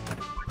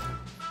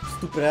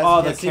 Stupid ass. Oh,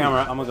 you the can't see me.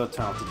 camera. I'm gonna go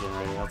turn off the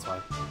generator, that's why.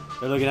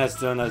 They're looking at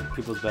still in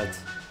people's beds.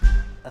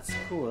 That's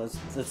cool. That's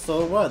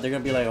so what? They're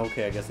gonna be like,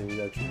 okay, I guess they need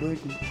that.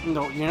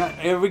 No, you're not.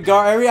 Every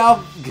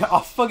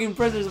fucking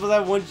prisoner's supposed to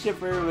have one ship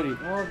for everybody.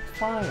 Well,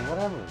 fine,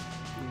 whatever.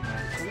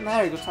 Doesn't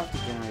matter. Go talk to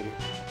the generator.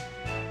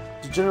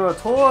 The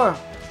generator.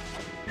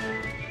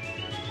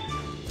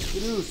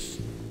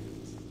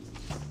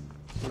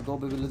 Let's go,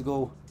 baby. Let's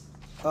go.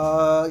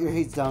 Your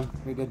heat's down.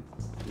 You're good.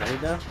 Lay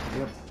down?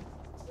 Yep.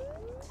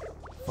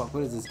 Fuck.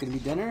 What is this? Gonna be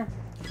dinner?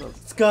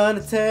 It's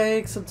gonna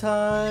take some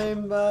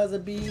time as I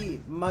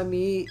beat my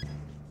meat.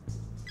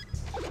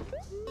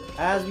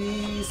 As we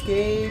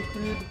escape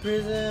through the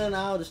prison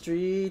out the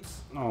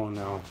streets. Oh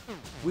no.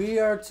 We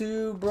are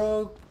two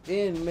broke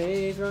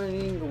inmates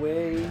running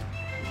away.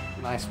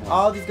 Nice one.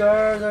 All these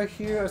guards are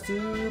here are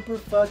super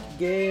fucking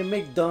gay.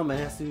 Make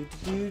dumbass do.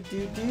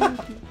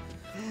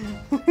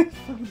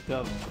 Fucking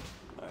dumb.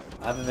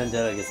 I have a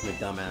vendetta against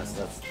McDumbass.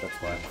 That's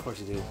why. Of course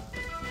you do.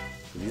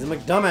 He's a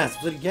McDumbass.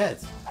 That's what he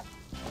gets.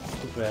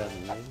 Stupid ass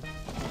man.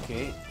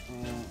 Okay.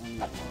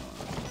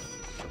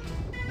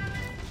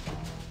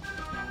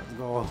 Let's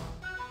go.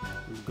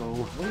 Let's go.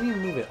 Why didn't you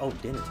move it? Oh,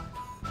 dinner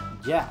time.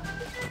 Yeah.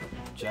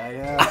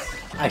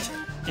 Jackass.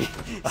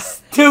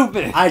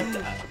 Stupid.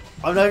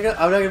 I'm not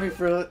gonna be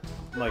friendly.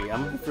 Muggy,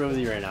 I'm gonna be friendly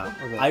with you right now.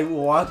 Okay. I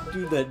walked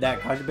through that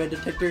contraband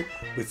detector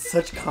with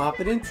such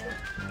confidence.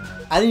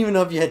 I didn't even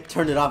know if you had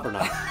turned it off or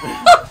not.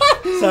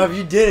 So if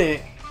you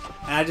didn't,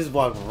 and I just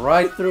walked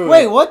right through it.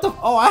 Wait, what the?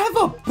 Oh, I have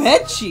a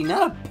bed sheet,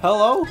 not a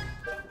pillow.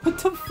 What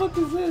the fuck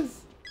is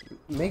this?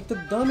 Make the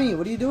dummy.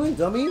 What are you doing,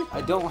 dummy? I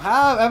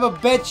have a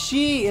bed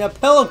sheet in a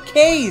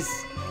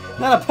pillowcase,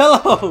 not a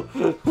pillow.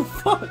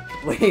 Fuck.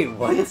 Wait,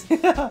 what?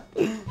 Yeah.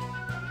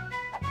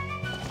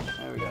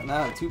 There we go.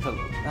 Now 2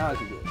 pillows. Now I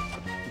can do it.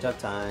 Job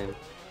time.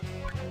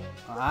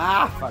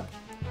 Ah, fuck.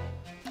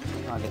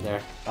 I'll get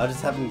there. I'll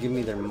just have them give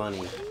me their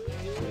money.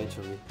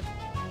 Eventually.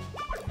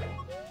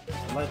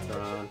 Lights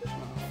are on.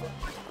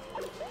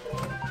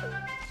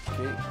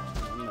 Okay.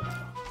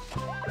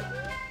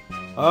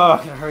 Oh, I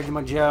gotta hurry to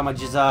my job, my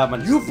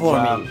job. You bore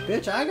me.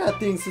 Bitch, I got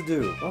things to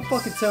do. Don't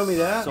fucking tell me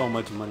that. So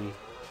much money.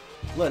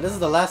 Look, this is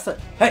the last time.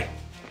 Hey!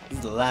 This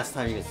is the last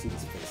time you're gonna see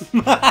this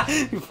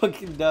face. You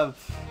fucking dumb.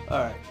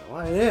 Alright.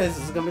 Why it is?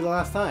 This is gonna be the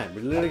last time.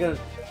 We're literally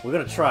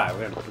gonna try.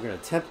 We're gonna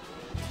attempt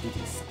to do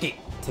the escape.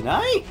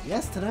 Tonight?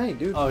 Yes, tonight,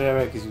 dude. Oh, yeah,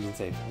 right, because we can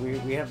save. We're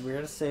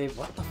gonna save.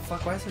 What the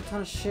fuck? Why is there a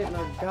ton of shit in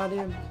our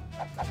goddamn?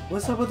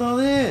 What's up with all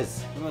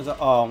this?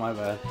 Oh, my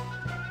bad.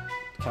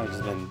 Kind of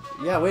just been.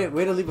 Yeah,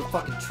 way to leave a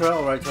fucking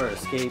trail right to our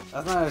escape.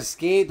 That's not an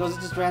escape. Those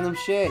are just random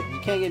shit. You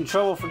can't get in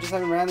trouble for just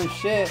having random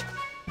shit.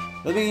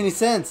 Doesn't make any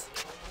sense.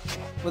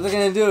 What they're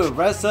gonna do?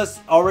 Arrest us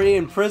already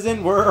in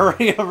prison? We're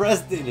already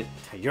arrested.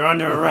 You're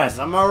under arrest.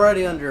 I'm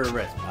already under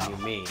arrest. What do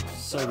you mean?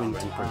 Serving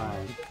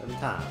time. Serving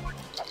time.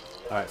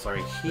 All right,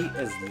 sorry. Heat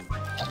is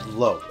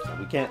low, so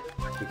we can't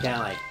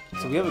like.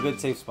 So we have a good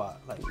safe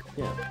spot. Like,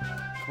 Yeah.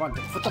 come on.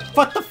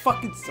 What the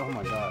fuck is? Oh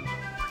my god.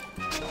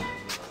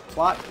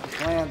 Plot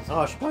plans. Oh,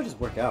 I should probably just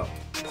work out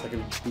so I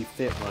can be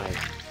fit when I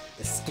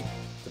escape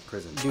the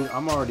prison. Dude,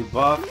 I'm already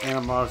buff and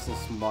I'm also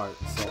smart,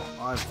 so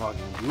I'm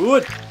fucking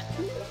good.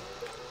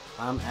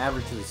 I'm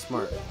averagely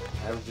smart,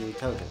 averagely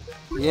intelligent.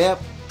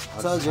 Yep.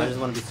 I just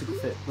want to be super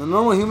fit. The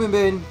normal human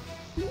being.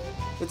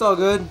 It's all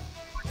good.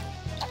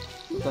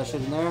 Put that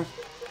shit in there.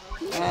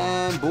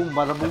 And boom,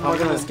 bada boom. If I'm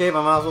gonna escape,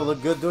 I might as well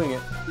look good doing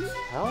it.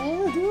 Hell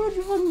yeah, dude.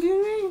 You fucking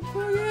kidding me?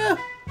 Oh yeah.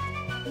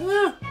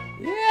 Yeah.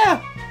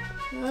 Yeah.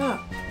 Yeah.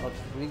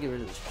 Okay, let me get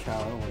rid of this cow.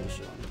 I don't want this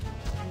shit on me.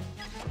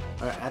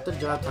 Alright, at the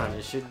job time,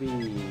 it should be.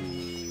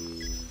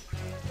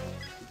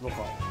 Roll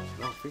call.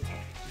 No, free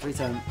time. Free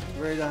time.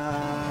 Free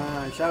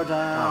time. Shower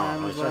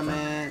time. Oh, That's what I shower time.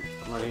 meant.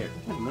 I'm right here.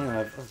 I'm gonna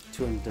have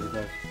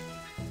 235.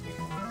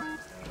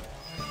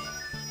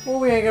 Well,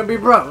 we ain't gonna be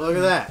broke. Look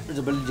at that. There's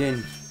a Billie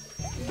Jean.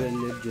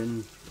 Billie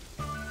Jean.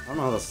 I don't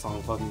know how the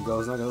song fucking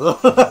goes. Not gonna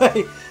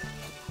lie.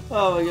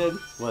 Oh my god.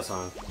 What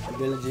song?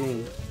 Billie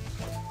Jean.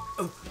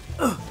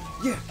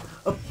 Yeah,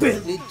 a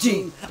Billie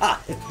Jean.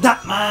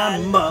 Not my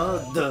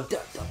mother.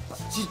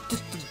 She's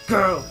just a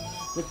girl.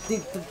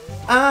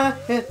 I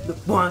had the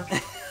one.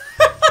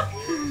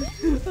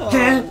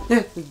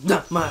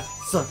 Not my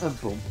son.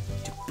 Boom.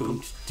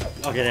 Boom.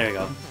 Okay, there we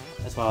go.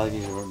 That's why I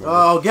need to remember.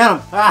 Oh, get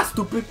him! Ah,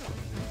 stupid.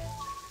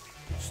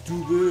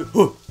 Stupid.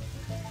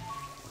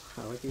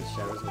 I like these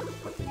showers with the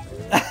fucking.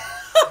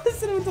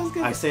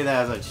 I say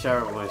that as I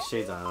shower with my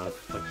shades on. I was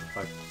like,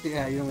 fuck.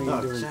 Yeah, you don't make No,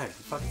 a difference. Jack, you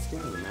fucking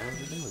scared me, man. What are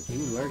you doing? He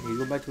would work. He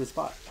go back to his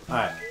spot.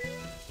 Alright.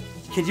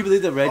 Can you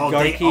believe the red Oh,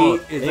 guard they- key oh,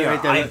 is they right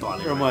are there?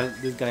 eyeballing Or it.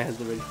 what? This guy has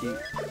the red key.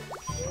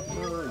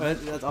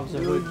 That's Officer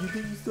Hood. You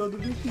think you saw the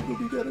big people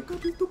we got a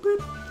copy, stupid?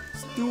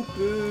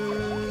 Stupid.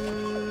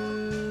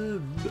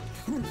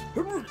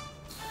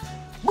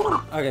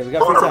 Okay, we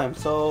got free time,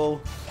 so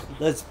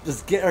let's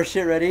get our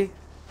shit ready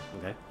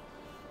Okay.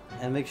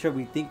 and make sure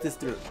we think this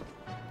through.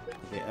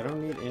 Okay, I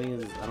don't need any of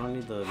this. I don't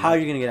need the. How are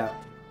you gonna get out?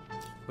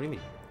 What do you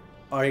mean?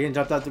 Are you gonna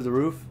jump out through the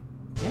roof?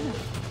 Yeah.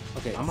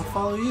 Okay. I'm gonna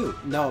follow you.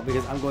 No,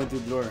 because I'm going through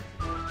the door.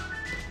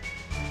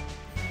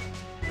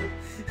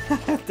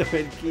 The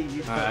red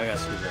key. Alright, I got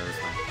screwdrivers.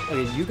 Fine.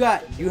 Okay,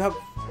 you have.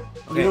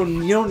 Okay.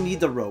 You don't need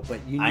the rope, but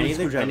you need I need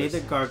screwdrivers.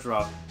 the guard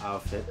rock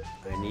outfit.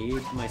 I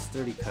need my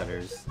sturdy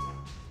cutters.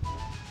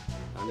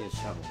 I need a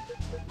shovel.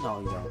 No,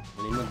 you don't.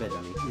 I need my bed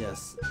dummy.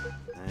 Yes.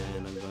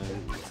 And I'm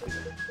going.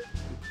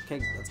 Okay,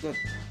 that's good.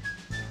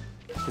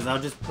 Because I'll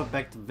just put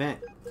back the vent.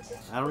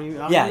 I don't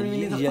even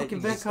need the fucking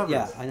vent just, covers.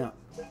 Yeah, I know.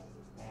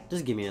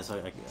 Just give me it so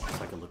I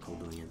can look cool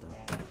doing it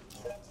though.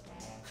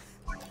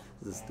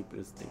 This is the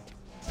stupidest thing.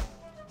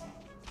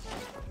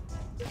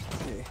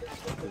 Okay.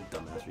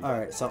 Dumbass.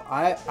 Alright, so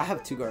I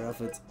have 2 guard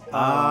outfits.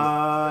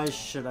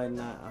 Should I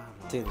not?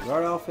 Take the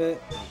guard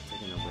outfit. I'm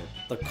taking a whip.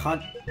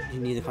 You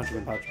need the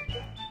contraband pouch.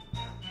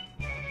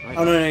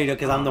 Oh no, you don't,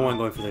 because I'm the one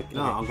going for the.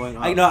 No, I'm going.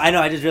 I know.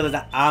 I just realized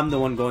that I'm the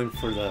one going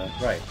for the.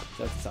 Right.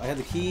 So I have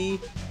the key.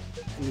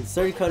 I need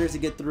 30 cutters to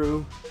get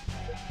through.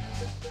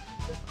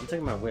 I'm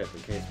taking my whip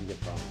in case we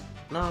get problems.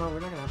 No, we're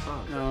not gonna have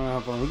problems.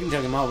 No, we can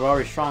take him out. We're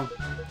already strong.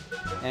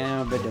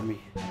 And a bit dummy.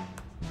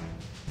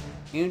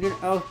 Anything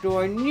else do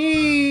I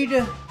need?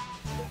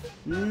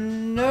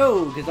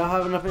 No, because I don't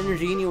have enough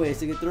energy anyways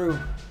to get through.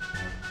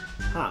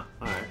 Huh.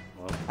 Alright.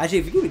 Well. Actually,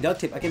 if you give me duct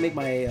tape, I can make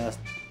my.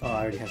 Oh,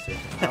 I already have 2.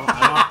 I don't.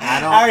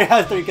 I already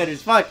have 3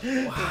 cutters. Fuck.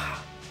 Wow.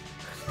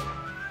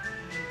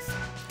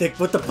 Stick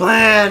with the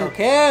plan.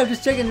 Okay, I'm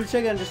just checking, just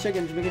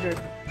making sure.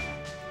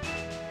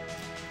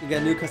 You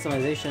got new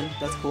customization.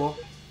 That's cool.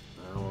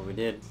 I don't know what we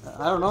did.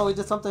 I don't know. We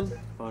did something.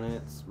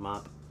 Components,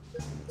 mop,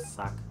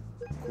 sock.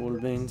 Cool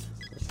beans.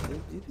 These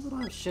people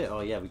don't have shit.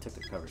 Oh yeah, we took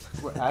the covers.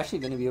 We're actually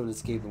gonna be able to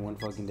escape in one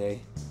fucking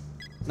day.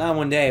 Not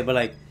one day, but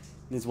like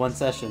this one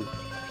session.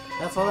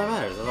 That's all that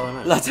matters. That's all that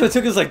matters. Last time it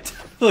took us like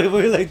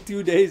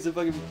 2 days to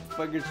fucking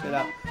figure shit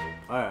out.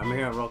 Alright, I'm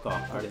here on roll call.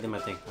 I already did my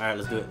thing. Alright,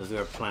 let's do it. Let's do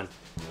our plan.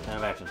 Plan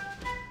of action.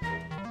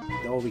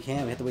 Oh, we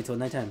can't. We have to wait till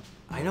nighttime.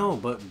 I know,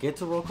 but get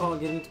to roll call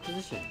and get into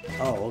position.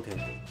 Oh,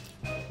 okay.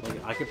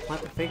 Like, I could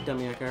plant the fake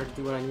dummy. I can already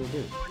do what I need to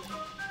do.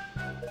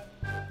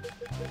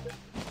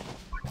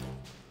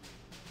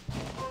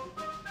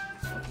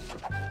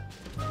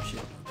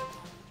 Shit.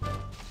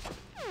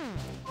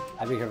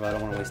 I'd be careful. I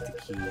don't want to waste the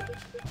key.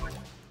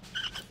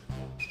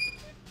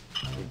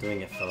 We're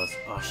doing it, fellas.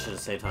 Oh, I should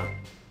have saved time.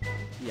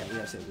 Yeah, we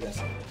gotta save. We gotta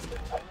save.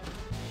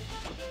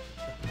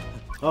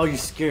 Oh, you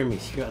scared me. I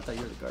thought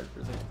you were the guard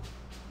for a second.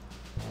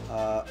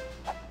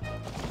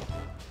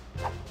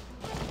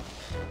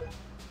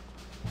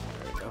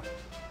 There we go.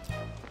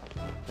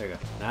 There you go.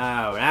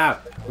 Now.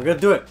 We're gonna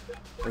do it.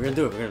 We're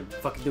gonna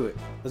fucking do it.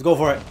 Let's go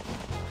for it.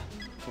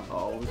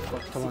 Oh,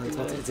 Come on,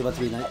 it's about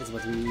to be night. It's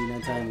about to be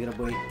nighttime. We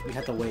gotta wait. We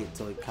have to wait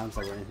till it counts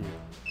like we're in here.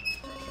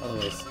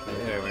 Otherwise,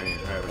 we're in.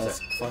 Alright, let's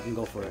fucking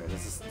go for it.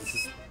 This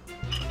is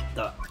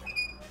the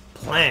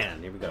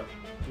plan. Here we go.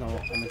 No,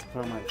 I'm meant to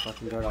put on my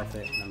fucking guard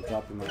outfit and I'm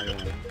dropping my other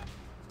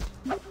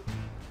one.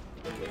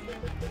 Okay.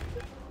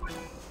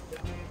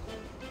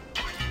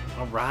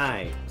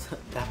 Alright.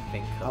 That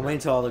thing. I'm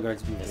waiting till all the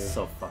guards be It's here.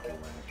 so fucking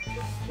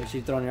weird. Make sure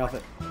you throw on your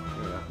outfit. Here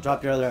we go.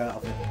 Drop your other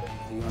outfit.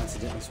 You want to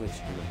accidentally switch.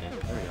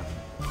 There we go.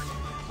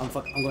 I'm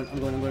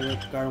going.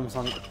 Guard almost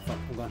on it. Fuck,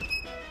 I'm going.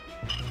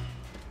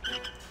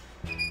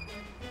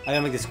 I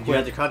gotta make this You quick.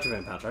 had the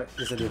contraband pouch, right?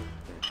 Yes, I do.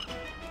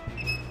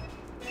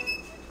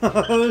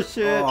 Oh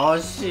shit. Oh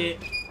shit.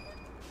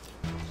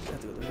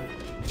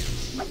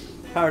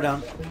 Power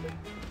down.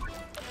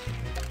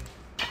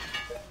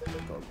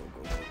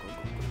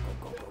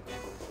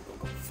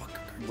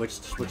 Which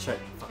side?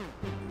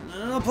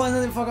 No, plan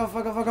nothing. Fuck off.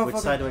 Which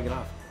side do I get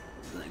off?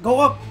 Go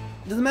up.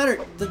 Doesn't matter.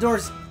 The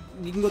doors.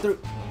 You can go through.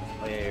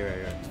 Oh yeah, you're right.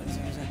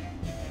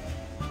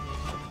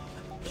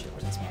 Shit,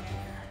 where's that spot?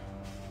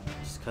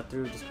 Just cut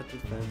through the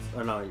fence.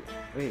 Oh no,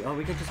 wait,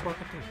 we could just walk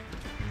up there.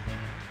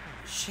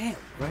 Shit.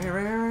 Right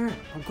here.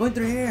 I'm going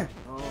through here.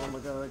 Oh my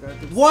god, I got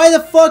this. Why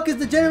the fuck is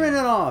the generator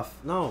off?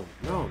 No,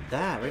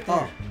 that right there.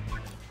 Oh.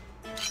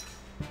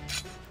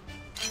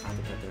 I have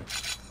to cut through.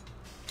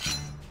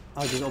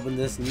 I'll just open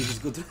this and you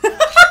just go through.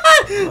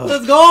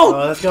 Let's go!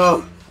 Oh, let's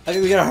go. I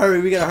think we gotta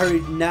hurry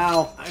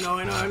now. I know.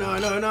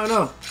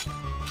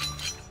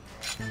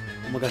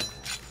 Oh my god.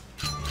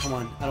 Come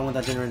on, I don't want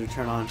that generator to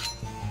turn on.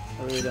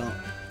 I really don't.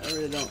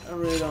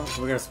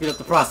 We're gonna speed up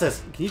the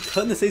process. Can you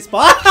cut in the same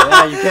spot?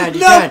 Yeah, you can.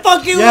 No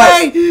fucking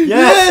way!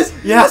 Yes!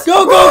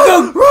 Go!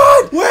 Run!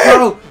 Where?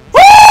 Go!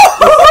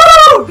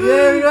 Woo!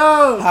 There we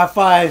go! High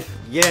five!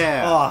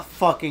 Yeah! Oh,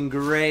 fucking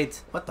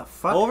great! What the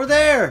fuck? Over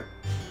there!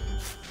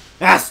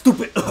 Ah,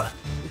 stupid!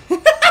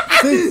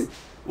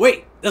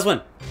 Wait, this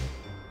one.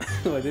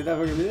 What, did that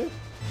fucking be there?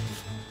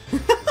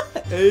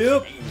 Hey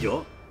up!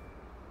 Yo.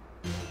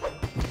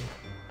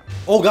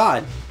 Oh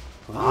god!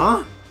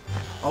 Huh?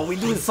 Oh, we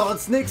doing Solid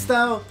Snake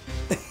style?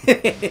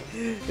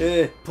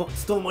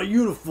 Stole my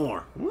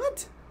uniform.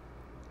 What?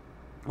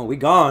 Oh, we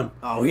gone.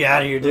 Oh, we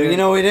out of here, dude. You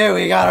know what we did?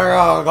 We got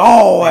her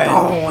going.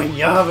 Going,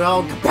 yup.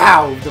 Oh,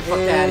 kapow. The fuck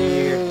out of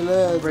here.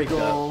 Let's Break go.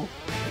 up.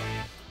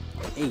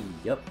 Hey,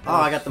 yup. Oh,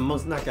 I got the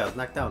most knockouts.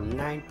 Knocked out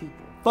 9 people.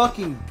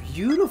 Fucking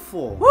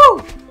beautiful.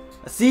 Woo!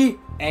 See?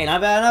 Hey, not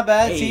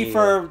bad. Hey. See,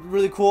 for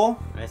really cool.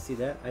 I see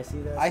that.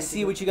 I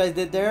see what you guys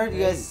did there.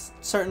 You guys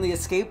certainly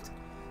escaped.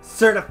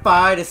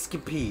 Certified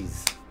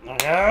escapees.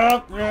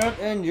 Yup. Alright.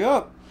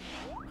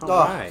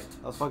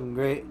 That was fucking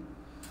great.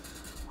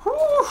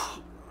 Whew.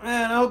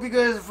 Man, I hope you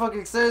guys are fucking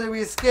excited that we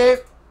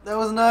escaped. That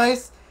was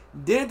nice.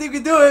 Didn't think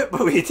we'd do it,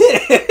 but we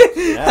did.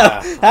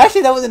 Yeah.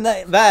 Actually, that wasn't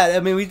that bad. I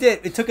mean, we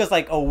did. It took us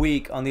like a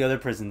week on the other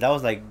prison. That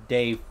was like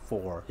day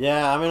 4.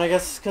 Yeah, I mean, I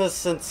guess because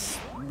since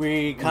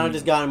we kind of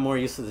just gotten more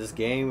used to this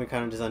game, we're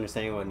kind of just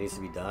understanding what needs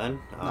to be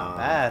done. Not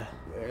bad.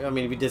 I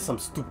mean, we did some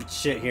stupid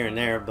shit here and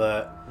there,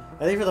 but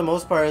I think for the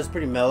most part, it was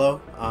pretty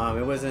mellow.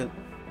 It wasn't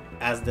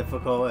as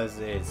difficult as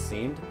it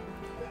seemed.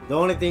 The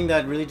only thing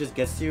that really just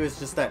gets to you is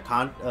just that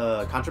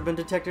contraband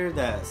detector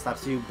that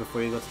stops you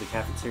before you go to the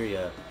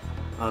cafeteria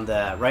on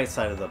the right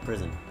side of the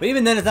prison. But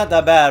even then, it's not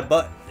that bad.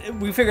 But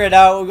we figured it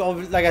out.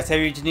 Like I said,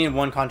 we just needed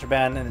one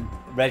contraband and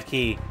red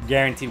key,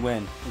 guaranteed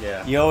win.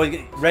 Yeah. You always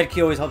red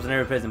key always helps in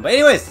every prison. But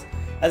anyways,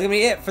 that's gonna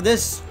be it for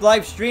this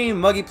live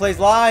stream. Muggy plays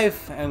live,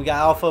 and we got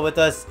Alpha with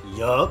us.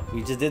 Yup.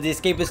 We just did the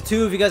Escapists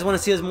 2. If you guys want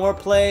to see us more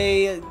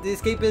play the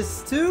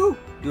Escapists 2,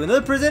 do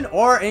another prison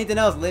or anything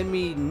else, let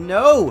me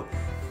know.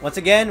 Once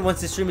again,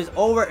 once this stream is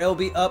over, it'll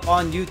be up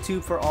on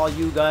YouTube for all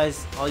you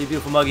guys, all you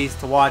beautiful Muggies,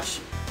 to watch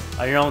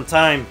on your own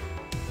time.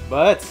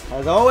 But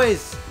as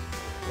always,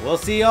 we'll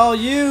see all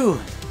you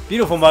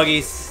beautiful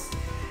Muggies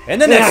in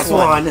the next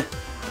one.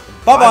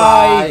 Bye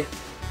bye.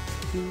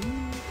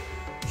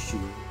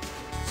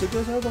 So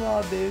just have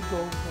a big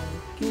old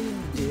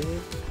fucking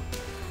dick.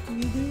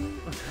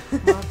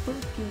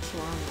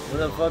 What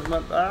the fuck,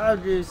 my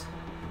just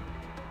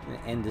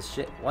end this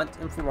shit once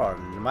and for all.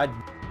 My